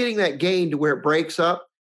just getting that gain to where it breaks up,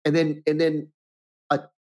 and then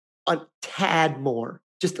a tad more,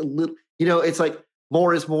 just a little. It's like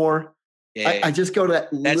more is more. Yeah, I just go to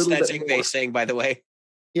that little bit. That's Yngwie saying, by the way.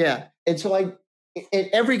 Yeah, and so and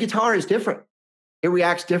every guitar is different. It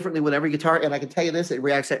reacts differently with every guitar, and I can tell you this: it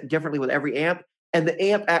reacts differently with every amp, and the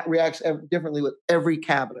amp reacts differently with every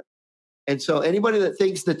cabinet. And so, anybody that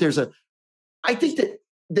thinks that I think that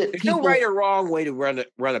there's people, no right or wrong way to run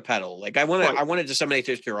a pedal. I want to disseminate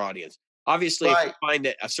this to your audience. Obviously, if you find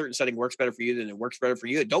that a certain setting works better for you, then it works better for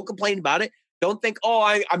you. Don't complain about it. Don't think,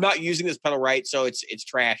 I'm not using this pedal right, so it's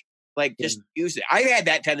trash. Just use it. I had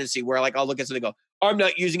that tendency where I'll look at something and go, I'm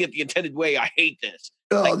not using it the intended way. I hate this.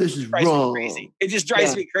 This is wrong. Crazy. It just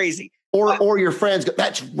drives me crazy. Or your friends go,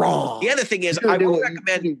 that's wrong. The other thing is, I would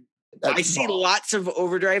recommend. I see lots of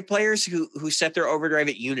overdrive players who set their overdrive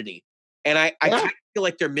at Unity, and I kind of feel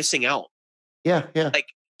like they're missing out. Yeah.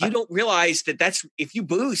 You don't realize that's if you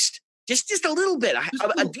boost just a little bit, a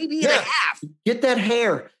dB and a half. Get that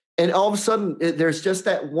hair. And all of a sudden, there's just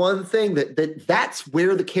that one thing that's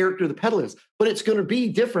where the character of the pedal is. But it's going to be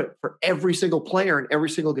different for every single player and every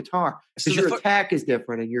single guitar, because your attack is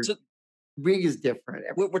different and your rig is different.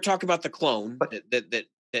 We're talking about the clone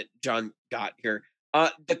that John got here.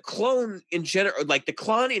 The clone in general, the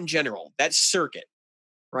Klon in general, that circuit,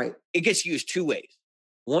 right? It gets used two ways.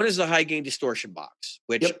 One is the high gain distortion box,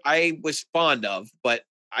 which I was fond of, but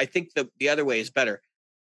I think the other way is better,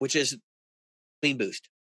 which is clean boost.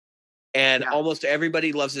 And almost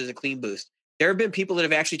everybody loves it as a clean boost. There have been people that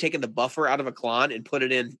have actually taken the buffer out of a Klon and put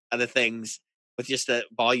it in other things with just a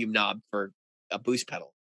volume knob for a boost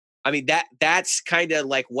pedal. I mean, that's kind of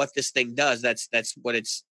like what this thing does. That's what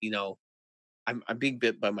it's, I'm being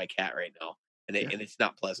bit by my cat right now, and it's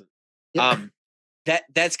not pleasant. Yeah.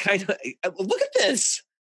 That's kind of, look at this.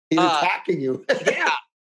 He's attacking you.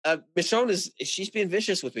 Michonne she's being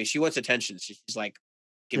vicious with me. She wants attention. She's like,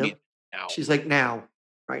 give me now. She's like, now,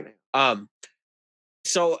 right now.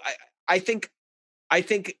 So I think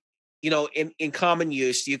in common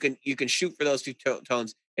use you can shoot for those two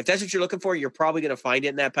tones. If that's what you're looking for, you're probably going to find it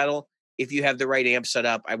in that pedal. If you have the right amp set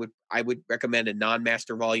up, I would recommend a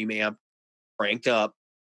non-master volume amp cranked up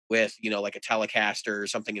with like a Telecaster or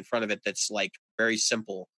something in front of it that's very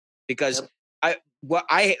simple. Because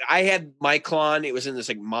I had my Klon, it was in this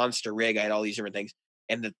monster rig. I had all these different things,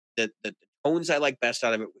 and the tones I like best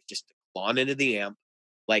out of it was just the Klon into the amp,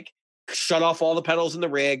 shut off all the pedals in the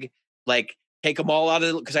rig, take them all out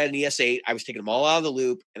of because I had an ES8. I was taking them all out of the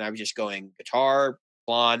loop, and I was just going guitar,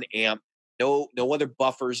 Klon, amp, no other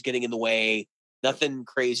buffers getting in the way, nothing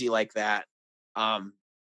crazy like that.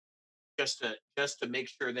 Just to make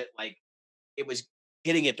sure that it was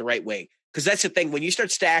hitting it the right way. Because that's the thing, when you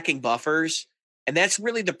start stacking buffers, and that's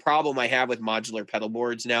really the problem I have with modular pedal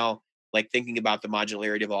boards now, thinking about the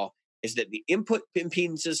modularity of all, is that the input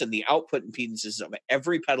impedances and the output impedances of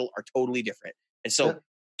every pedal are totally different. And so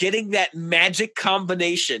getting that magic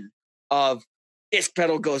combination of this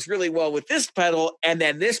pedal goes really well with this pedal and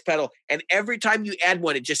then this pedal, and every time you add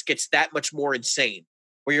one, it just gets that much more insane.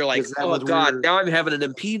 Where you're like, oh God, now I'm having an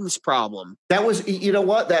impedance problem. That was,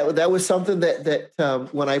 what? That was something that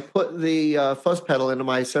when I put the fuzz pedal into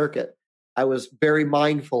my circuit, I was very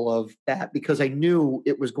mindful of that, because I knew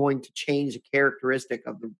it was going to change the characteristic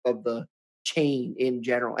of the chain in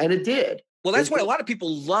general, and it did. Well, that's why a lot of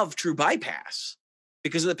people love True Bypass,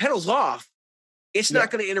 because if the pedal's off, it's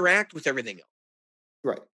not going to interact with everything else.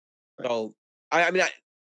 Right. So,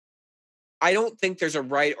 I don't think there's a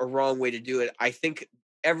right or wrong way to do it. I think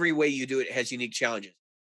every way you do it has unique challenges.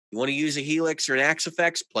 You want to use a Helix or an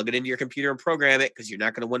Axe-Fx, plug it into your computer and program it because you're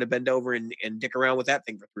not going to want to bend over and dick around with that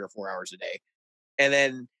thing for 3 or 4 hours a day. And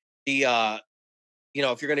then the,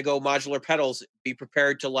 if you're going to go modular pedals, be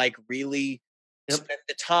prepared to like really spend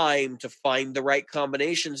the time to find the right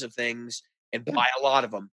combinations of things and buy a lot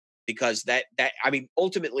of them because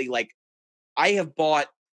ultimately, like I have bought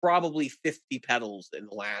probably 50 pedals in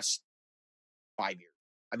the last 5 years.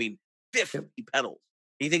 50 pedals.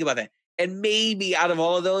 And you think about that. And maybe out of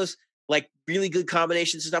all of those, like really good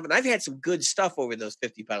combinations and stuff. And I've had some good stuff over those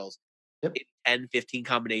 50 pedals. 10, 15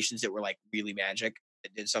 combinations that were like really magic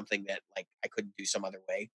that did something that like I couldn't do some other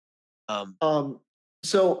way.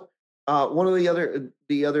 So one of the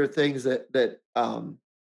other things that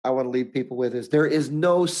I want to leave people with is there is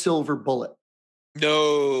no silver bullet.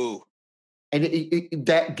 No. And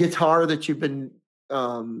that guitar that you've been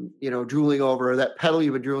drooling over, that pedal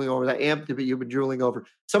you've been drooling over, that amp that you've been drooling over.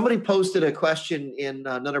 Somebody posted a question in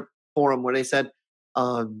another forum where they said,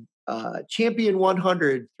 Champion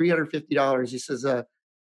 100, $350. He says,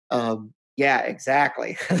 yeah,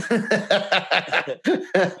 exactly.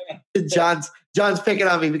 John's picking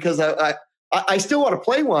on me because I still want to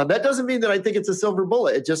play one. That doesn't mean that I think it's a silver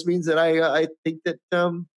bullet. It just means that I think that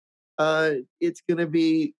it's going to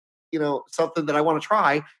be something that I want to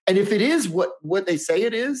try. And if it is what they say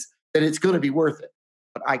it is, then it's going to be worth it.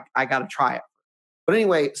 But I got to try it. But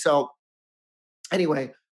anyway, what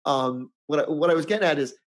I was getting at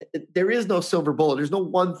is there is no silver bullet. There's no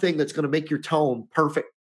one thing that's going to make your tone perfect.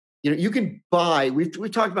 You can buy. We've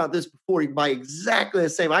talked about this before. You can buy exactly the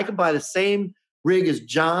same. I can buy the same rig as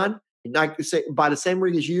John, and I can buy the same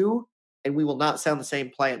rig as you, and we will not sound the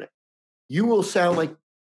same playing it. You will sound like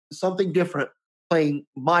something different playing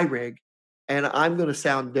my rig, and I'm going to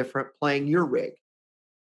sound different playing your rig.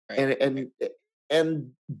 Right.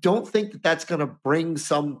 And don't think that that's going to bring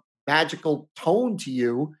some magical tone to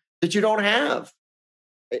you that you don't have.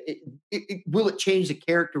 Will it change the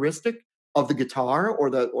characteristic of the guitar or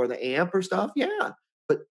the amp or stuff? Yeah,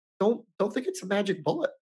 but don't think it's a magic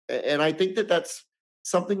bullet. And I think that that's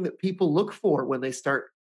something that people look for when they start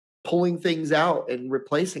pulling things out and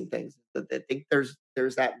replacing things. That they think there's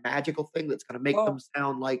that magical thing that's going to make them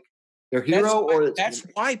sound like their hero. That's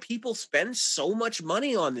why people spend so much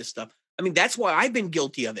money on this stuff. That's why I've been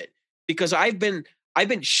guilty of it, because I've been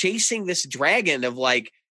chasing this dragon of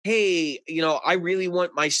like, hey, I really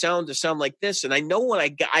want my sound to sound like this. And I know what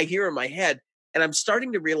I hear in my head, and I'm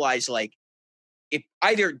starting to realize like it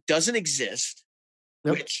either doesn't exist,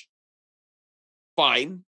 which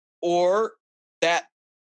fine, or that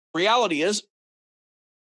reality is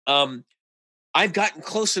I've gotten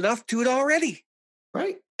close enough to it already.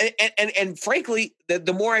 Right. And frankly,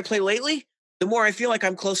 the more I play lately, the more I feel like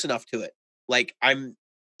I'm close enough to it. Like I'm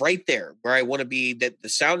right there where I want to be, that the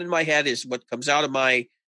sound in my head is what comes out of my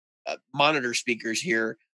monitor speakers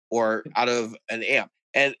here or out of an amp.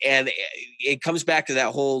 And it comes back to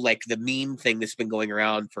that whole, like the meme thing that's been going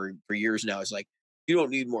around for years now. It's like, you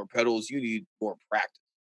don't need more pedals, you need more practice.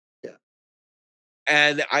 Yeah.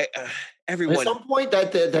 And everyone at some point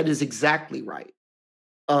that is exactly right.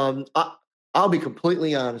 I'll be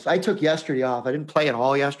completely honest. I took yesterday off. I didn't play at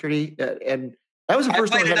all yesterday, and that was the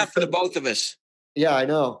first time I played enough for the both of us. Yeah, I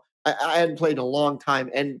know. I hadn't played in a long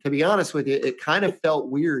time, and to be honest with you, it kind of felt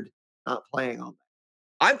weird not playing on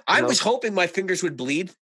that. I was hoping my fingers would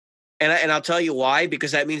bleed, and I'll tell you why.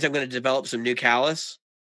 Because that means I'm going to develop some new callus,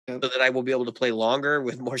 so that I will be able to play longer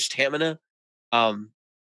with more stamina. I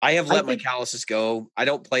have let my calluses go. I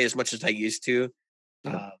don't play as much as I used to.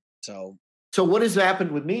 So what has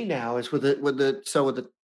happened with me now is with the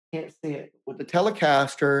can't see it, with the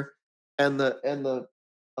Telecaster and the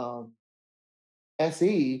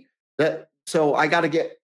SE, so I got to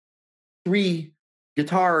get 3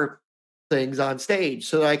 guitar things on stage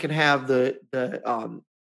so that I can have the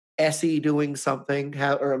SE doing something,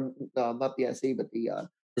 not the SE, but the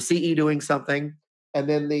CE doing something, and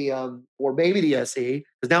then or maybe the SE,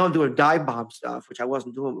 because now I'm doing dive bomb stuff, which I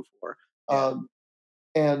wasn't doing before. Yeah.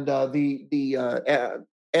 And the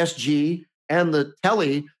SG and the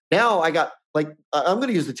Tele. Now I got I'm going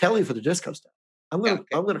to use the Tele for the disco stuff. I'm going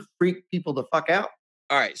to freak people the fuck out.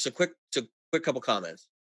 All right, so quick couple comments.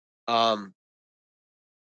 The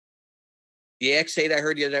X8 I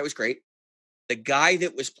heard the other night was great. The guy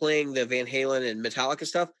that was playing the Van Halen and Metallica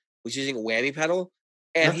stuff was using a whammy pedal,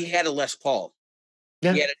 and he had a Les Paul.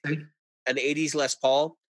 Yeah. He had an 80s Les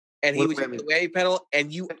Paul, and he was using the whammy pedal,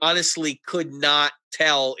 and you honestly could not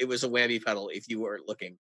tell it was a whammy pedal if you weren't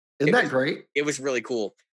looking. Isn't that great? It was really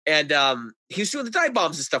cool. And he was doing the dive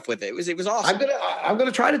bombs and stuff with it. It was awesome. I'm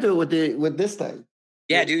gonna try to do it with this thing.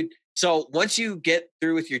 Yeah, dude. So once you get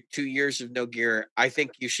through with your 2 years of no gear, I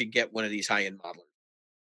think you should get one of these high-end modelers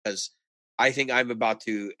because I think I'm about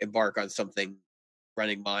to embark on something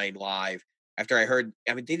running mine live after I heard.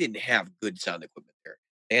 I mean, they didn't have good sound equipment there.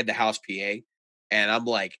 They had the house PA, and I'm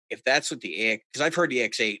like, if that's what the AX, because I've heard the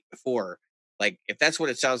X8 before, like if that's what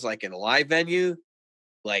it sounds like in a live venue,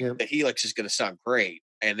 like Yep. the Helix is going to sound great,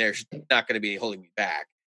 and there's not going to be holding me back.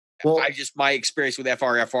 Well, My experience with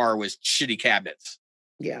FRFR was shitty cabinets.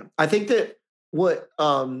 yeah, I think that what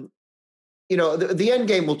the end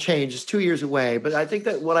game will change. It's 2 years away, but I think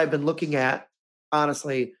that what I've been looking at,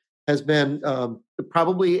 honestly, has been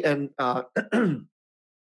probably the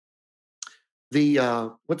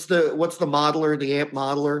what's the modeler, the amp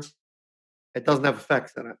modeler? It doesn't have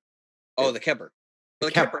effects in it. Oh, the Kemper. Well,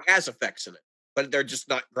 the Kemper has effects in it, but they're just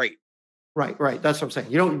not great. Right. That's what I'm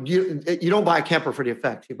saying. You don't buy a Kemper for the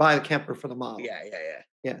effects. You buy a Kemper for the model.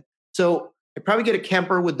 Yeah. So I'd probably get a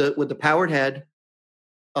Kemper with the powered head.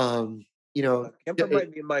 Kemper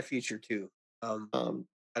might be in my future too. I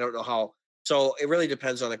don't know how. So it really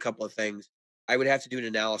depends on a couple of things. I would have to do an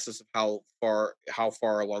analysis of how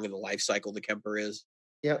far along in the life cycle the Kemper is.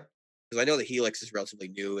 Yeah. Because I know the Helix is relatively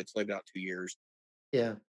new. It's only been out 2 years.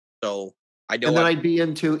 Yeah. So I know. And then I'd be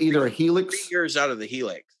into either a Helix. 3 years out of the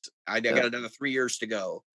Helix. I got another 3 years to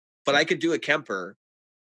go. But I could do a Kemper,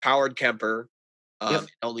 powered Kemper,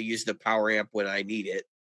 only use the power amp when I need it,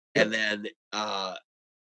 and then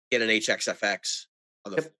get an HXFX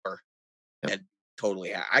on the floor, and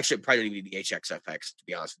totally. Actually, probably don't even need the HXFX to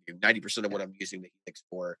be honest with you. 90% of what I'm using the Helix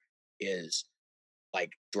for is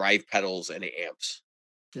like drive pedals and amps.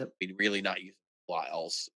 Yep. I mean, really not using a lot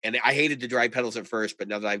else. And I hated the drive pedals at first, but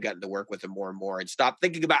now that I've gotten to work with them more and more, and stop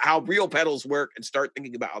thinking about how real pedals work and start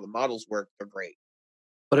thinking about how the models work, they're great.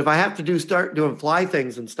 But if I have to start doing fly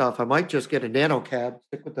things and stuff, I might just get a nano cab,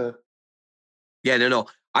 stick with the. Yeah, no.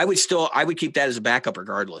 I would keep that as a backup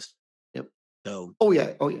regardless. Yep. So. Oh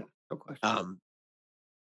yeah. No question.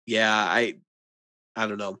 Yeah, I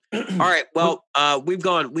don't know. All right. Well, we've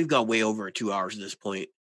gone way over 2 hours at this point.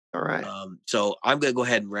 All right. So I'm going to go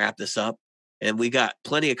ahead and wrap this up, and we got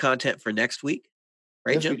plenty of content for next week.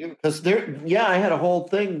 Right, yes, Jim? we do. Because I had a whole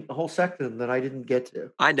section that I didn't get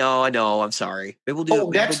to. I know. I'm sorry. Maybe we'll do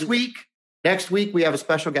next week. Next week we have a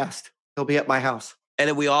special guest. He'll be at my house. And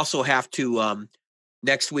then we also have to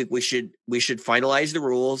next week we should finalize the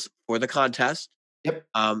rules for the contest. Yep.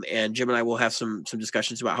 And Jim and I will have some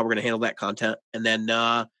discussions about how we're going to handle that content. And then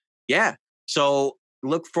so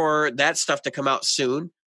look for that stuff to come out soon.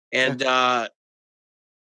 And was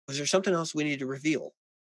there something else we need to reveal?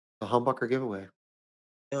 The humbucker giveaway.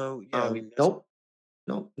 No, nope.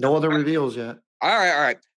 No other reveals yet. All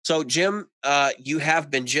right. So, Jim, you have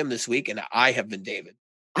been Jim this week, and I have been David.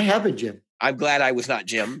 I have been Jim. I'm glad I was not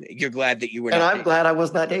Jim. You're glad that you were and not I'm David. glad I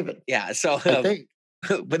was not David. Yeah, so, I think.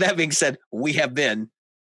 But that being said, we have been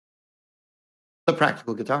the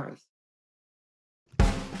Practical Guitarist.